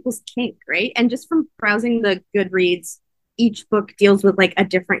clearly some people's kink, right? And just from browsing the Goodreads, each book deals with like a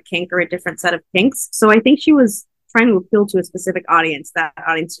different kink or a different set of kinks. So I think she was trying to appeal to a specific audience. That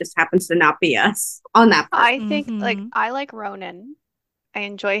audience just happens to not be us on that part. I think like I like Ronan. I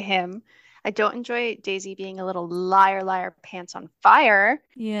enjoy him. I don't enjoy Daisy being a little liar, pants on fire.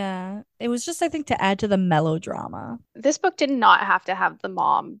 Yeah. It was just, I think, to add to the melodrama. This book did not have to have the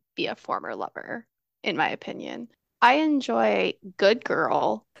mom be a former lover, in my opinion. I enjoy good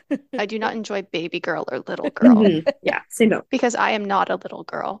girl. I do not enjoy baby girl or little girl. Yeah, same note. Because I am not a little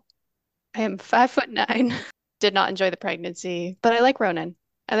girl. I am 5'9". Did not enjoy the pregnancy, but I like Ronan.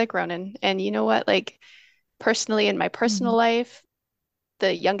 And you know what? Like, personally, in my personal life,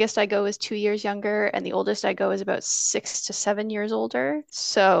 the youngest I go is 2 years younger, and the oldest I go is about 6 to 7 years older.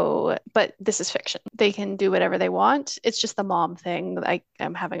 So, but this is fiction. They can do whatever they want. It's just the mom thing that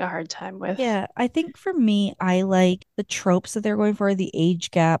I'm having a hard time with. Yeah, I think for me, I like the tropes that they're going for, the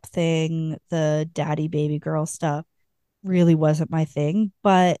age gap thing, the daddy baby girl stuff really wasn't my thing,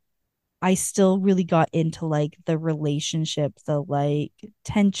 but I still really got into like the relationship, the like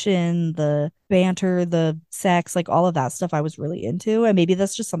tension, the banter, the sex, like all of that stuff I was really into. And maybe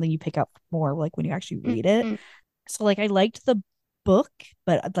that's just something you pick up more like when you actually read it. So like I liked the book,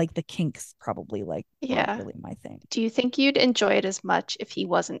 but like the kinks probably like weren't really my thing. Do you think you'd enjoy it as much if he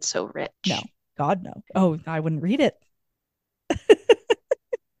wasn't so rich? No, God no. Oh, I wouldn't read it.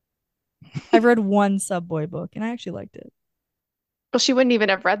 I've read one Subboy book and I actually liked it. Well, she wouldn't even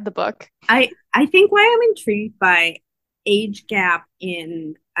have read the book. I think why I'm intrigued by age gap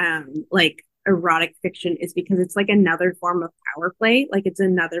in like erotic fiction is because it's like another form of power play. Like it's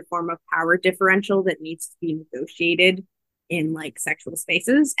another form of power differential that needs to be negotiated in like sexual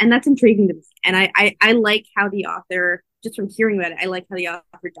spaces. And that's intriguing to me. And I like how the author, just from hearing about it, I like how the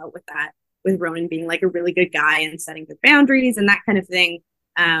author dealt with that, with Ronan being like a really good guy and setting good boundaries and that kind of thing.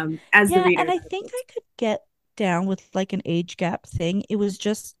 As the reader. And I think I could get down with like an age gap thing. It was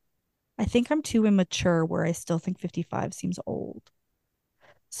just, I think I'm too immature where I still think 55 seems old.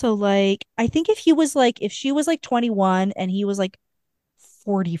 So like I think if she was like 21 and he was like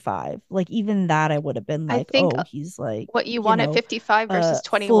 45, like even that I would have been like, oh, he's like what you want at 55 versus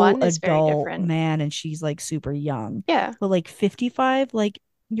 21 is very different. Man, and she's like super young. Yeah. But like 55, like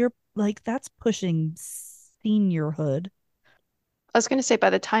you're like that's pushing seniorhood. I was gonna say by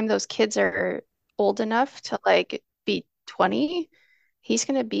the time those kids are old enough to like be 20, he's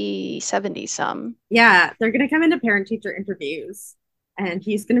gonna be 70 some. Yeah, they're gonna come into parent teacher interviews and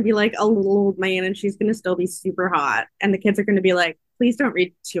he's gonna be like a little old man and she's gonna still be super hot, and the kids are gonna be like, please don't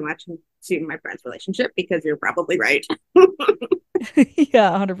read too much into my friend's relationship because you're probably right.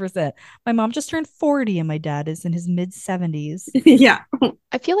 Yeah, 100%. My mom just turned 40 and my dad is in his mid 70s. Yeah.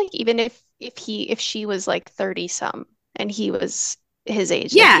 I feel like even if she was like 30 some and he was his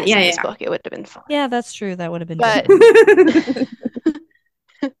age, in this book, it would have been fun. Yeah, that's true. That would have been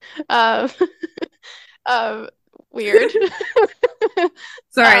weird.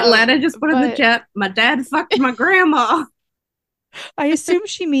 Sorry, Lana just put in the chat, my dad fucked my grandma. I assume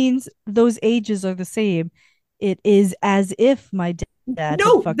she means those ages are the same. It is as if my dad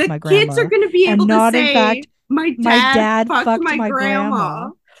had fucked my grandma. The kids are going to be able to say, in fact, my dad fucked my grandma.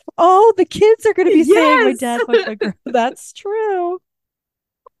 Oh, the kids are going to be saying my dad fucked my grandma. That's true.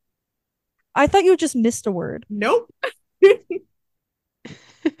 I thought you just missed a word. Nope.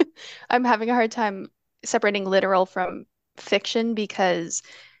 I'm having a hard time separating literal from fiction because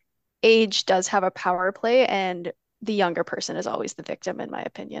age does have a power play and the younger person is always the victim, in my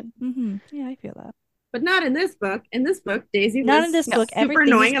opinion. Yeah, I feel that. But not in this book. In this book, Daisy not in this book. Super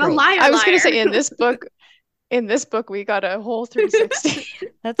annoying and a liar. I was going to say in this book, we got a whole 360.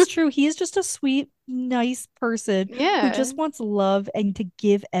 That's true. He's just a sweet, nice person who just wants love and to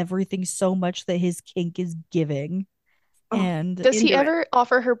give everything so much that his kink is giving. Oh, and does he ever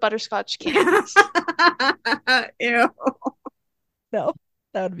offer her butterscotch candies? Ew. No,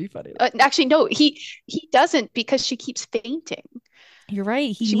 that would be funny. Actually, no, he doesn't because she keeps fainting. You're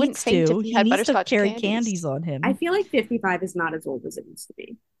right. She needs to. He needs to carry candies on him. I feel like 55 is not as old as it used to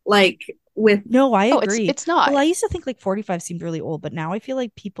be. Like with no, I agree. It's not. Well, I used to think like 45 seemed really old, but now I feel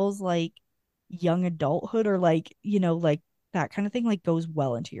like people's like young adulthood or like like that kind of thing like goes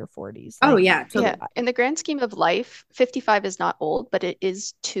well into your 40s. Like, oh yeah, totally. Yeah. In the grand scheme of life, 55 is not old, but it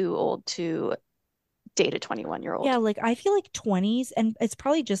is too old to date a 21-year-old. Yeah, like I feel like 20s, and it's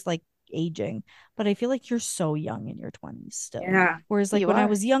probably just like aging, but I feel like you're so young in your 20s still. Yeah. Whereas like You when I are.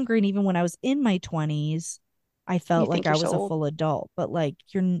 was younger and even when I was in my 20s, I You felt like think I you're so was a old. full adult, but like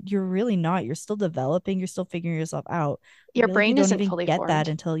you're really not. You're still developing, you're still figuring yourself out. I Your feel like you brain don't isn't even fully get that formed.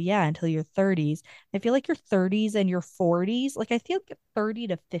 until your 30s. I feel like your 30s and your 40s, like I feel like 30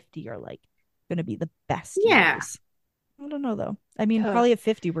 to 50 are like gonna be the best Yeah. years. I don't know though. I mean, Ugh. probably at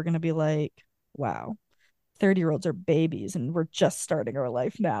 50 we're gonna be like, wow, 30-year-olds are babies and we're just starting our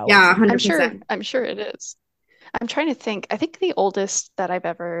life now. Yeah, It's like, 100%. I'm sure it is. I'm trying to think. I think the oldest that I've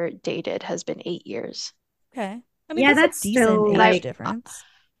ever dated has been 8 years. okay. I mean, Yeah, that's a that's decent still age And I like, difference.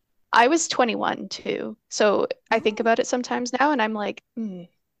 I was 21 too. So I think Oh, about it sometimes now and I'm like,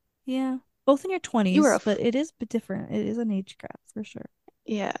 yeah. Both in your you were 20s, but it is a bit different. It is an age gap for sure.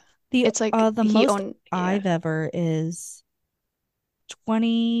 yeah. The It's like the he most owned I've ever is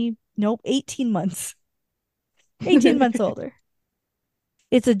 18 months. 18 months older.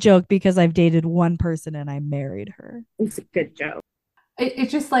 It's a joke because I've dated one person and I married her. it's a good joke.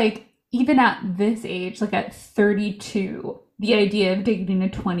 It's just like, even at this age, like at 32, the idea of dating a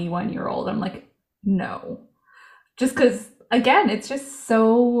 21-year-old, I'm like, no. Just because, again, it's just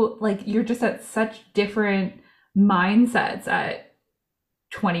so, like, you're just at such different mindsets at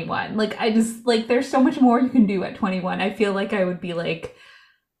 21. Like, I just, like, there's so much more you can do at 21. I feel like I would be like,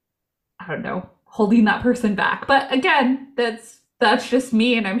 I don't know, holding that person back. But again, that's just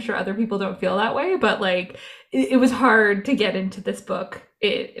me, and I'm sure other people don't feel that way. But like, it was hard to get into this book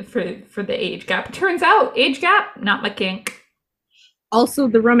for the age gap. It turns out, age gap, not my kink. Also,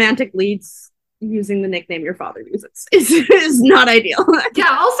 the romantic leads using the nickname your father uses is not ideal.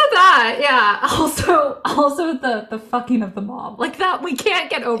 Yeah, also that. Yeah, also the fucking of the mom, like that. We can't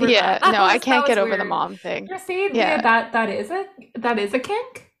get over yeah, that. no, I That can't was get over the weird. mom thing. You're saying, Yeah. yeah, that is a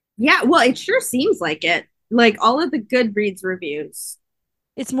kink. Yeah, well, it sure seems like it. Like all of the Goodreads reviews.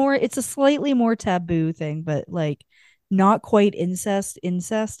 It's a slightly more taboo thing, but like not quite incest.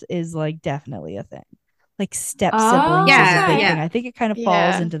 Incest is like definitely a thing. Like step siblings is a Yeah, big yeah. thing. I think it kind of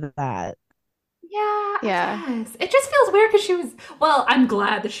falls Yeah. into that. Yeah, Yeah. yes. It just feels weird because she was, well, I'm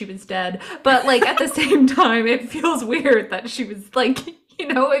glad that she was dead, but like at the same time, it feels weird that she was like,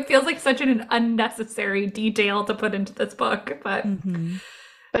 it feels like such an unnecessary detail to put into this book. But Mm-hmm.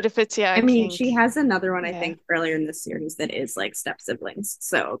 But if it's I mean, kink, she has another one, I yeah. think, earlier in this series that is like step siblings.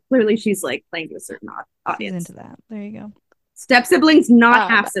 So clearly she's like playing to a certain She's audience. into that. There you Step siblings, not Um,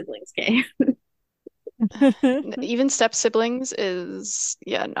 half siblings, okay? go. even step siblings is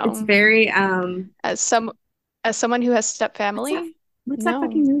It's no. very As someone who has step family, what's that no.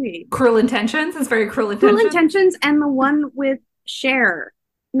 fucking movie? Cruel Intentions is very Cruel Cruel Intentions. Intentions, and the one with Cher.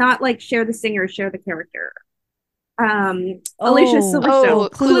 Not like Cher the singer, Cher the character. Alicia Silverstone.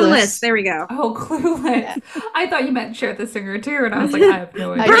 Clueless. There we go. Oh, Clueless. Yeah. I thought you meant Share the Singer too, and I was like, I have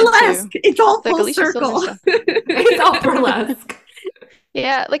no I idea. did Burlesque. too. It's all Like full Alicia circle. Silverstone. It's all burlesque.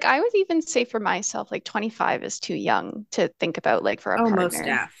 Yeah, like I would even say for myself, like 25 is too young to think about like for a Almost partner.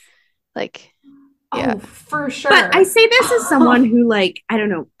 deaf. Like, yeah. Oh, for sure. But I say this as someone who, like, I don't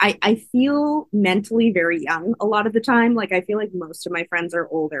know, I feel mentally very young a lot of the time. Like, I feel like most of my friends are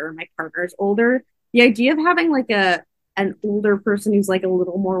older, my partner's older. The idea of having like an older person who's like a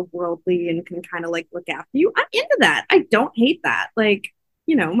little more worldly and can kind of like look after you, I'm into that. I don't hate that. Like,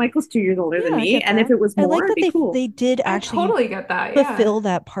 Michael's 2 years older than Yeah, I me, get and if that. it was I more, like it'd that be cool. they did I actually totally get that. Yeah. fulfill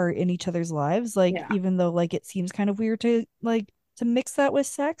that part in each other's lives. Like Yeah. even though like it seems kind of weird to mix that with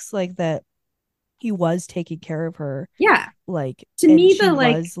sex, like that he was taking care of her. Yeah. Like To and me, she the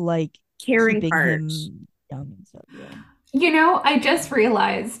like was like caring keeping part. him young and stuff. Yeah.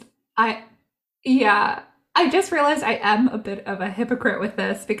 I just realized I am a bit of a hypocrite with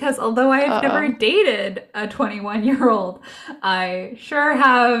this because although I have never Uh-oh. dated a 21-year-old, I sure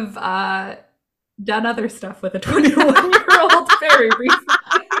have done other stuff with a 21-year-old very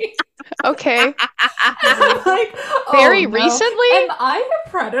recently. Okay. I'm like, Very oh, no. recently? Am I a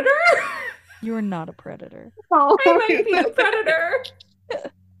predator? You are not a predator. Oh, I might be a predator.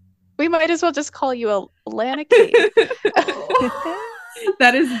 We might as well just call you a Lana Kate.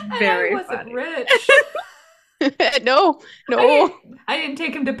 That is And very I wasn't funny. rich. No. I didn't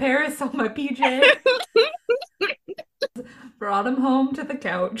take him to Paris on my PJ. Brought him home to the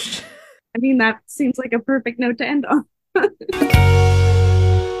couch. I mean, that seems like a perfect note to end on.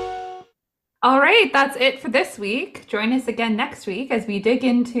 All right, that's it for this week. Join us again next week as we dig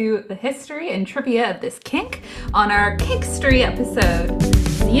into the history and trivia of this kink on our Kinkstery episode.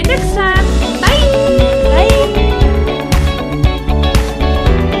 See you next time!